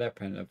will develop,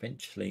 and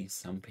eventually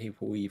some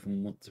people will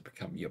even want to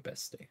become your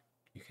bestie.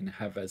 You can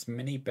have as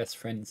many best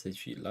friends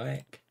as you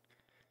like.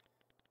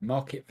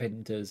 Market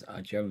vendors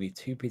are generally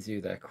too busy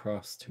with their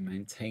crafts to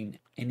maintain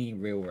any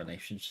real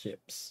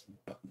relationships,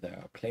 but there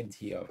are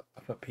plenty of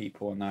other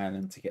people on the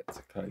island to get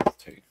close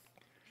to.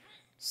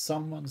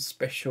 Someone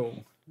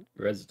special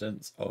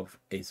residents of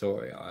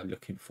Azoria are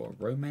looking for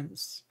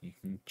romance. You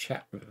can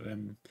chat with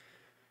them,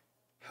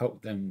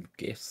 help them with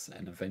gifts,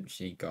 and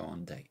eventually go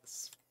on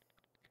dates.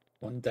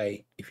 One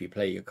day, if you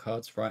play your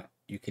cards right,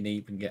 you can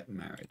even get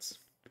married.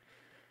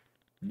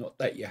 Not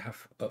that you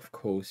have, of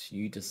course,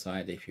 you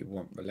decide if you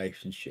want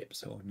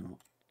relationships or not.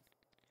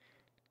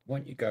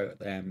 Once you go out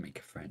there and make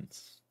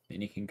friends,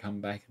 then you can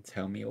come back and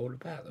tell me all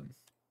about them.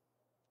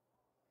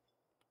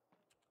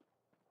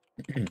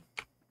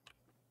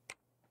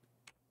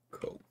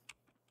 Cool.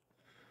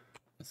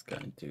 Let's go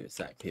and do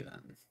exactly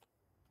that.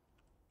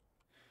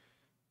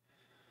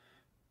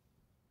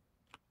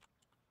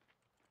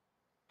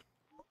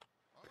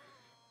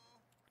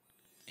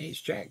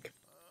 It's Jack.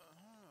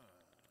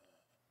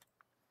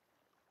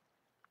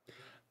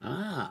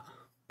 Ah,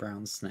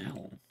 brown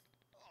snout.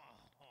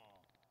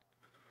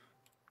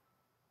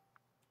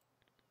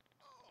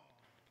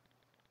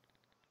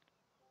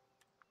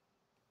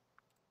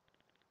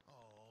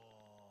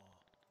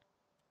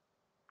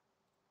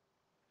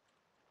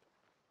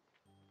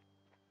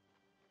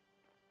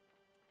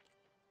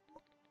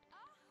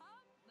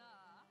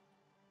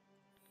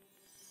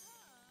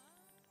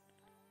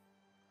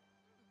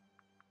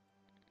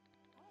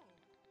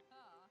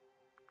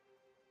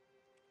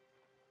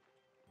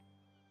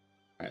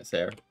 Right, is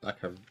there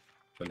like a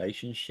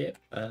relationship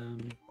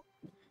tab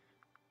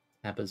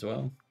as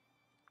well?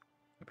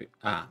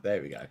 Ah,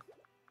 there we go.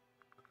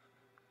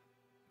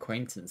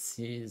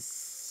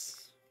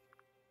 Acquaintances.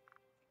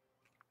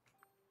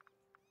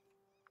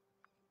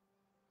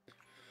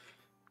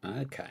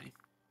 Okay.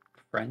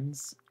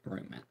 Friends,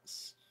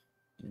 romance.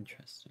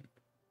 Interesting.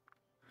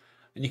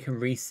 And you can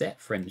reset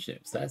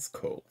friendships. That's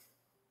cool.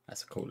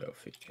 That's a cool little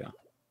feature.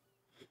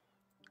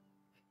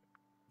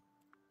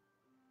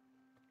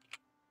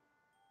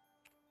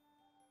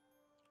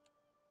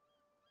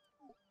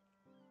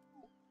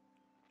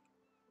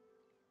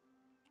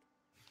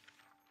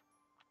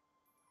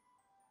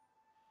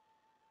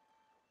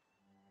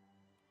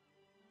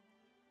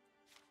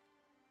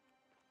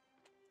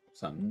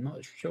 So I'm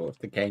not sure if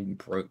the game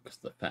broke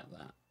the fact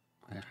that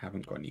I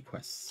haven't got any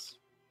quests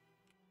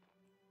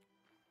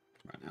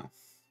right now.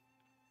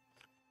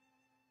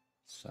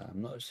 So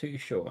I'm not too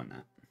sure on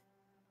that.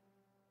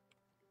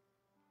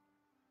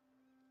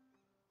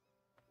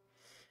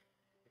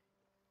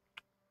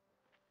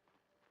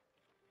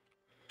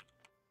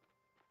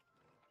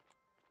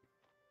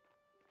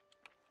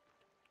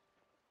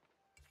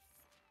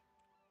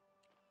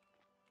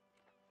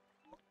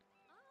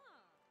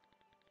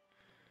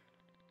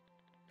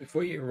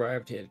 Before you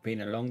arrived, it had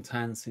been a long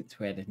time since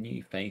we had a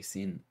new face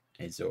in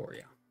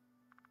Azoria.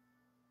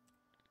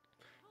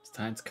 It's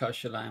time to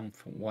catch your lamb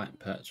from White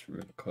Perch,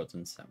 River Cod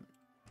and Salmon.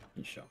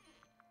 And shop.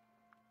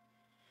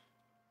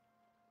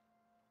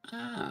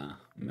 Ah,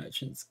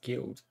 Merchant's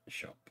Guild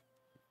shop.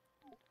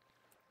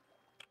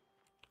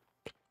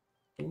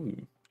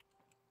 Ooh.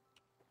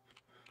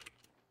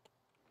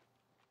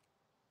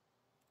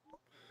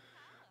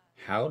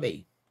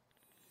 Howdy.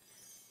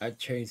 I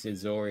chose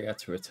Azoria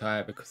to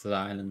retire because of the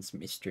island's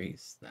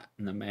mysteries.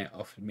 And the mayor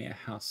offered me a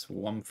house for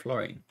 1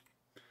 florin.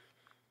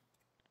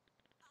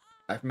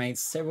 I've made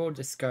several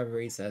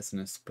discoveries as an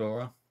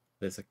explorer.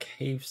 There's a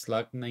cave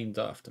slug named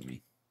after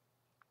me.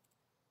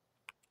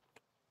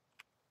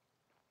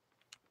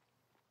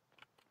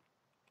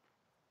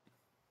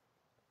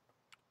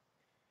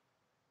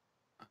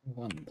 I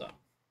wonder.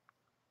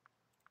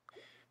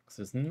 Because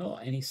there's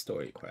not any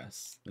story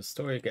quests. The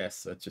story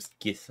quests are just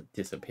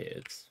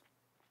disappeared.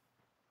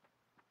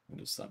 All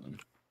of a sudden.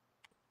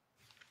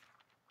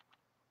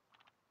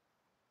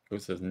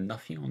 Because there's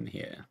nothing on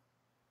here.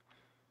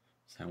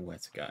 So where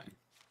to go?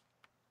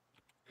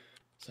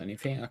 So the only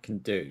thing I can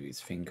do is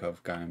think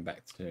of going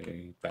back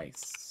to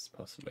base,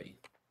 possibly.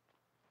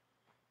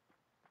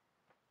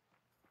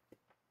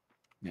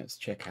 Let's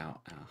check out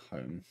our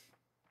home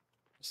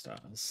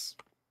stars.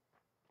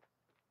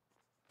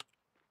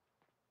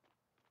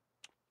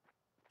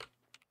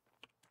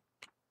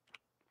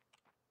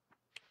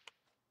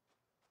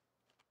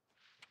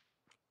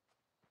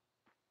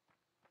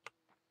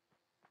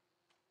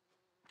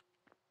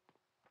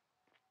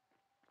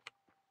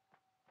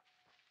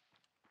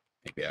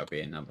 Maybe that'll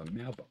be another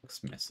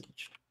mailbox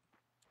message.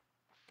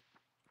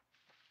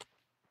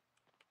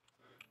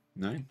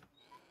 No?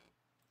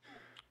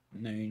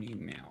 No new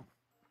mail.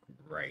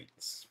 Great.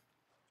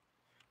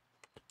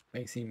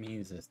 Basically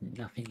means there's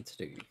nothing to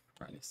do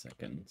right this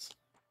second.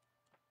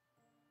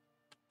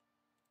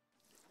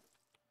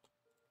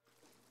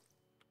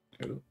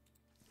 Oh.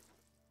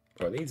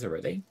 Got these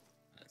already.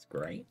 That's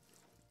great.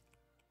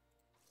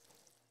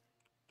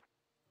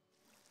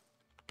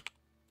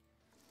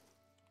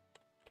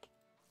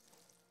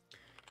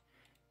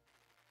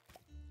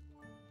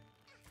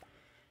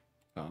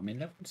 I'm in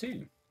level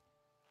 2.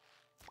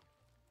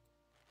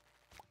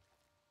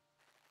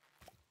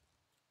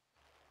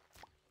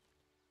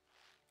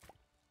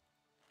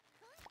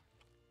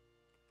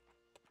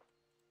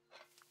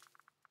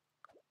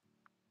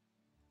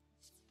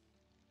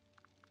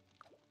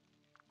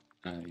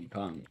 You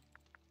can't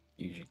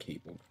use your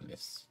keyboard for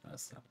this.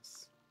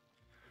 That's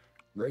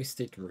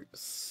roasted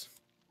roots.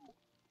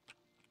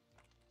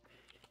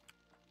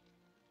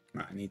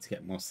 Right, I need to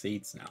get more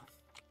seeds now.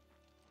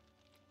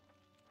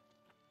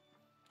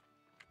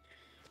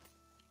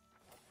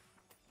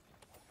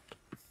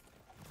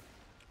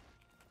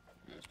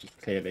 just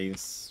clear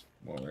these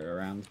while we're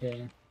around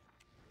here.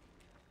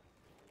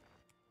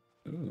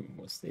 Ooh,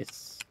 what's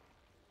this?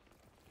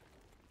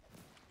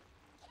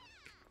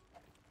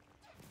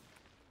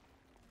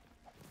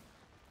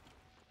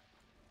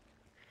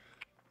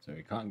 So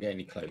we can't get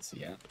any closer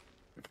yet.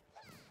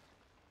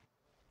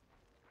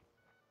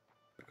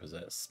 Because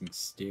that's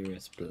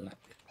mysterious black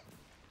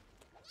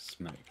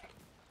smoke.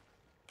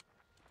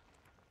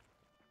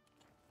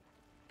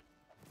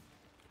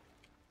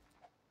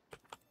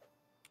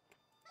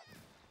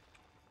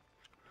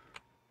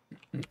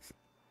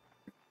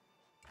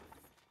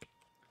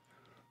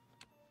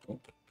 Oh,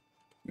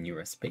 new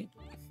recipe.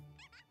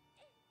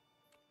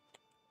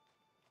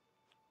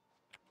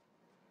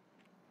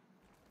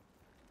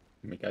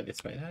 Can we go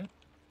this way though?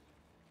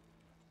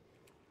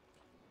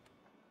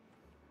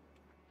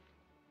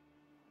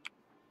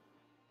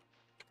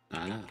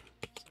 Ah,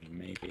 so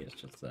maybe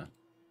it's just that.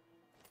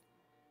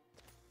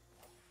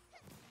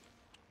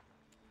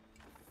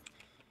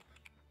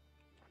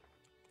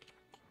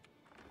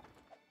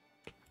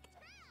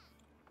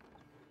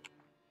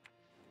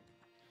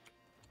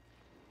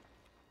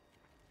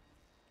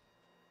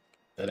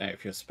 Don't know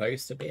if you're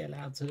supposed to be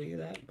allowed to do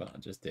that, but I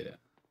just did it.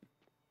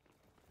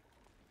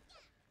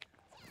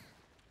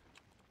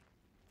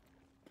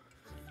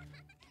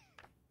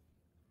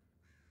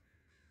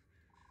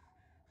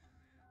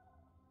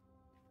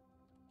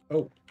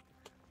 Oh,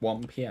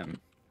 1 PM.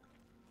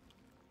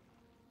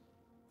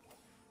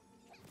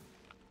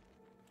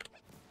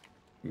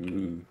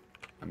 Ooh,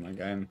 am I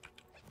going?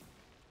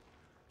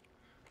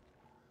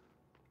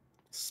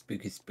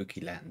 Spooky,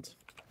 spooky land.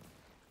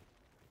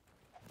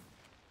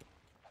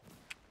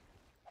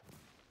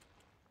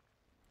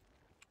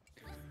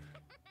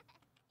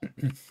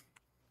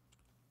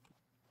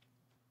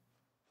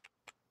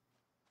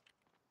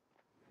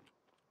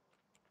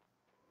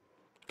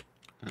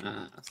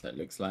 So it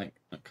looks like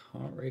I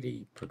can't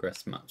really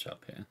progress much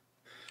up here.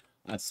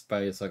 I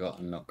suppose I got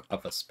to unlock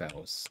other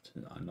spells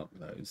to unlock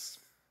those.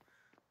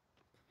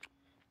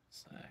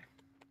 So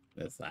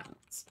there's that.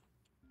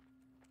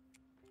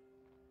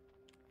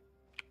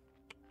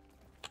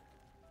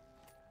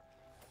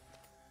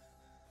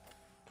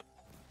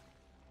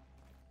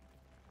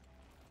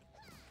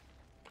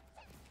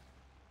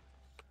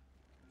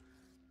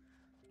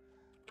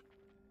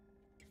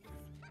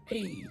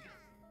 Hey,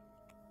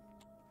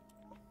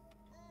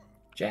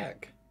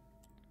 Jack.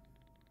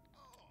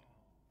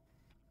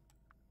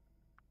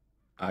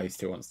 Oh, he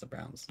still wants the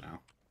browns now.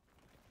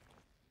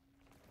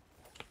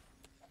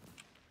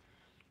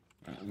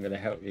 Right, I'm going to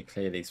help you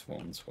clear these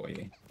forms for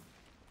you.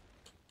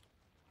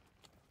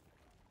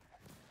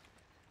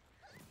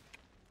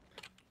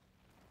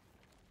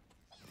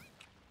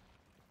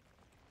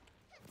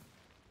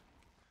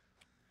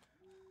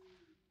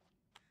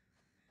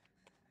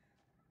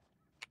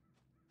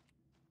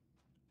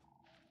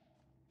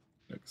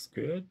 Looks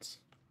good.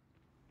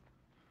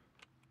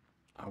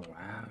 Oh,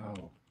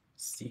 wow.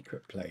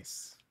 Secret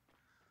place.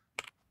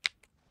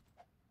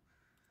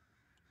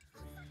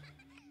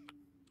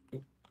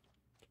 Ooh.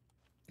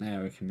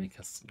 Now we can make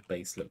our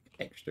base look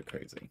extra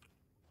cozy.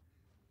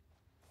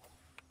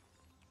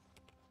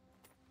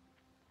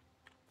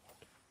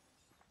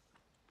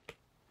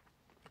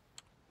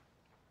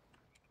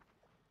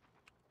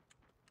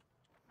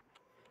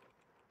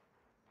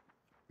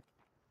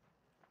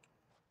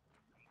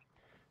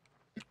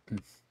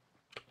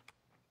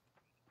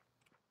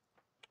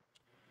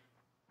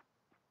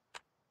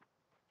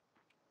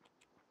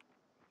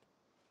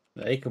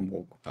 They can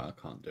walk, but I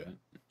can't do it.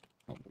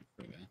 I'll walk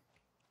through there.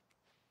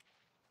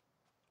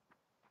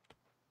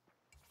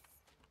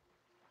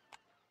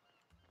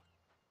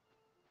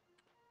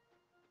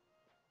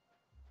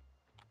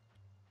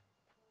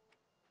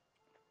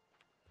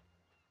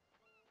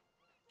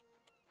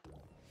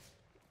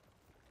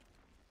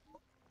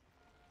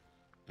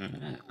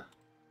 Ah.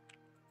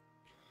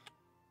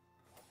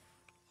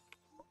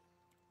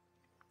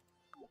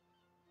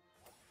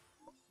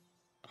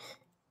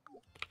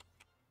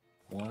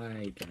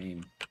 Why,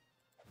 game?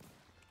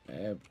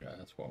 There we go,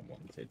 that's what I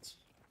wanted.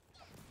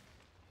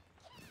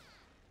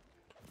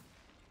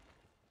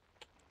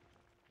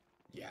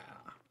 Yeah.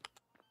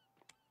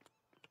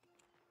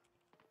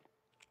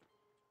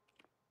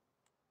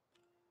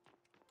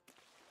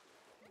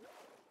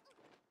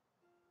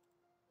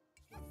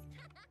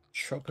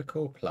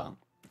 Tropical plant.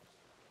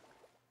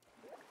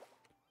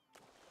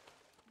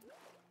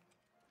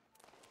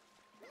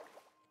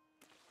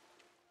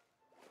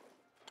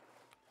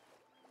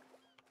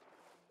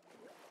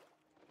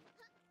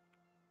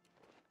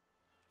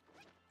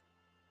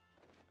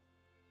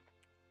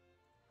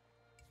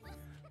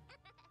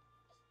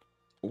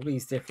 All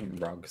these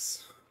different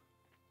rugs.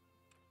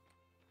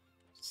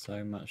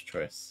 So much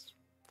choice.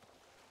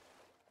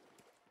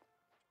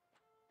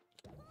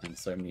 And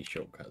so many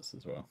shortcuts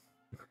as well.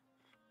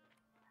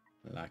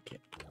 I like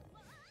it.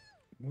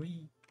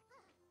 Whee!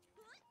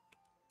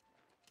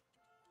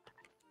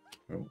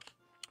 Oh.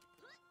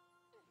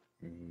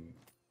 Come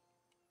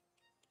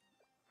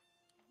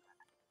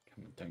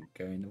on, don't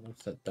go in the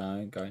water.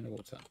 Don't go in the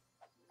water.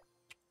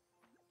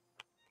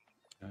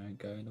 Don't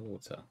go in the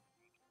water.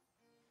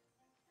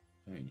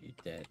 Don't you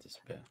dare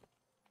despair.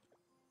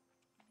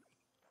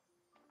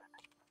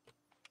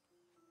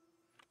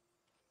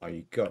 Oh,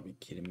 you gotta be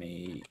kidding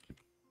me.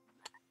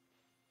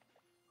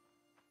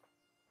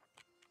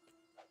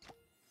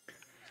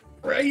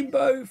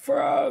 Rainbow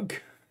frog!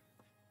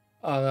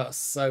 Oh, that's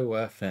so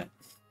worth it.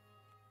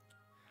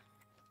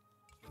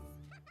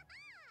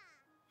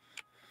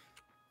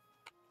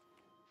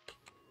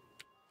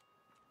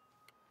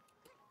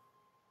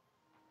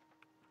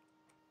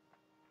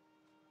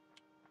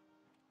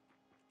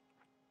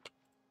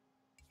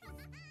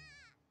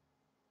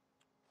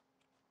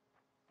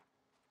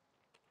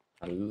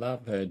 I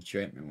love her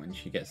treatment when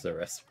she gets the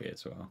recipe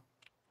as well.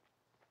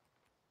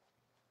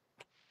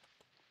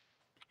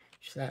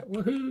 She's like,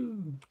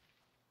 woohoo!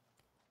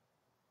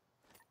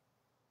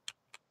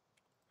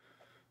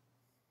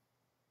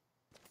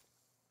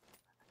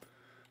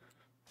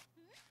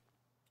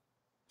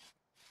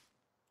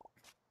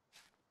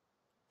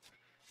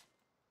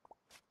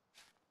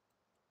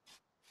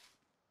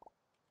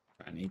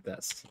 I need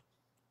that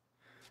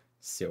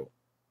silk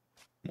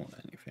more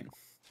than anything.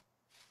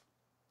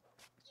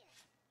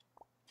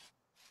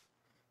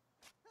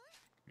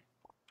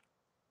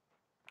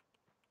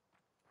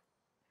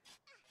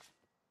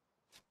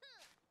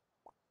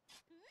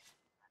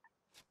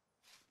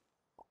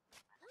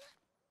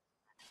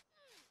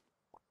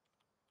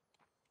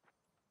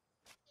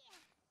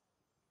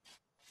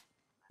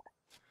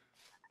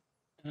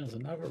 There's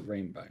another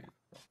rainbow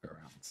rock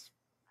around,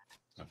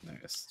 I've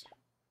noticed.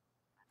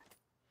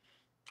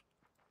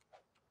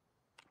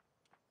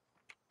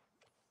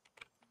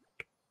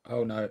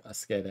 Oh no, I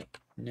scared it.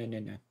 No, no,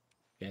 no.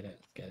 Get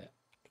it, get it.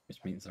 Which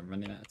means I'm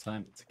running out of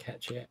time to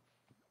catch it.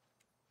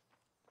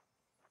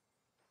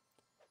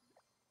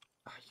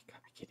 Oh, you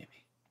gotta be kidding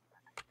me.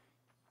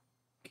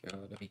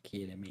 Gotta be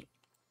kidding me.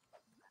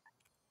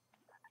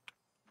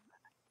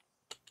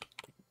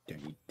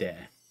 Don't you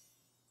dare.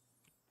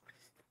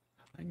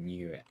 I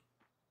knew it.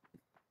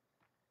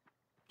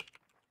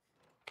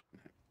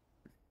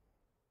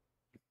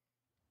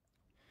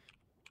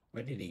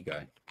 Where did he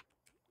go?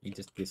 He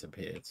just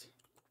disappeared,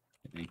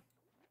 didn't he?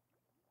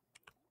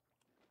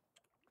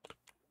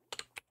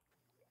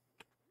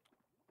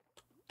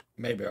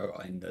 Maybe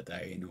I'll end the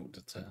day in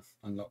order to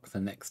unlock the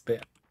next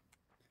bit.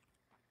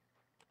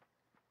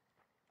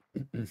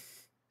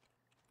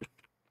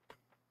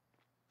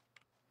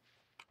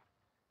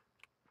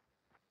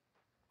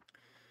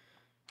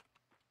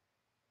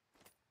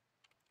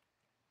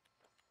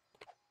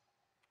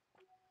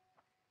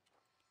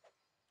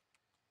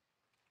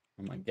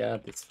 Oh my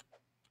god, this.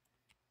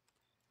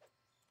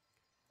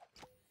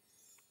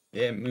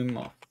 Yeah, moon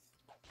moth.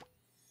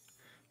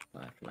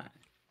 Firefly.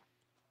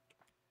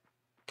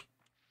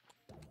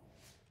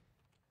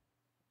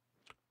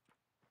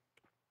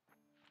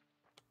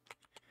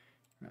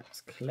 Right,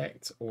 let's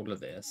collect all of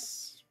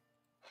this.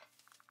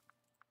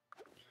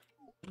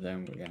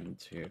 Then we're going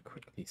to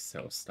quickly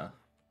sell stuff.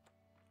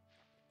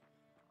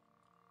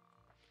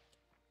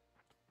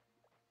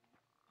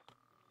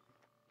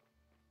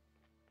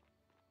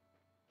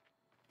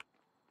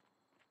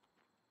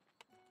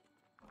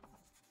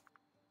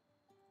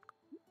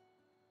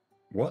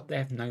 What? They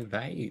have no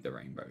value, the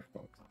rainbow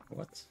frogs.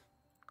 What?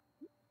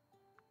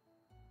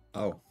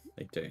 Oh,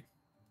 they do.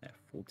 They're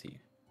 40.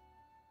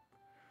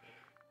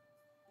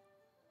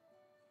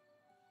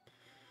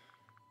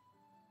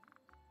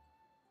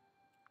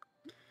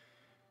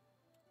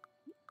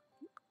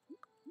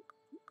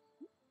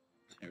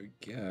 There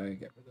we go.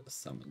 Get rid of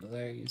some of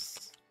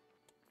those.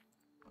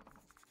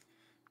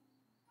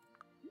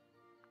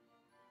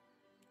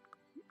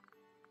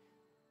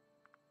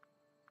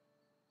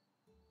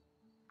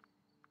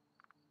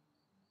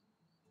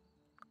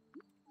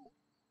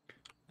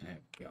 There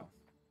we go.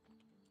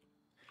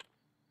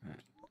 Right.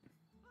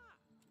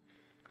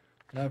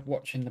 Love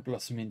watching the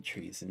blossoming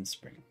trees in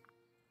spring.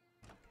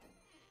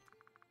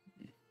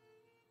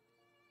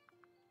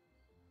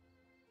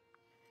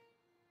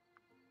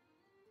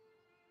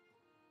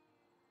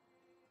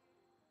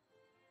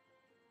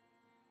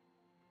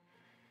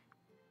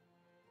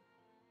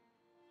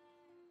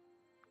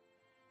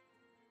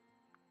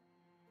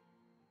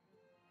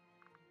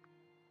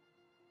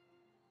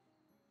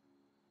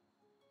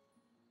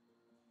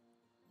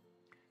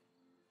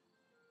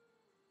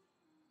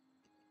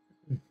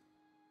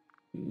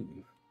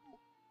 Ooh.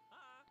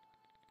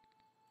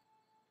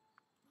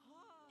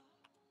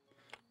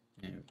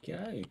 There we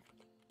go.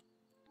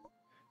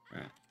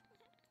 Right.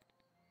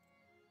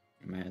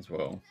 May as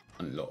well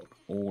unlock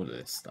all of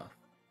this stuff.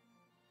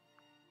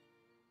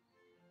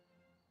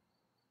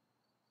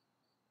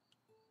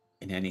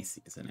 In any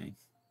season, eh?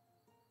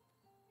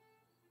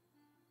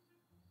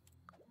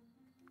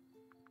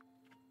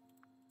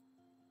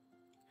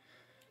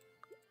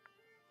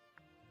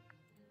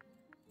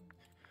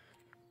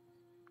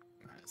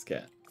 Right, let's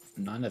get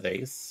 9 of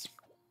these.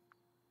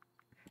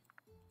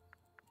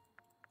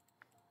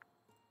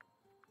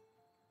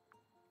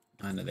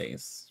 None of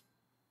these.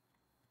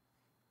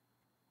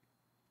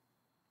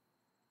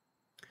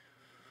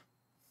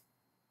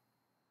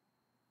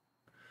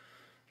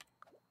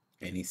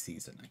 Any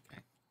season,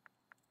 okay.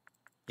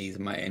 These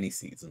are my any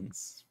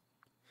seasons.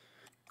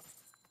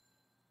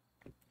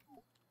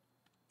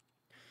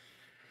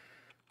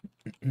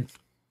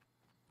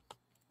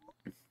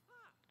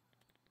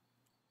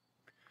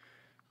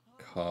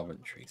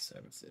 Carpentry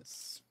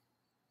services.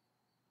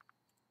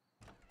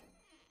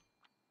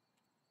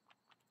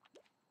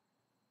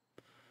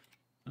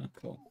 Oh,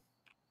 cool.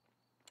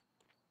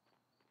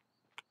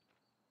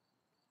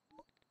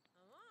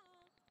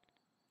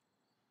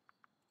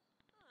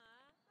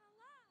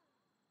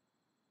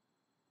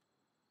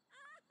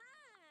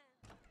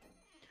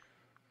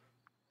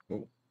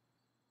 Oh.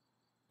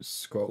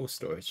 Scroll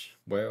storage.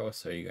 Where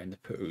else are you going to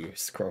put all your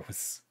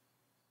scrolls?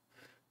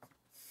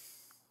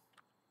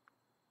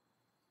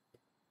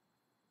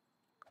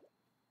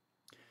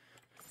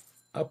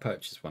 I'll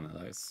purchase one of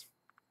those.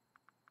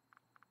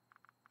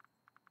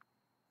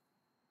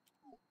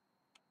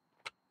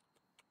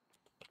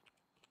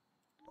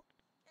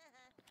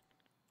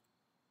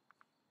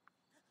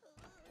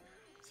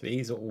 So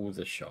these are all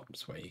the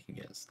shops where you can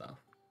get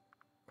stuff.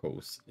 Of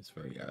course, it's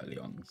very early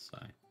on, so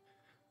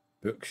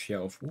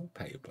bookshelf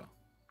wallpaper.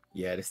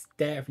 Yeah, this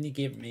definitely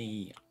give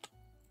me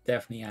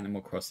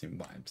Animal Crossing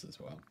vibes as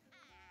well.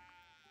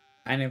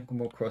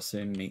 Animal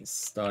Crossing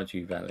meets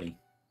Stardew Valley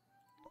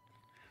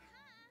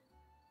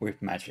with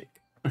magic.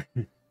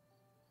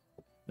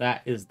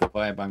 That is the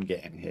vibe I'm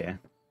getting here,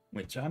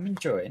 which I'm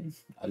enjoying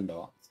a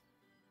lot.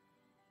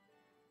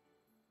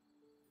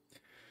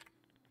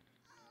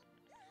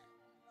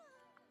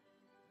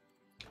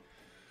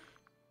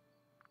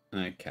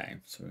 Okay,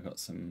 so we've got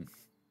some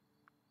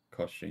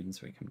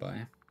costumes we can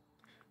buy.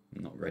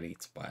 I'm not ready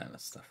to buy other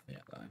stuff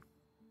yet though.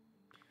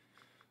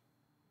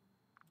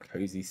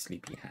 Cozy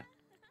sleepy hat.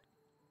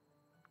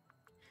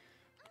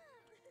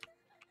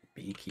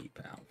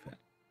 Beekeeper outfit.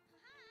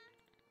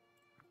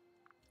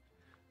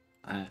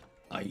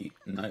 Are you?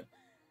 No.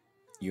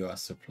 You are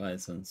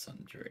supplies and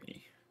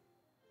sundry.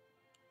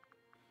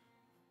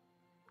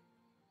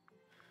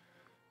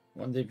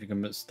 Wonder if you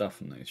can put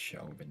stuff on those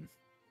shelving.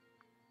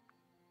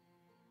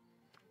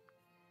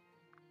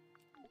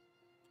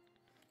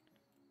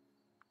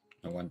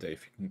 I wonder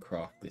if you can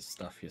craft this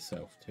stuff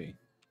yourself too,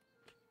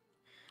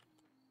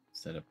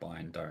 instead of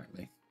buying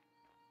directly.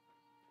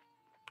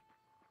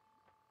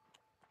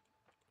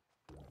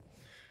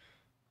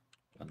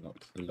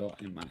 Unlocked a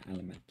lot in my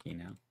Alamaki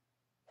now.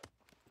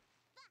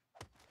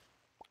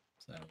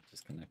 So we're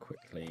just going to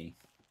quickly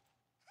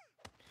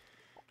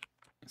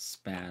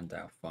expand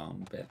our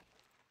farm a bit.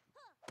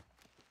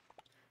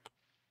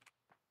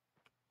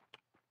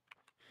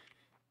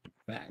 In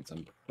fact,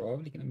 I'm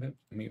probably going to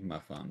move my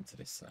farm to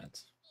this side.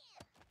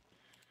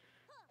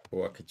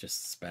 Or I could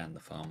just expand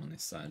the farm on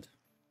this side.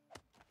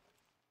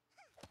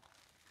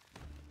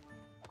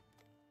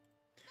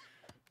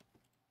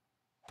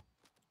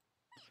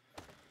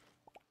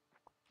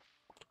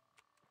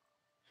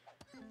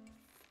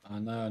 Oh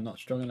no, I'm not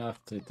strong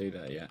enough to do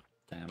that yet.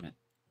 Damn it.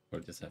 We'll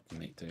just have to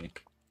make do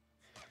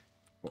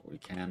what we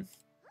can.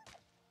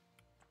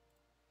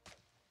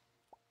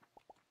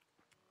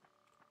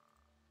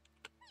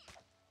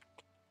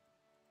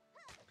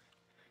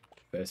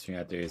 First thing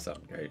I do is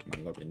upgrade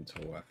my logging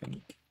tool, I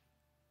think.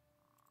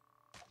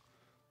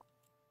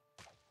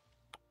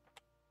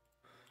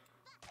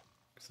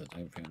 Because I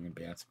don't think I'm going to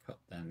be able to cut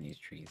down these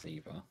trees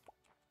either.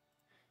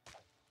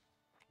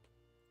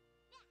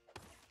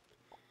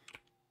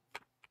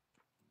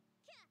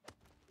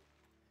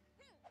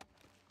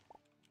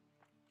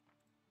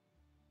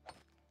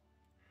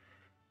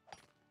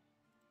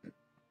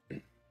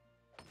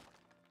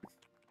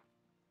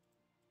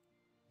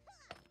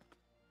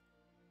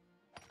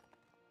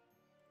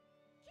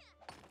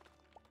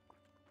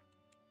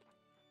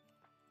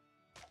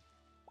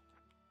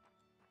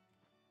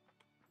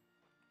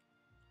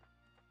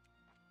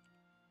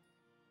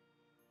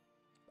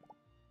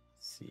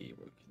 See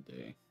what we can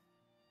do.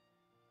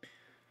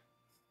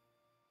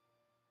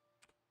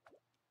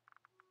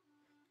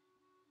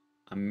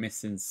 I'm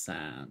missing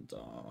sand.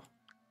 Oh.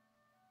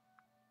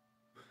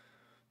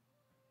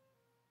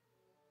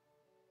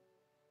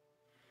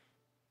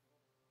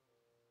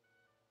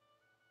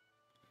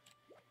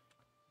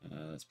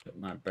 Let's put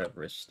my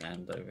beverage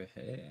stand over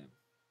here.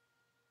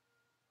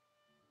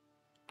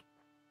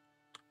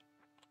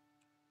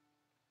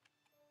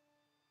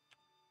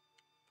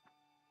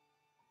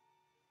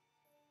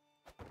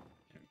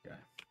 There we go.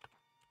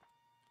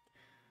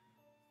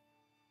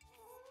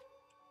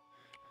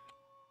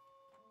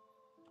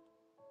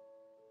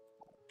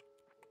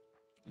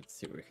 Let's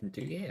see what we can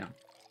do here.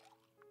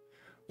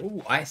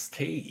 Oh, iced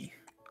tea.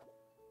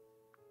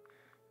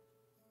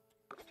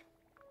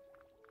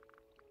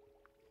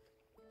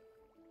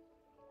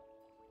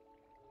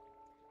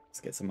 Let's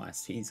get some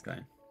iced teas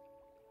going.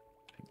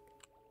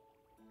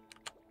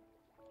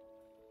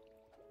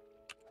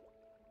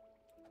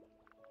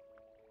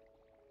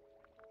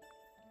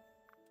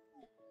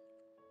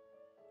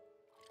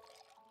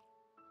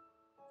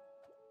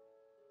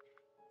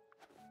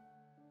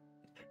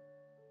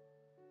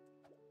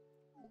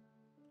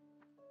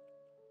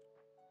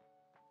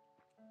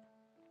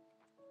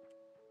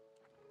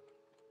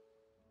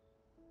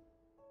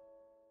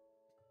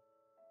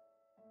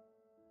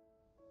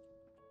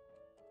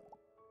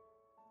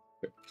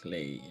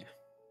 quickly.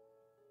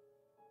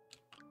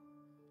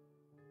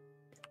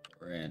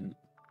 We're in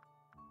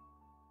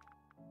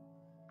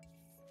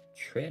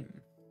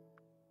trim.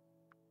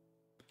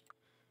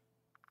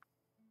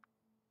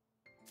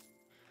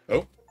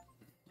 Oh,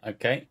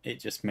 okay. It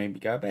just made me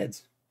go to bed.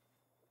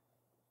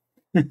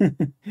 I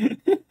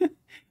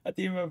didn't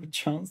even have a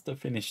chance to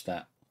finish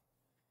that.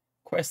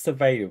 Quest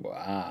available.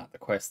 Ah, the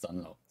quest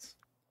unlocked.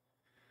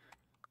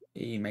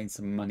 He made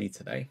some money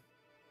today.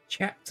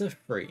 Chapter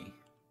 3.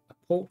 A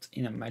port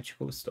in a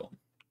magical storm.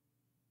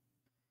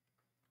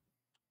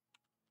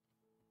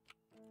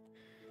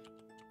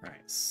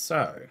 Right,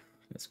 so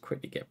let's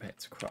quickly get back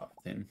to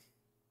crafting.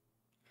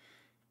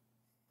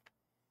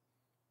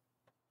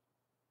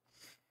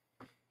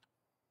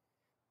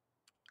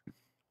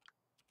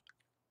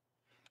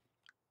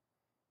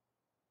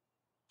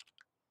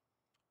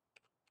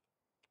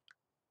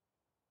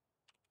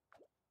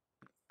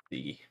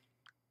 The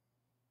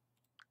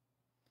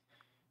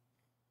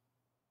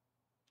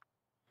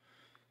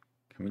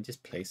Can we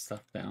just place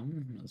stuff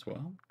down as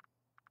well?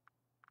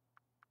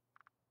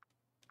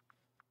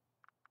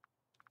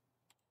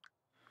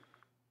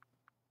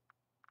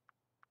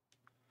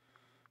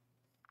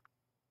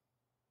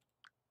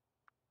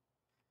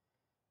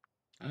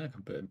 I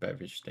can put a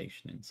beverage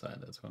station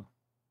inside as well.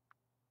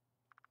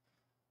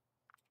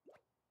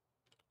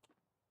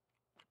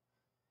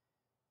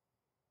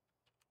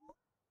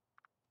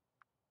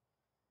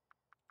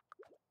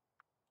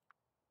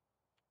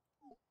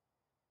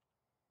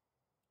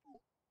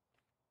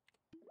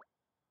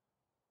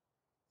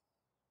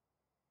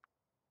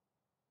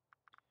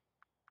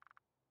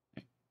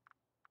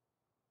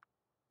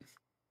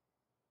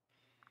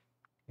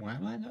 Why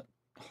am I not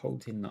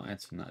holding the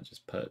item that I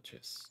just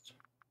purchased?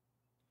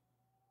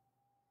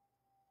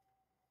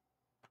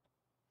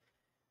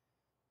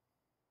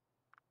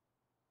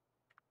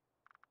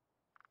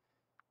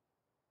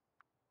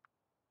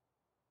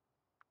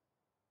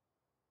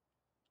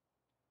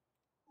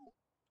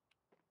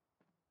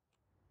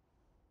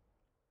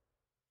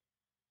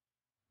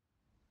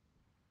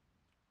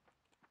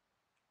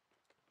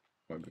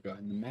 What have we got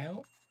in the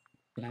mail?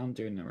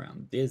 Floundering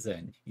around. Dear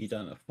Zen, you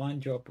done a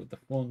fine job with the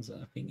forms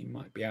and I think you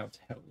might be able to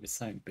help with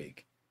something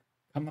big.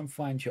 Come and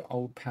find your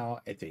old pal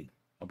Eddie.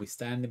 I'll be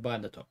standing by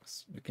the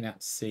docks, looking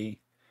out to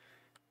see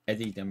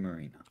Eddie the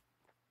Marina.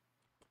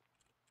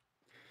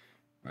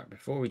 Right,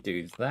 before we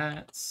do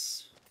that...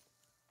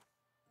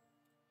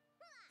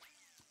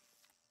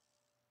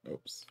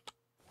 Oops.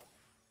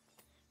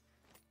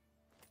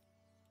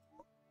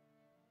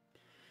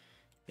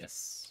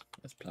 Yes,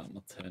 let's plant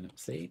my turnip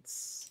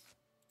seeds.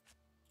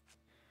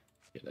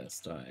 Get that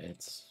started.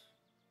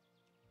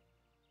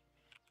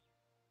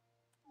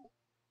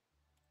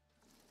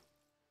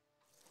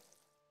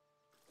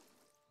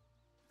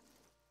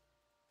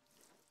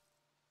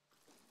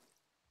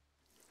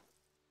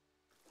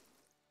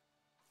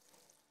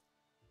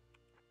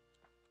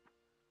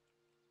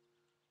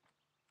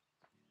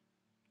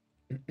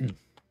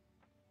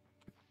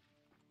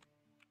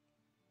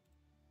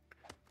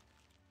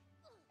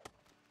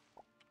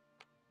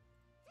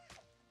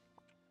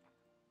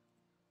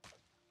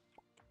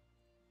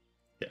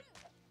 Yeah,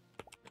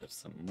 there's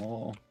some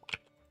more.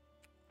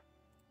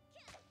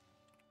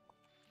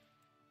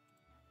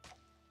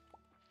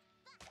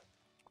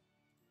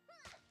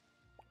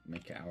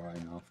 Make it our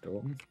own after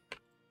all.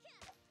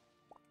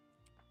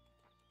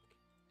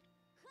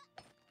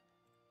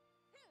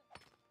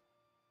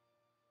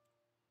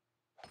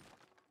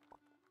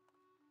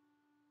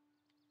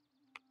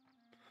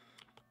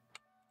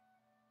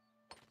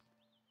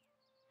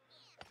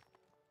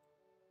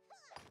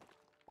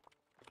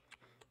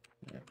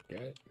 There we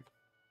go.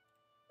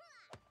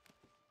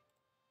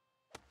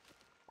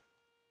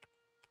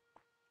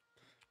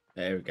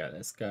 There we go.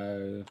 Let's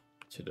go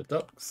to the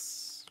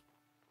docks.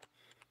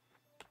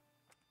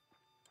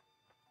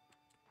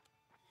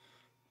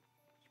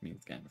 Which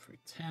means going through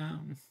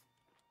town.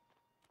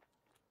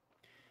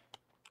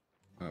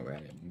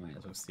 Alright, might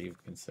as well see if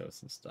we can sell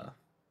some stuff.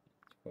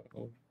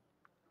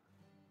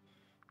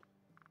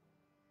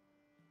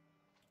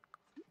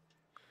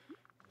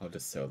 I'll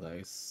just sell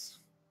those.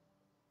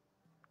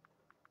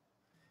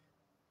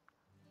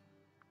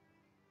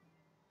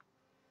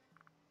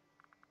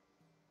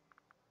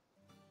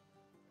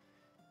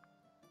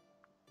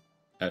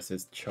 Oh, it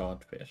says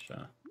charred fish.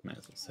 Might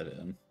as well set it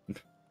in.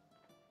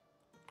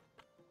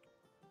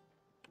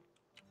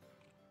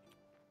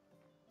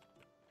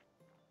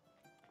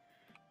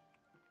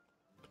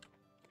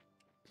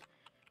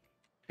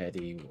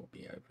 Eddie will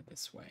be over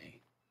this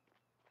way.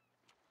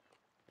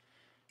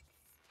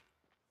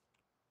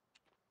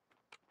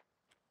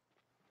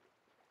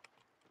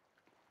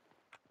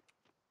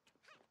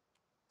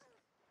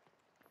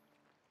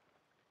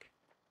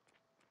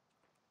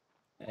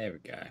 There we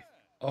go.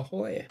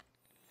 Ahoy!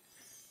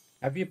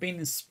 Have you been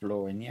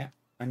exploring yet?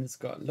 And it's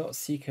got a lot of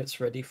secrets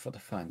ready for the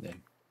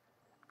finding.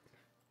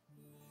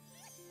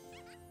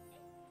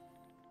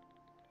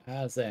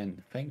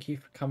 Then, thank you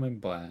for coming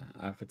by.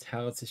 I have a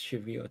towel to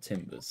shiver your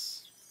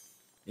timbers.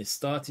 It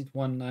started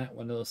one night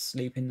when I was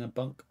sleeping in a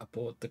bunk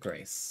aboard the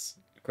Grace.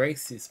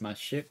 Grace is my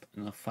ship,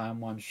 and I found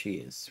one she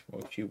is.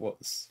 Well, she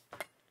was.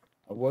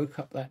 I woke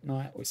up that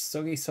night with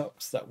soggy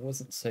socks that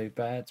wasn't so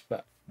bad,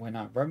 but when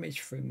I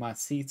rummaged through my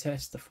sea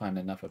test to find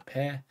another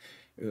pair,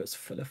 it was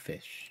full of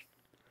fish.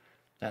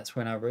 That's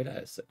when I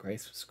realised that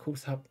Grace was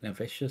caught up in a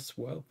vicious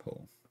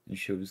whirlpool, and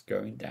she was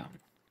going down.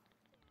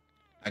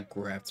 I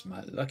grabbed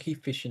my lucky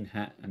fishing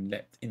hat and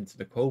leapt into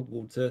the cold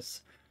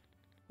waters.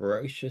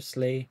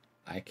 Ferociously,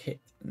 I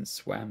kicked and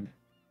swam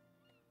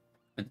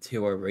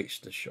until I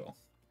reached the shore.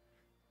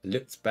 I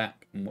looked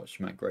back and watched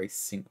my Grace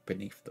sink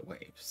beneath the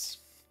waves.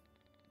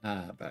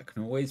 Ah, but I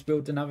can always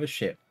build another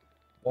ship.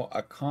 What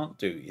I can't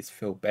do is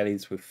fill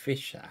bellies with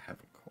fish that I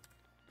haven't caught.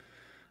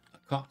 I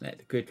can't let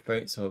the good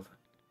folks of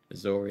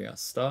Azoria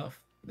starve.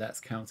 That's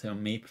counting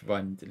on me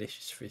providing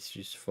delicious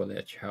fishes for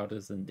their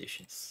chowders and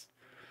dishes.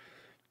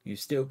 You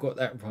still got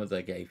that rod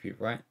I gave you,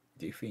 right?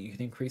 Do you think you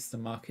can increase the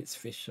market's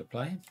fish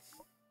supply?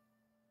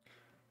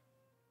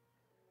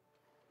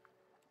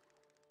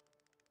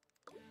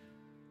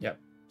 Yep,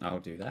 I'll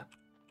do that.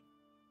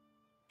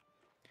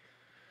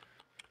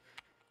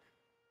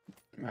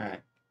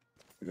 Alright,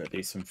 we've got to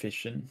do some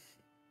fishing.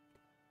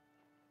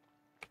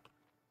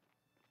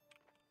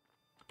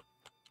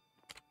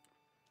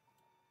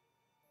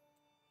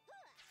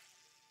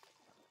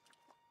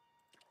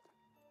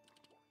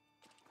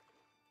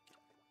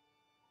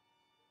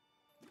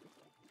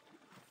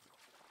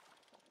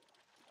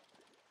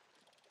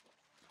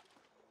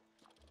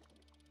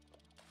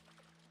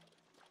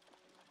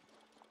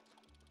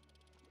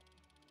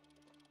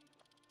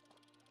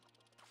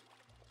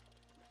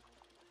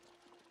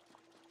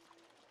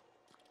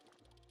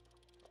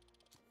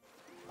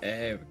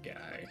 There we go.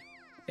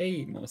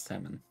 Hey, more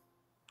salmon.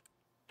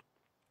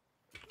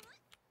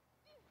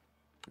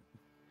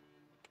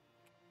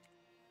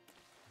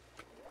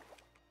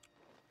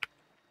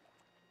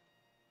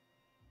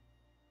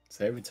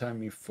 So every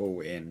time you fall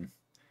in,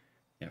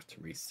 you have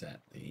to reset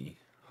the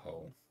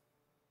hole.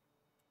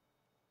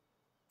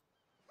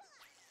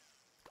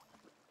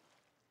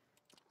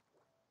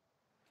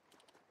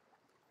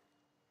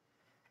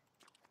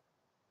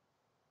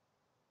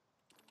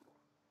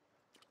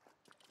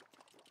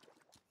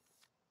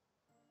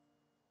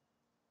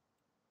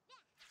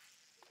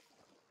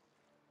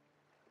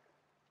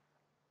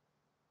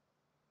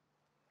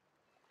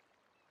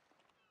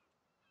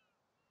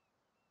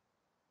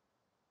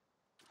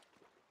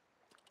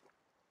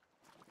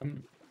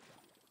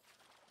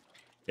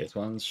 This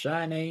one's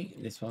shiny.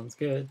 This one's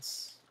good.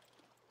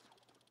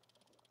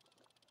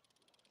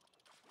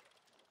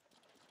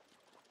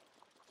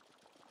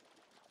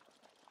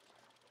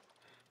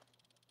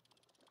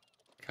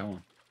 Come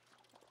on.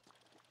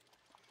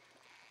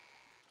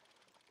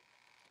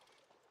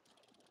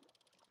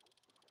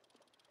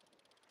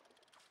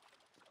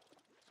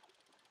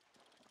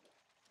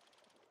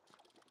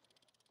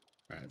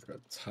 Right, I've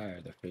got to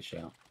tire the fish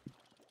out.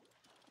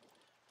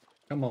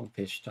 Come on,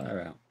 fish,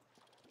 tire out.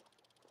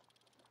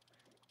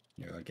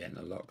 You're getting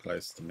a lot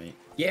closer to me.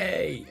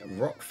 Yay! A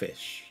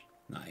rockfish.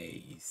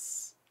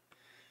 Nice.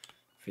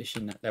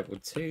 Fishing at level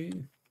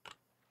 2.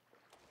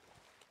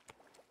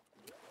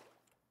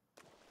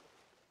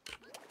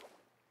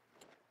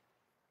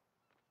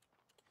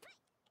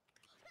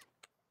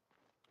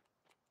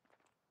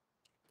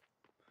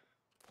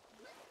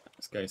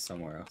 Let's go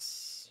somewhere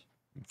else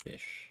and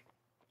fish.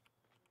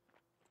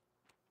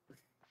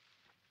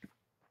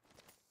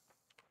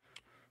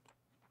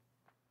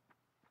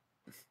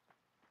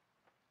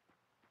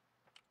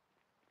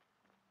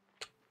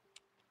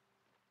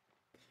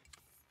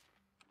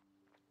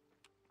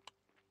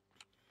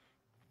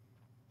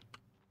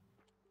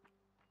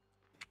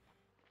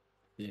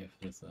 See if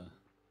there's a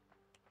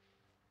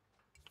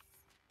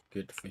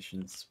good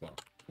fishing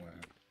spot where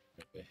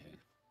over here.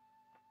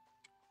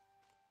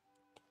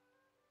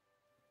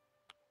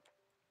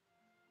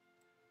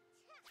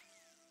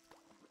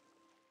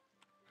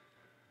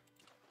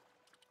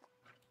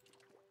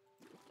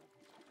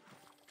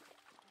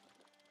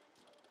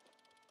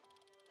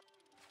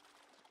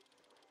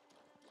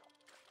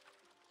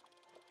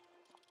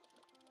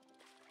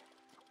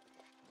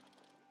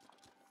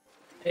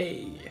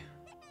 Hey!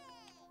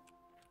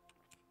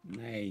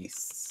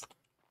 Nice.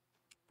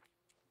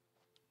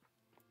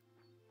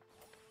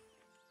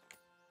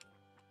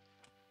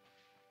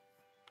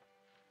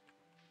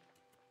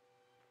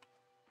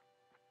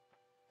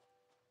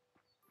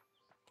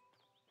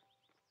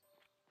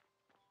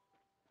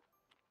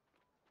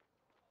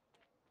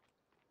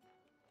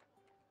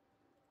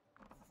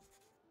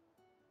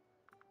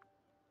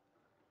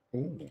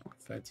 Ooh,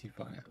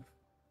 35.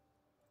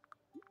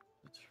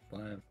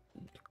 35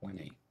 and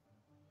 20.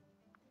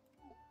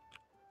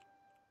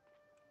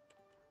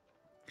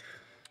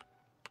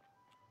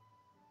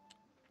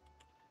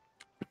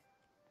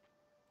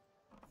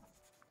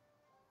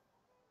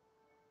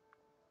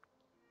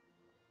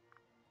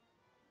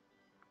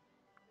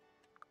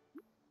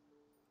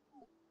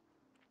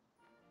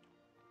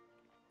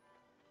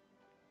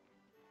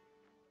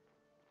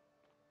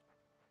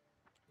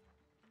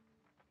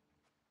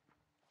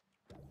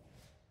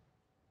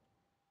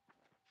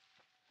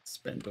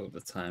 spend all the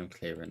time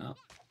clearing up.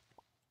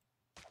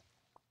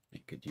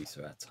 Make good use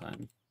of our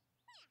time.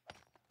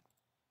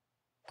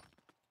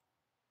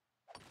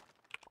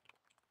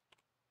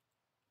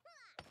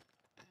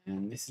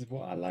 And this is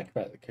what I like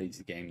about the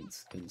cozy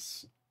games,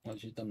 because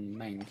once you've done the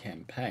main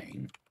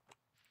campaign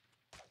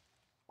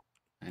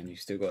and you've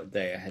still got a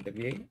day ahead of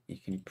you, you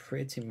can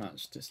pretty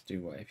much just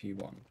do whatever you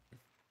want.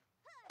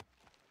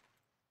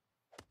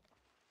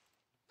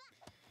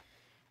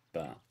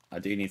 But I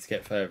do need to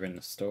get further in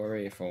the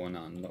story if I want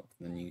to unlock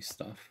the new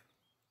stuff,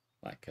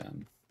 like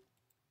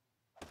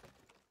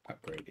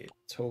upgraded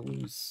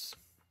tools,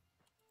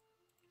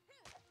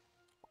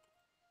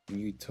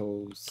 new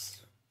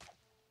tools,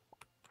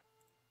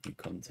 new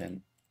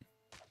content,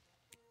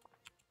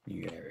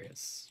 new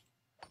areas.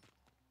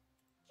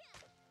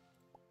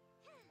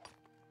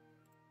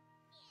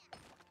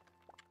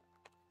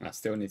 I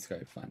still need to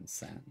go find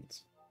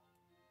sand.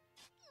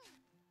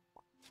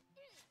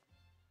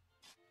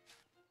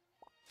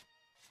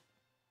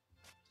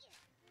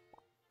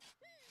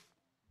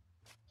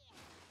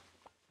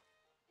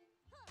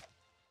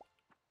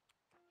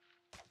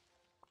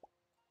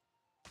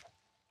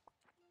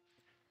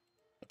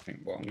 I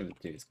think what I'm going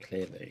to do is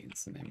clear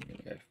these and then we're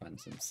going to go find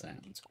some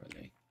sand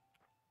quickly.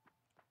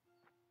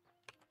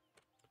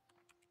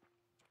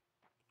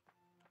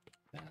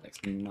 That looks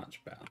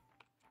much better.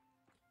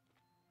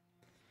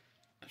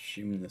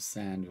 Assuming the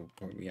sand will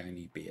probably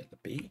only be at the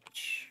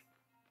beach.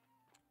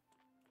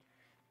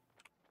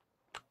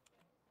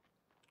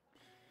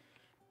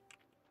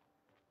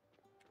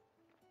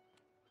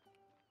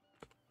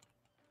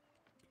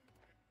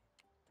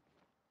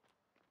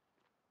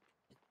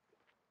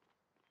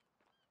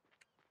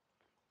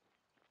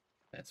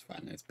 Let's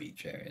find those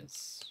beach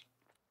areas.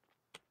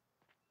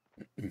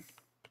 There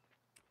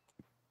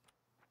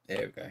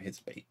we go, here's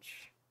the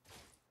beach.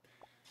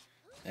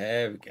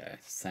 There we go,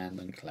 sand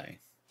and clay.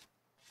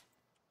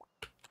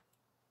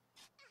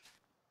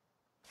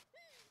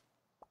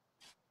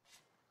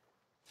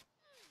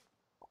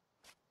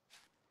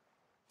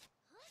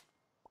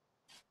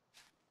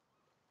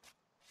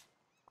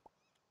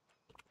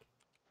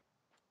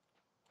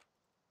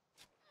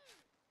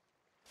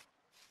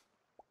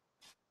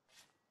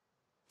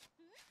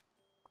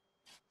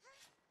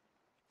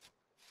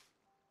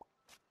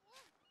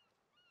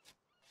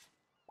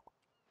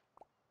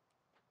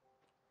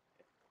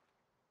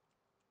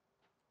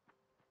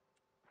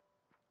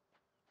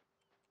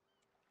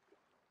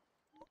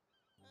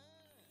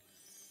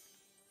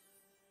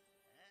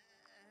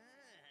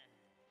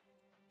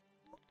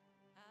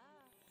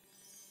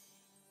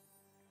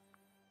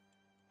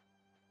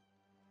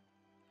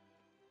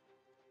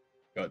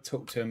 Got to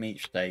talk to him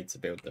each day to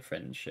build the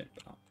friendship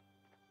up.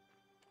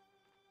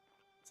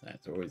 So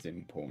it's always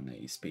important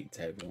that you speak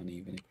to everyone,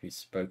 even if you've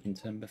spoken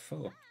to them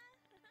before.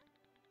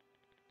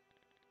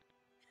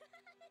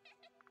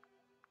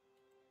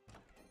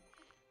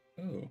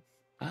 Oh,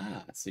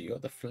 so you're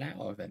the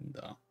flower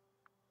vendor.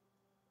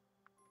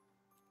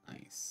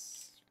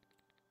 Nice.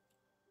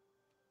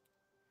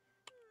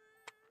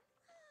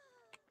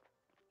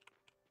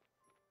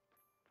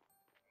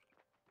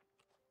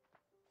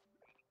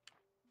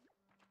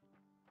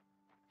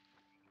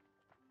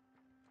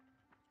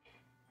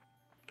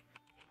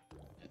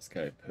 Let's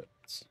go put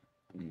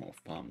more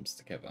farms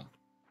together.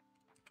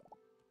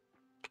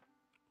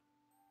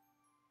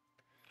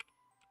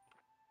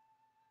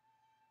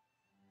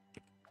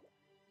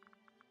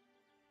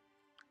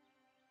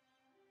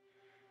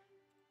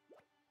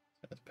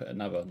 So let's put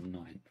another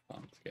 9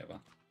 farms together.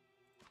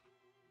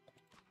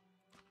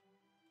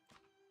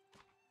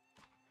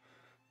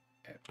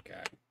 There we go.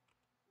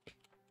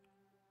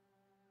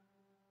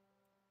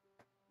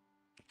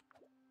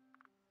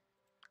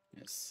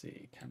 Let's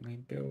see, can we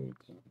build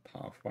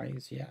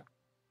pathways yet?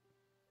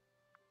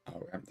 Oh,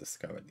 we haven't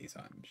discovered these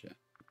items yet.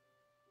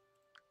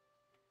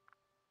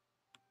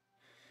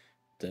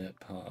 Dirt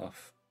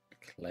path,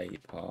 clay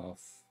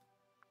path.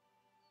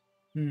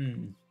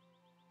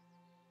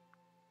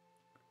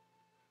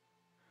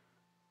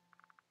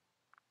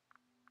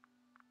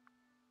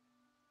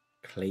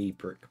 Clay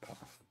brick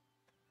path.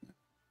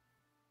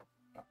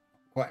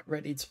 Quite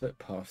ready to put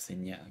paths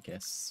in yet, I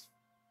guess.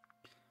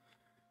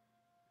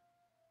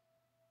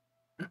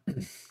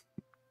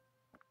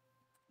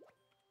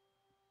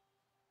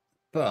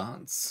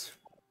 But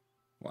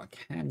what I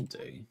can do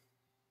is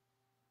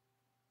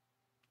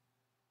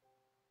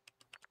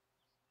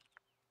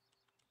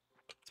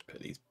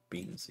put these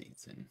bean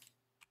seeds in.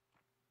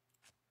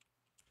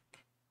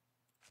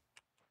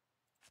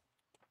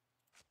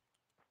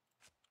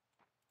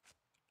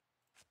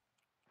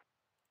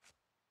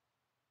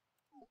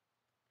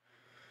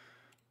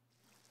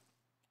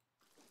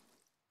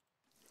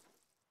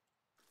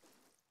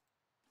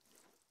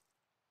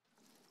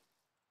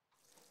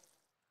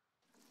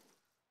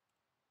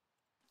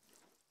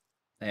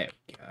 There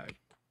we go.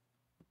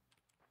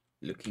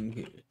 Looking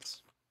good.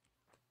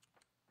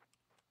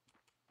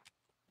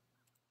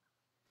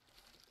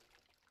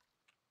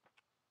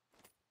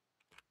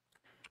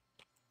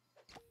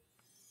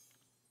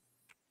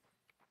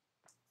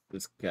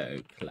 Let's go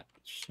collect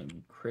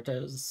some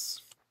critters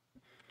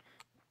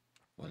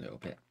for a little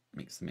bit,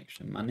 make some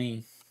extra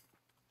money.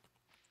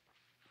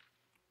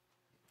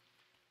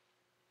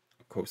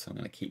 Of course, I'm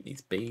going to keep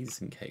these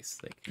bees in case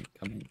they can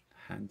come in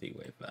handy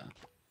with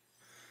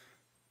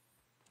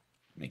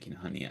making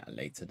honey at a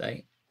later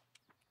date.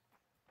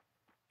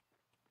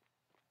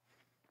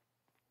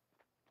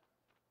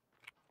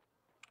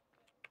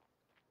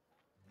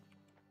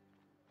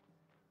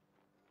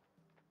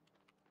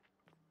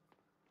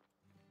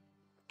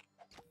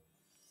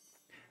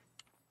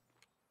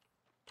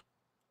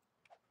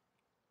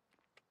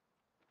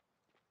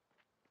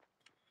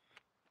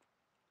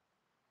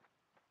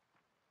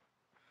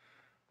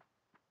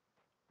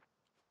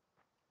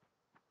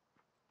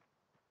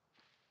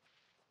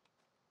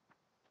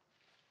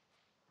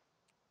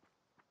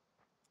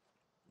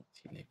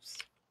 Tea leaves.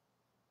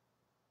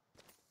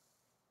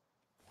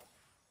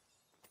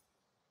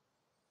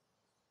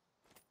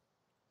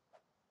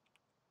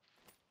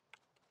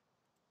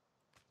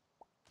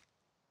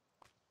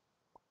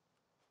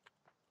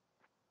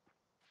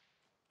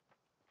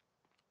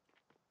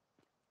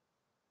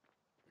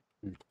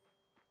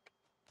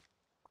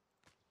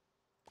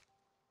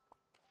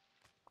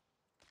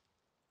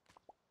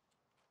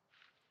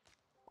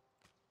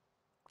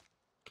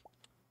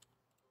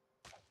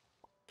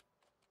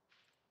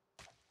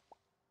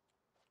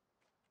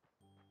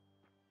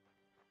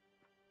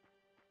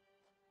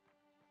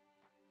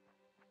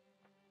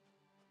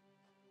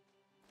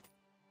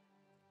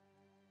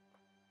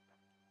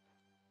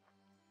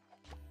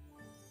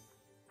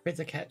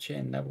 Critter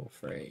catching level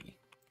 3.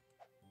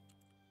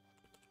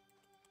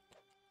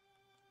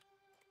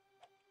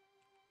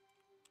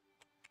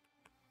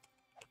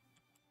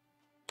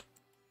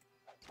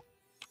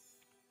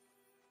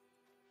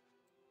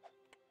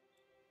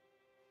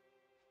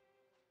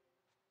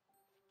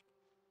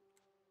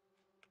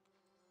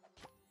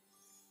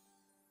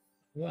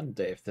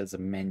 Wonder if there's a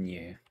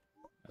menu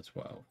as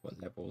well.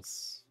 What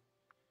levels?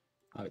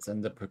 Oh, it's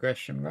under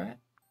progression, right?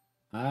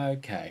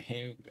 Okay,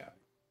 here we go.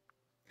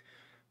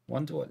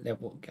 Wonder what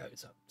level it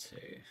goes up to.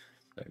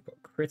 So we've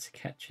got critter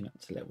catching up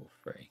to level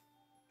 3,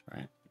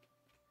 right?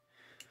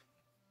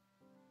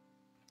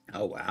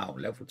 Oh wow,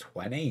 level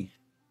 20.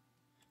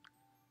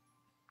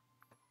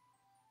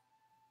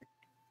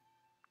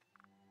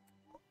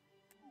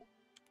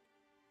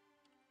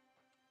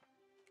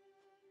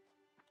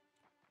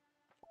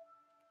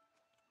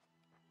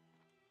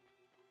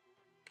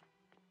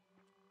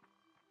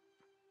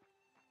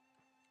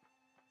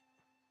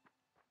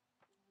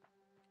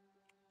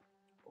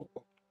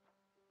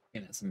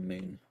 And it's a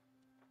moon.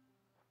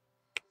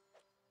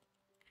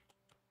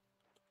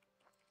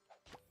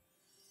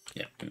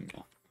 Yeah, moon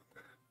more.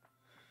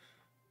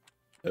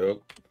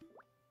 Oh.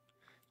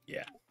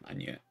 Yeah, I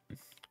knew it.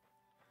 Let's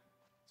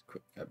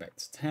quick go back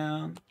to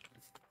town.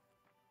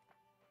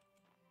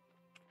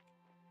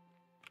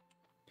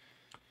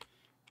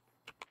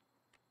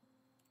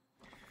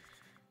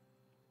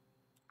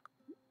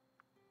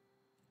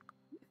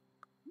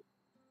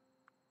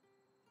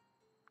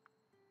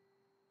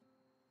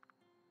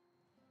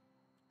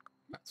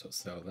 Might as well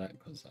sell that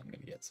because I'm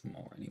going to get some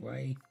more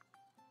anyway.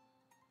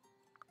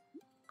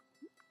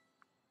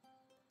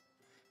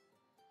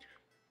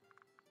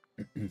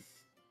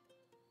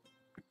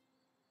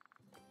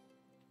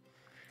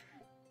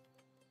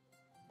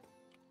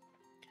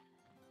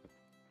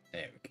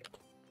 There we go.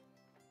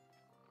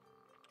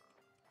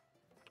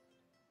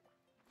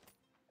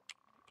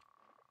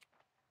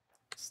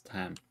 It's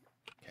time.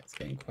 Okay, it's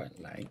getting quite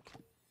late.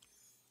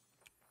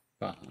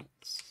 But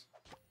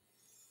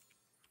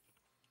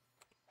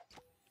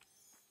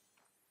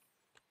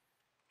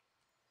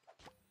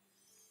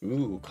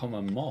ooh,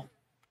 common moth.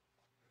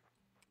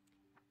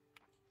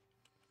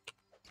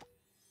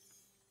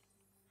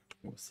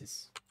 What's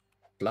this?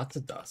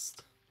 Flutter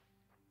dust.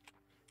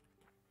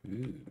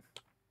 Ooh.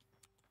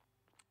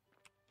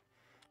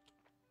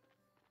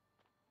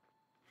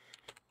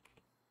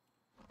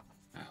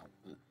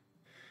 Ow.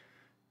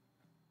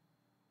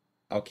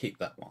 I'll keep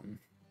that one.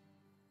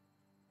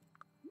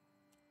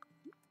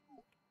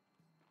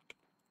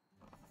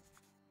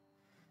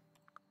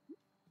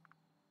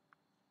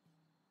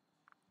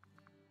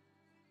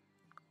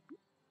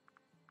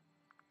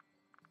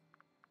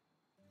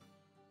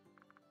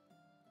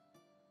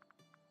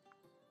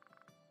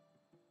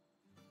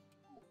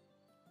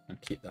 I'll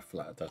keep the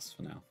flutter dust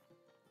for now.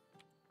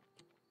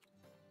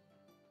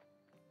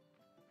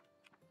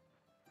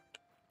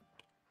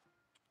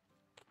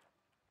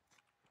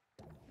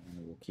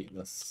 And we'll keep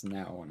the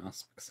snail on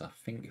us because I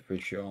think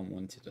Vision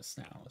wanted a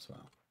snail as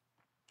well.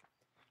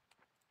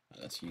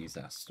 Let's use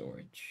our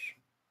storage.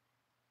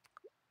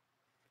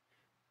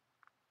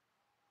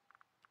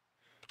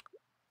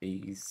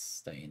 Bees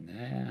stay in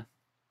there.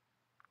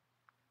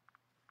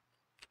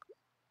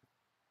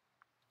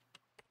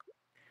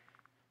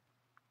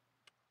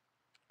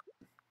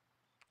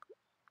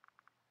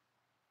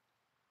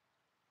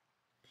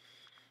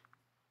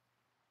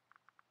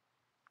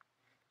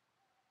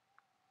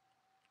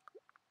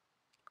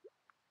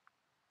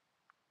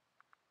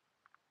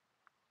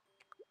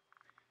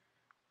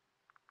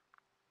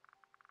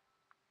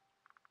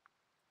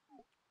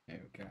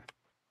 go.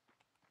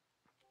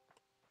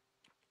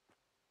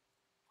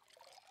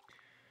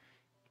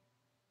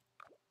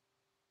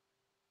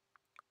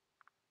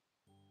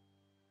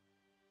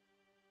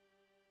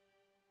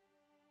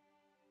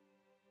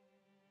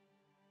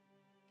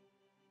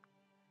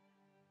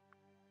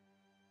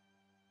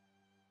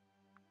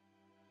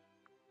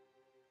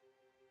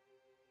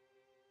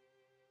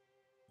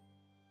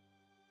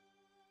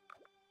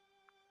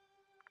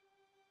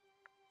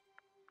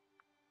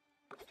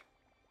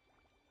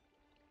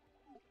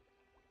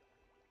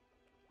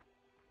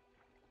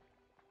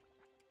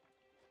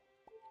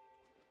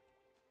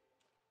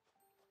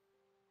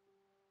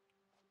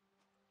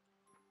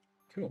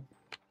 Cool.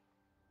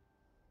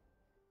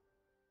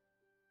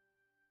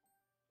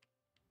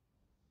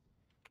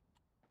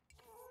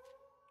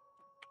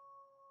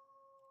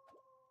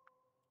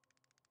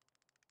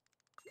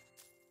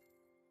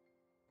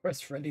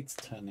 Quest ready to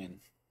turn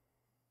in.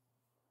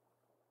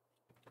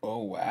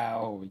 Oh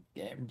wow, we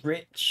get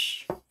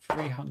rich.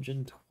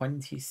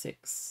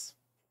 326.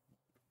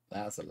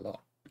 That's a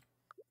lot.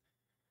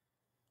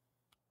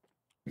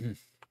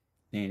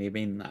 Nearly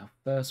been that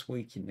first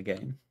week in the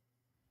game.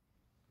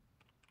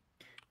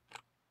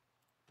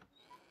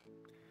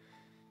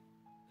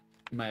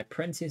 My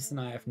apprentice and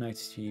I have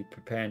noticed you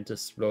preparing to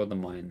explore the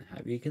mine.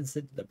 Have you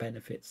considered the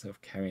benefits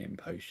of carrying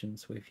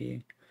potions with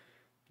you?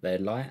 They're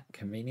light,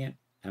 convenient,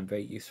 and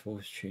very useful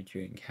should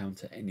you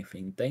encounter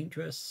anything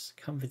dangerous.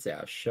 Come visit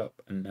our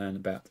shop and learn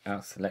about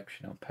our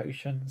selection of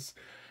potions.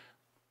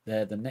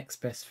 They're the next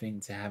best thing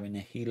to having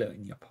a healer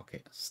in your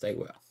pocket. Stay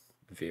well,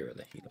 Vera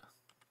the healer.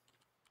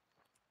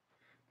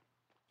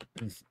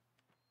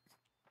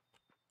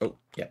 Oh,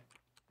 yeah.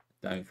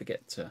 Don't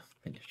forget to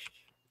finish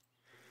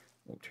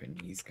watering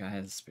these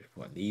guys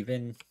before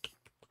leaving.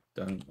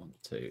 Don't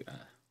want to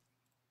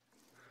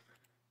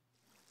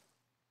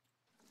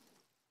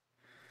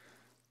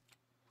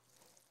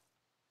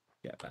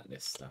get about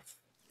this stuff.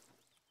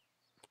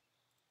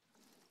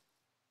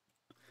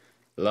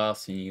 The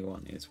last thing you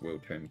want is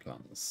watering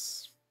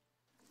plants.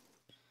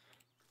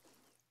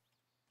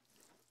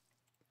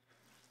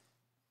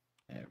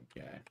 There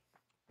we go.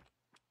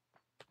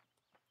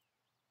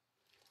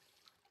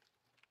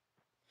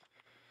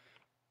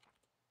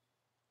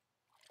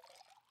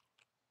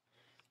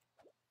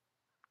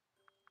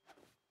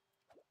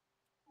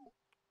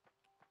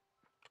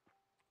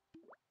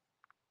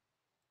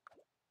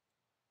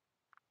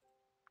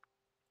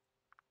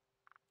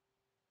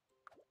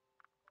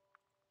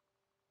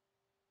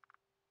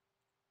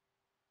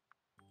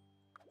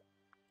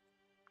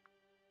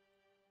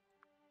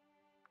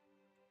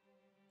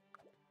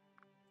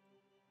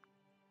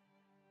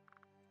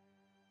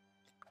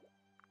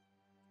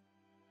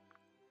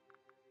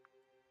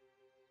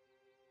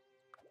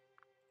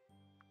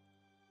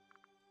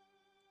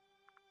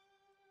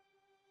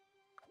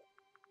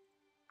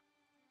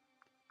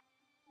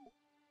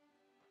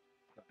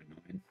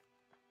 Annoying.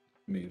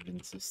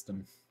 Moving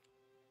system.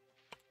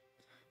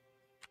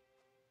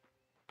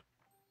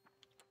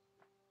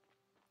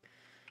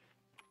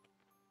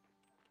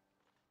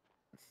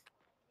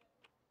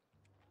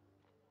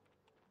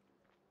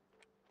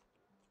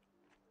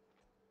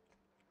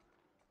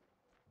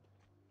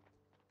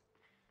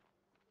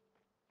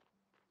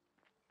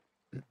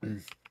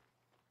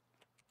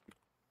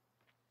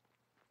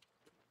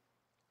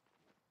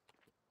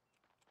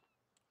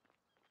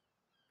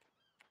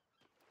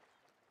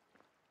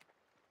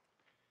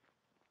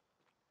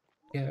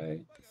 Go.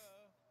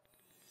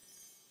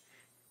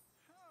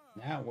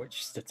 Now,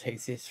 which is the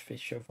tastiest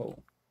fish of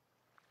all?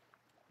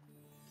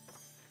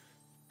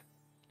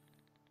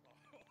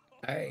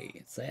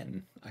 Hey,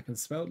 Zen, I can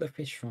smell the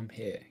fish from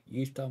here.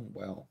 You've done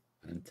well.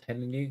 I'm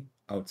telling you,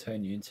 I'll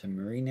turn you into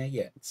Marina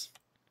yet.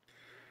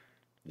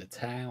 The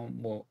town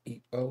will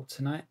eat well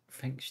tonight,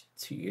 thanks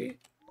to you.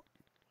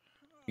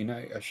 You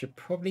know, I should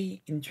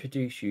probably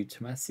introduce you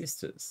to my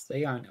sisters.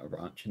 They own a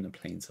ranch in the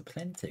Plains of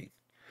Plenty.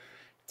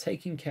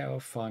 Taking care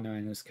of farm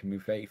animals can be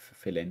very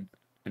fulfilling,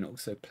 and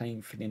also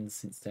playing filling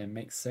since they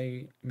make so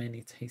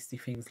many tasty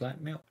things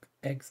like milk,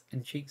 eggs,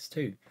 and cheese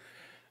too.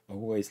 I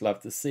always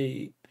love to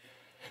see,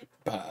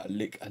 but I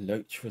lick a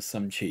loach for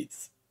some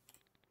cheese.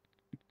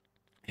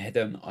 Head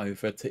on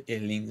over to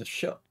Eileen's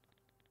shop.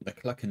 The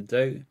Cluck and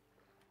Doe.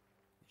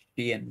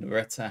 She and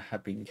Loretta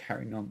have been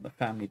carrying on the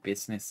family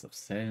business of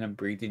selling and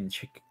breeding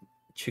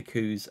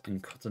chickoos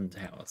and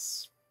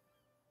cottontails.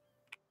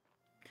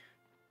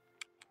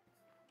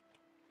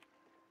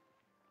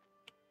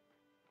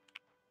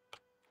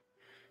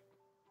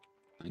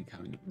 I'm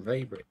coming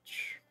very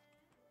rich.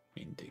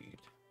 Indeed.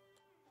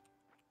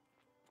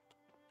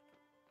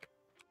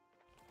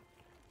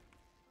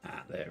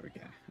 Ah, there we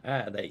go.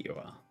 Ah, there you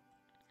are.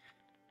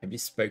 Have you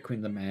spoken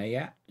with the mayor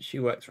yet? She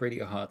works really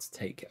hard to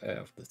take care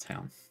of the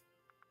town.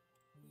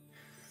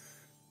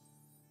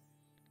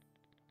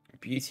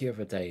 Beauty of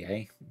a day,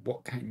 eh?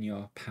 What can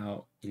your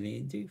pal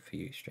Ilian do for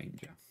you,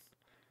 stranger?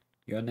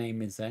 Your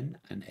name is Zen,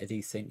 and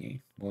Eddie sent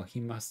you. Well,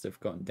 he must have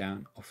gotten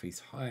down off his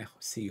high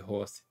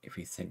seahorse if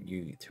he sent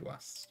you to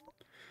us.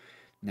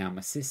 Now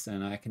my sister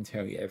and I can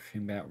tell you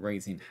everything about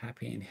raising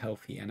happy and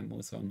healthy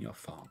animals on your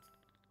farm.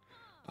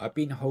 I've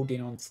been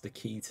holding on to the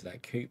key to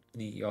that coop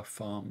near your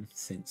farm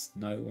since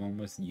no one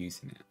was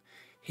using it.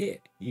 Here,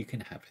 you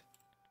can have it.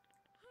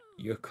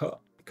 Your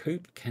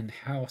coop can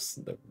house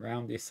the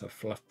roundest of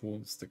fluff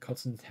balls, the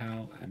cotton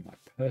towel, and my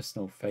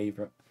personal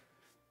favourite,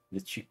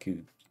 the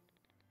chiku.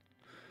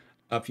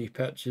 After you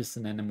purchase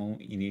an animal,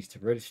 you need to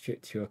register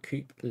it to your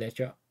coop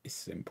ledger.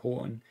 This is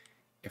important.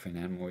 If an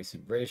animal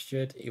isn't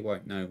registered, it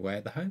won't know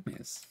where the home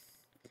is.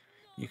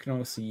 You can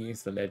also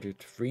use the ledger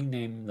to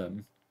rename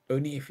them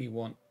only if you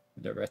want.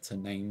 Loretta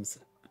names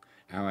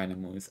our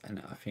animals,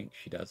 and I think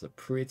she does a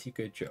pretty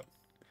good job.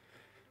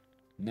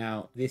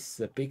 Now, this is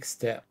a big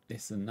step.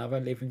 This is another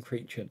living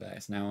creature that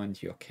is now under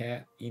your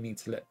care. You need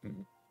to let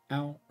them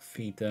out,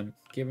 feed them,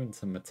 give them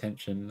some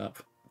attention,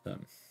 love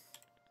them.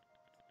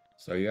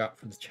 So you're up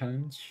for the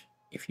challenge?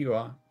 If you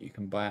are, you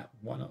can buy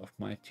one of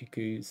my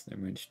chikus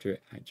and register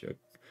it at your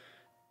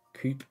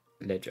coop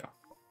ledger.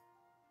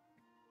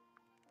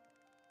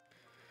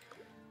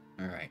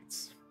 Alright.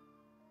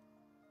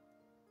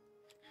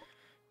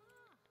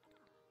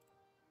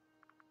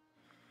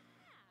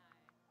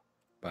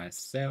 Buy,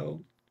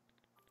 sell.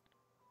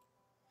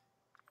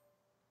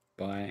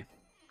 Buy.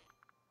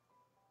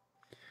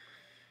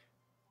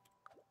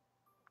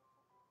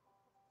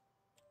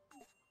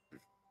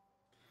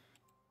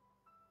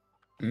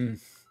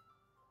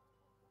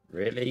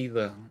 Really?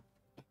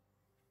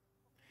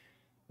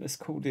 Let's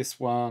call this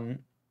one,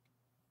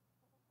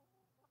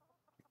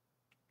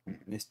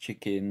 this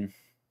chicken,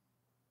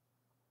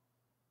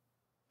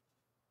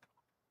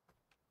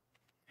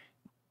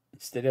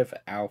 instead of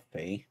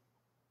Alfie,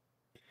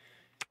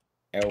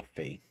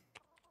 Elfie.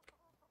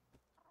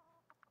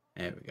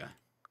 There we go.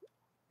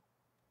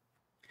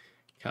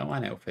 Come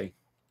on, Elfie.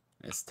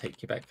 Let's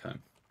take you back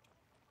home.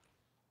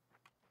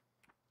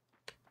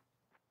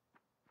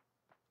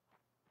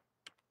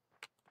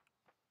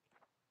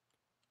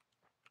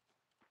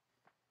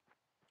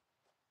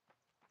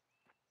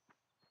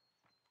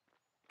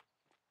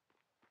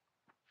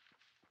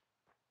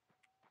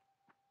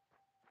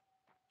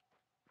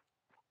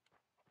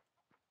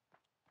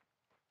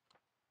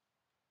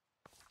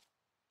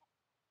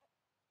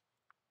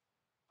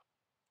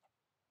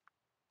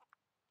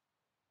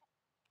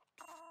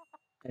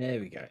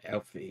 There we go,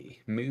 Elfie.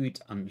 Mood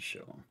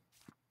unsure.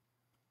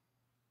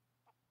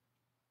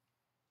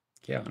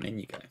 Get on, in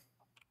you go.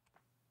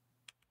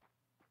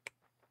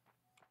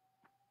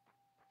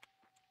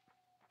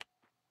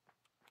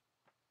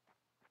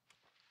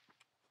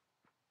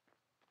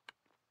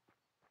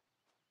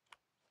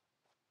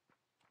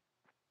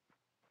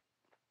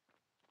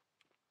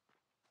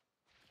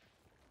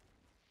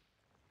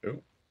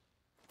 Oh.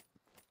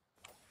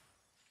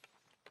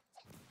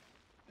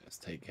 Let's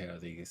take care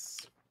of these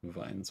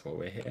vines while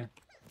we're here.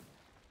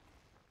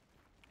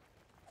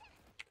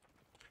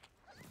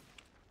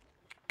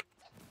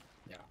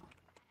 Yeah.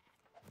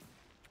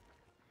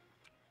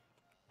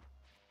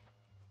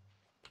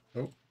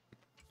 Oh.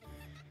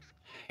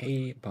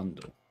 Hay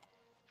bundle.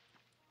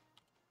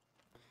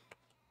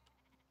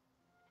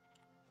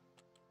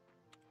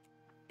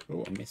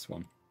 Oh, I missed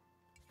one.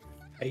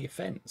 Hay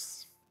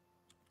fence.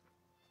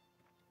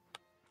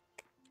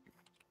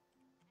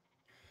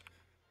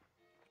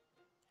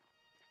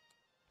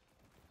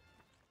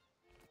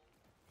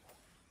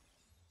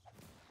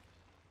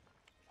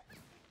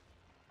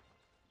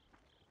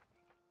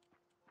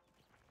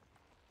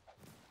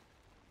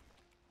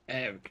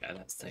 There we go,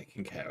 that's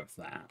taking care of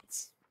that.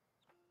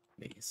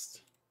 At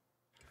least.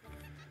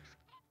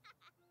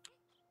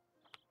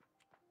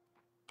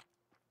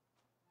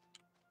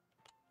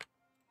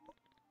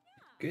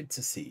 Good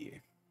to see you.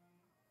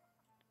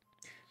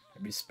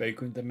 Have you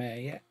spoken with the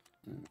mayor yet?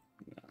 No.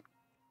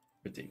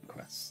 Redeem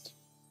quest.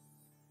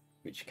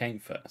 Which came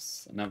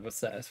first? Another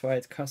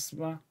satisfied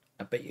customer?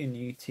 I bet your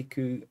new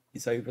Tiku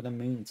is over the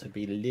moon to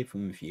be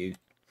living with you.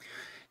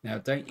 Now,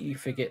 don't you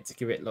forget to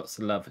give it lots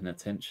of love and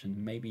attention.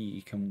 Maybe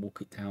you can walk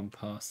it down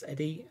past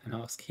Eddie and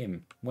ask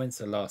him, when's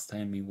the last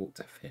time he walked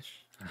a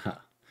fish? Aha.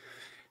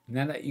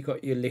 Now that you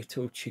got your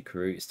little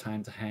chikaroo, it's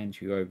time to hand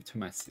you over to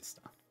my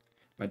sister.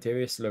 My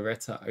dearest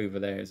Loretta over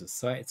there is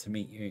excited to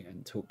meet you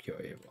and talk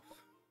your ear off.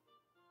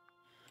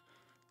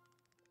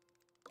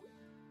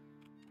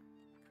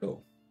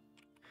 Cool.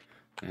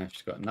 Now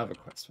she's got another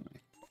quest for me.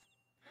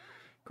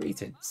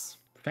 Greetings.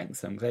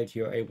 Thanks, I'm glad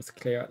you were able to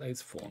clear out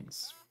those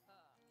forms.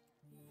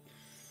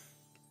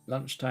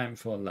 Lunchtime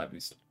for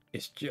labs.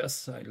 It's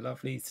just so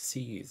lovely to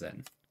see you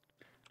then.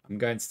 I'm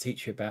going to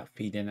teach you about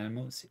feeding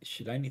animals. It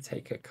should only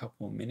take a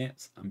couple of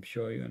minutes. I'm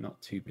sure you're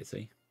not too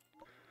busy.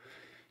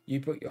 You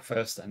brought your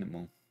first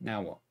animal.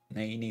 Now what?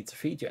 Now you need to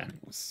feed your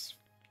animals.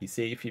 You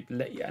see, if you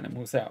let your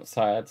animals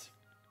outside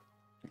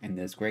and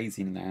there's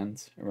grazing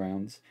land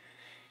around,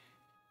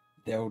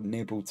 they'll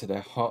nibble to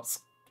their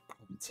heart's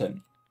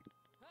content.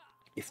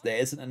 If there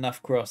isn't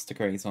enough grass to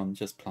graze on,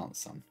 just plant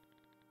some.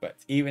 But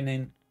even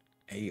in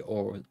a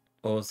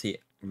Aussie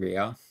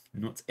area,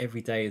 not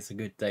every day is a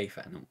good day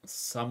for animals.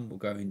 Some will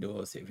go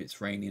indoors if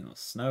it's raining or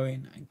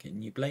snowing, and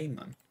can you blame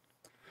them?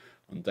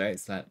 On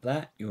days like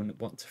that, you'll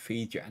want to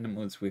feed your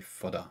animals with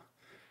fodder.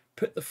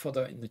 Put the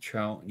fodder in the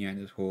trough and your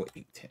animals will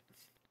eat it.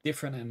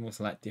 Different animals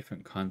like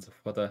different kinds of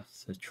fodder,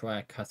 so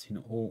try cutting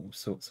all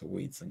sorts of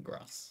weeds and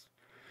grass.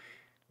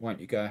 Why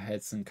don't you go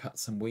ahead and cut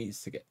some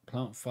weeds to get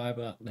plant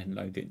fibre, then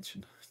load it into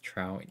the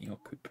trough in your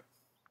coop.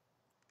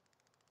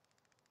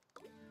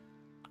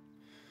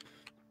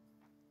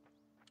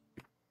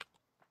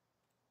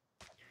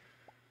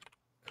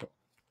 Cool.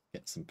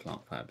 Get some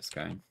plant fibres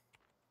going.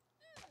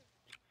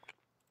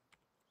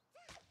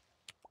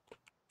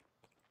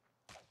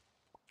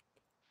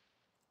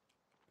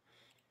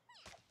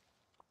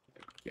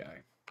 There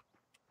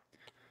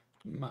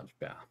we go. Much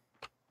better.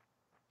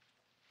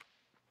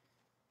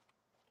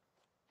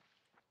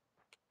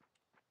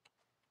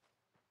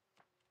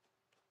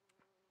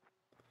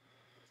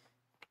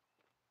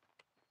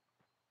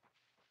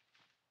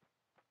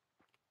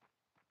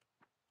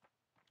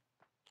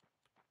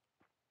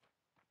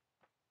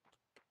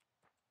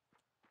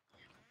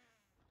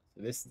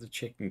 So this is the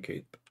chicken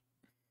coop.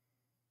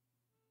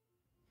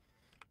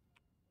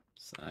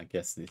 So I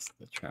guess this is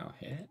the trough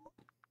here.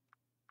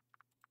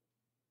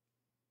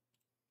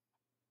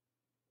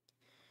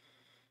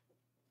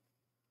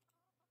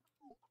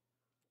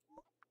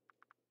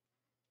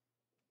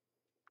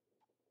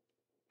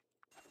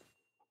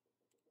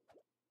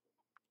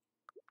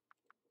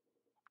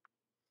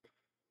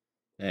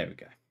 There we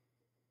go.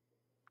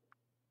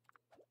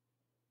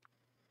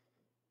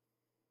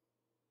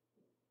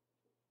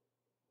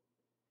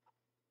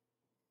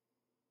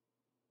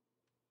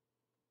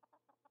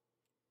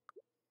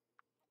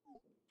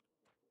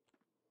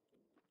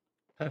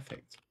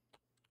 Perfect.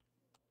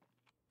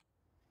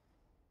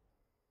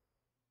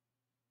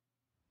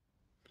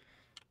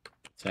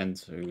 Turn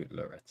to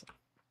Loretta.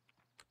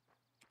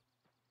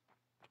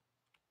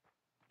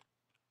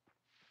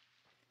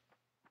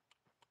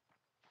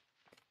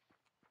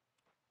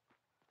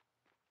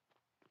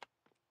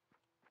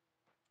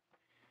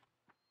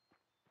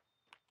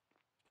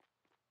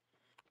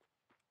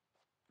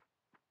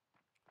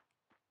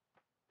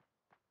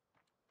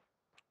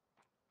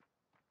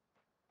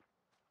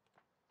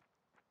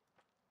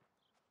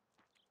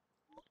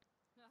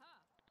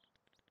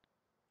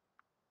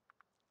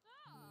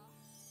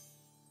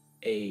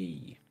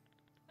 Hey,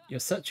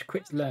 you're such a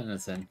quick learner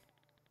then.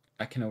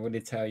 I can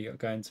already tell you're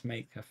going to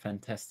make a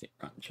fantastic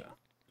rancher.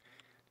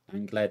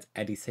 I'm glad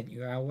Eddie sent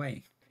you our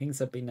way. Things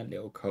have been a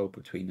little cold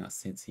between us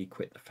since he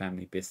quit the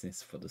family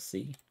business for the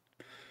sea.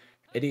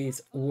 Eddie's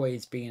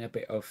always been a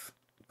bit of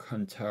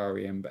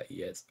contrarian, but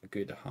he has a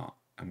good heart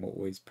and will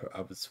always put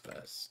others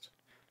first.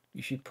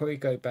 You should probably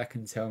go back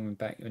and tell him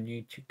about your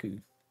new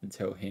chiku and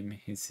tell him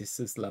his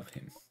sisters love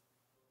him.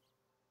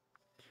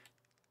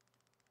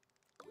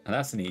 And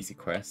that's an easy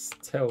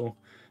quest. Tell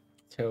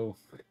you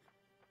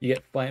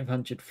get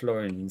 500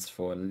 florins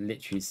for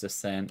literally just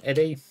saying,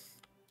 Eddie,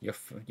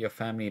 your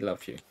family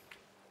loves you.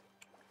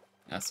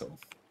 That's all.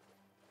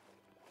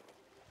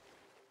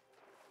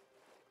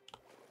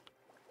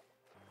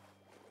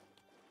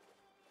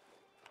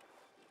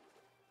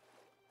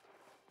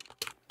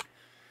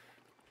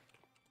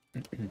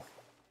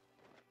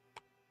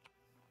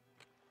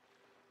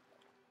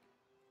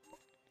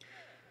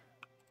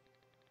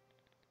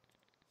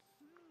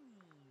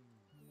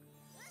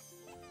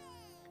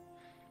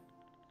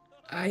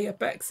 Yeah,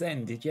 back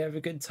then, did you have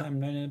a good time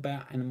learning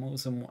about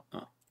animals and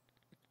whatnot?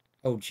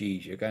 Oh,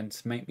 geez, you're going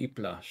to make me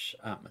blush.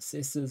 My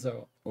sisters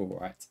are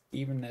alright,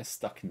 even they're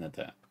stuck in the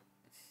dirt.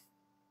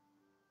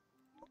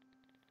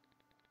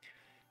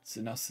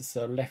 Synopsis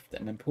left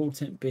an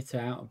important bit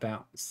out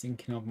about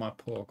thinking of my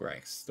poor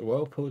Grace. The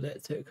whirlpool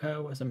that took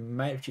her was a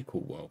magical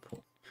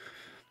whirlpool.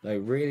 Though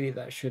really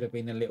that should have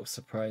been a little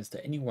surprise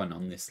to anyone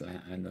on this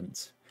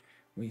island.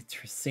 We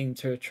seem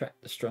to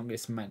attract the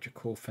strongest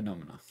magical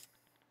phenomena.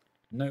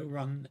 No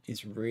one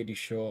is really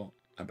sure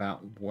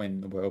about when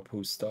the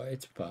whirlpools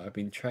started, but I've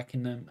been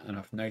tracking them and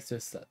I've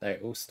noticed that they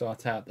all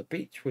start out at the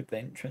beach with the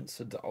entrance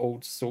of the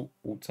old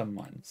saltwater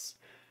mines.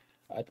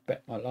 I'd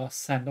bet my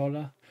last sand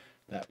dollar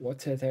that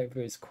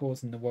whatever is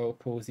causing the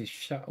whirlpools is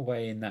shut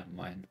away in that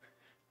mine.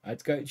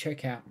 I'd go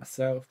check out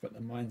myself, but the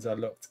mines are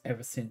locked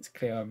ever since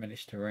Cleo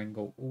managed to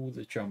wrangle all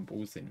the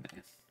jumbles in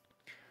there.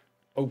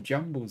 Oh,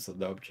 jumbles are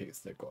the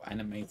objects that got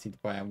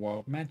animated by a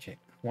wild magic.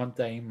 One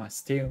day my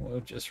steering wheel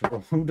just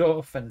rolled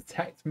off and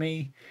attacked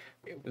me.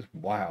 It was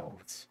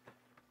wild.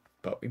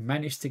 But we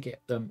managed to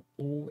get them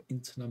all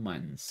into the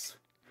mines.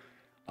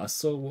 I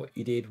saw what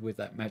you did with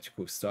that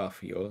magical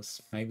staff of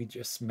yours. Maybe,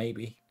 just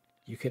maybe,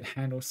 you could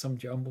handle some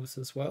jumbles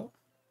as well?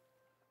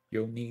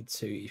 You'll need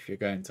to if you're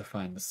going to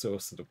find the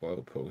source of the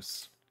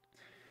whirlpools.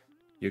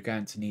 You're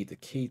going to need the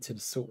key to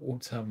the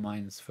saltwater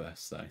mines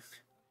first, though.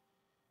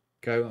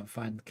 Go and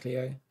find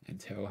Cleo and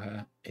tell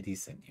her Eddie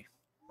sent you.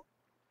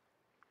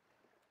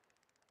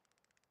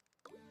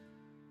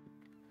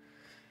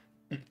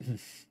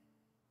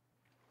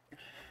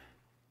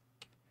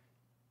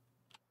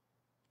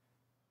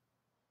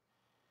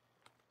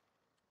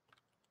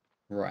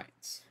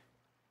 Right.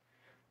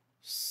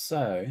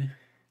 So,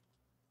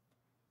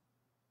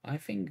 I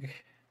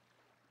think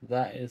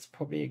that is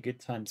probably a good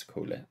time to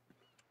call it.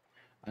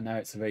 I know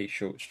it's a very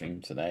short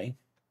stream today,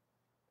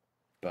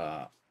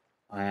 but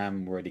I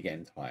am really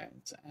getting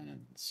tired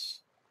and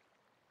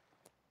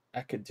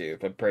I could do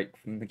with a break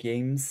from the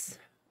games.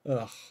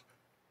 Ugh.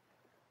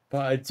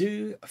 But I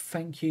do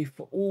thank you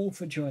for all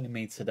for joining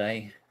me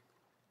today.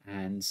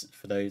 And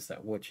for those that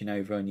are watching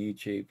over on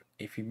YouTube,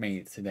 if you made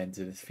it to the end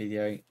of this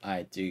video,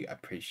 I do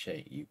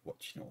appreciate you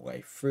watching all the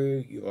way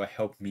through. You are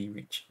helping me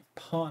reach a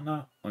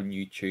partner on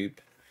YouTube.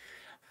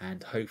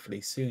 And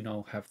hopefully soon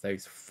I'll have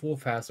those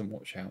 4,000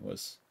 watch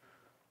hours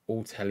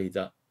all tallied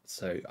up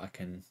so I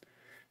can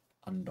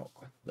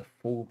unlock the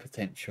full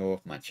potential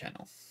of my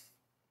channel.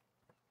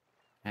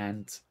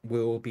 And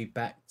we'll be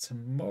back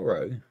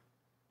tomorrow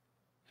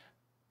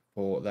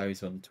for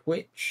those on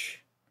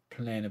Twitch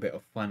playing a bit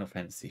of Final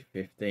Fantasy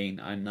 15.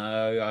 I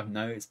know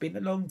it's been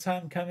a long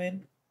time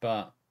coming,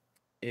 but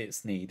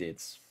it's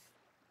needed.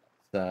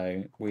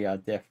 So we are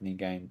definitely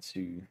going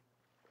to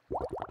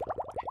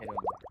head on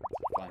to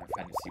Final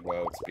Fantasy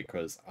Worlds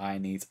because I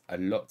need a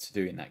lot to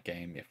do in that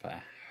game if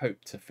I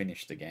hope to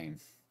finish the game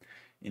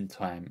in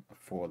time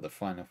for the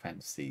Final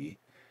Fantasy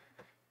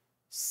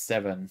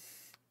 7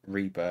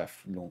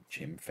 Rebirth launch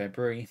in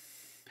February,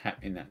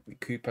 happening at the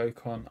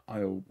KupoCon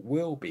I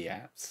will be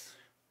at.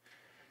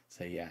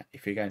 So yeah,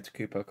 if you're going to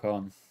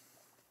KupoCon,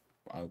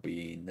 I'll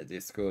be in the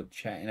Discord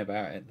chatting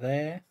about it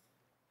there.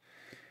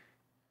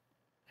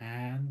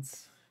 And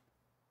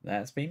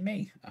that's been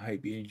me. I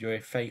hope you enjoy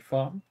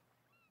faefarm.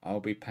 I'll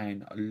be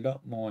paying a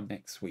lot more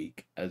next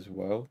week as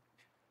well,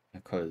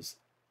 because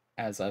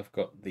as I've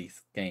got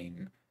this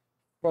game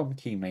from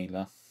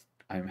Keymailer,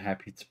 I'm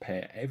happy to pay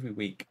it every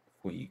week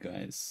for you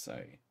guys.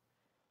 So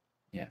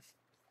yeah,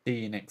 see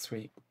you next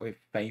week with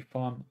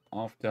faefarm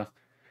after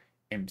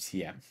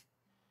MCM,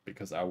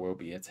 because I will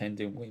be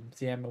attending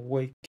MCM a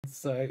week.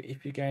 So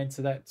if you're going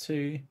to that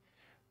too,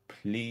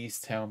 please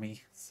tell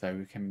me so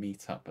we can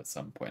meet up at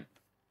some point.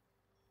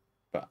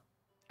 But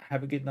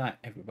have a good night,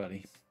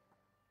 everybody.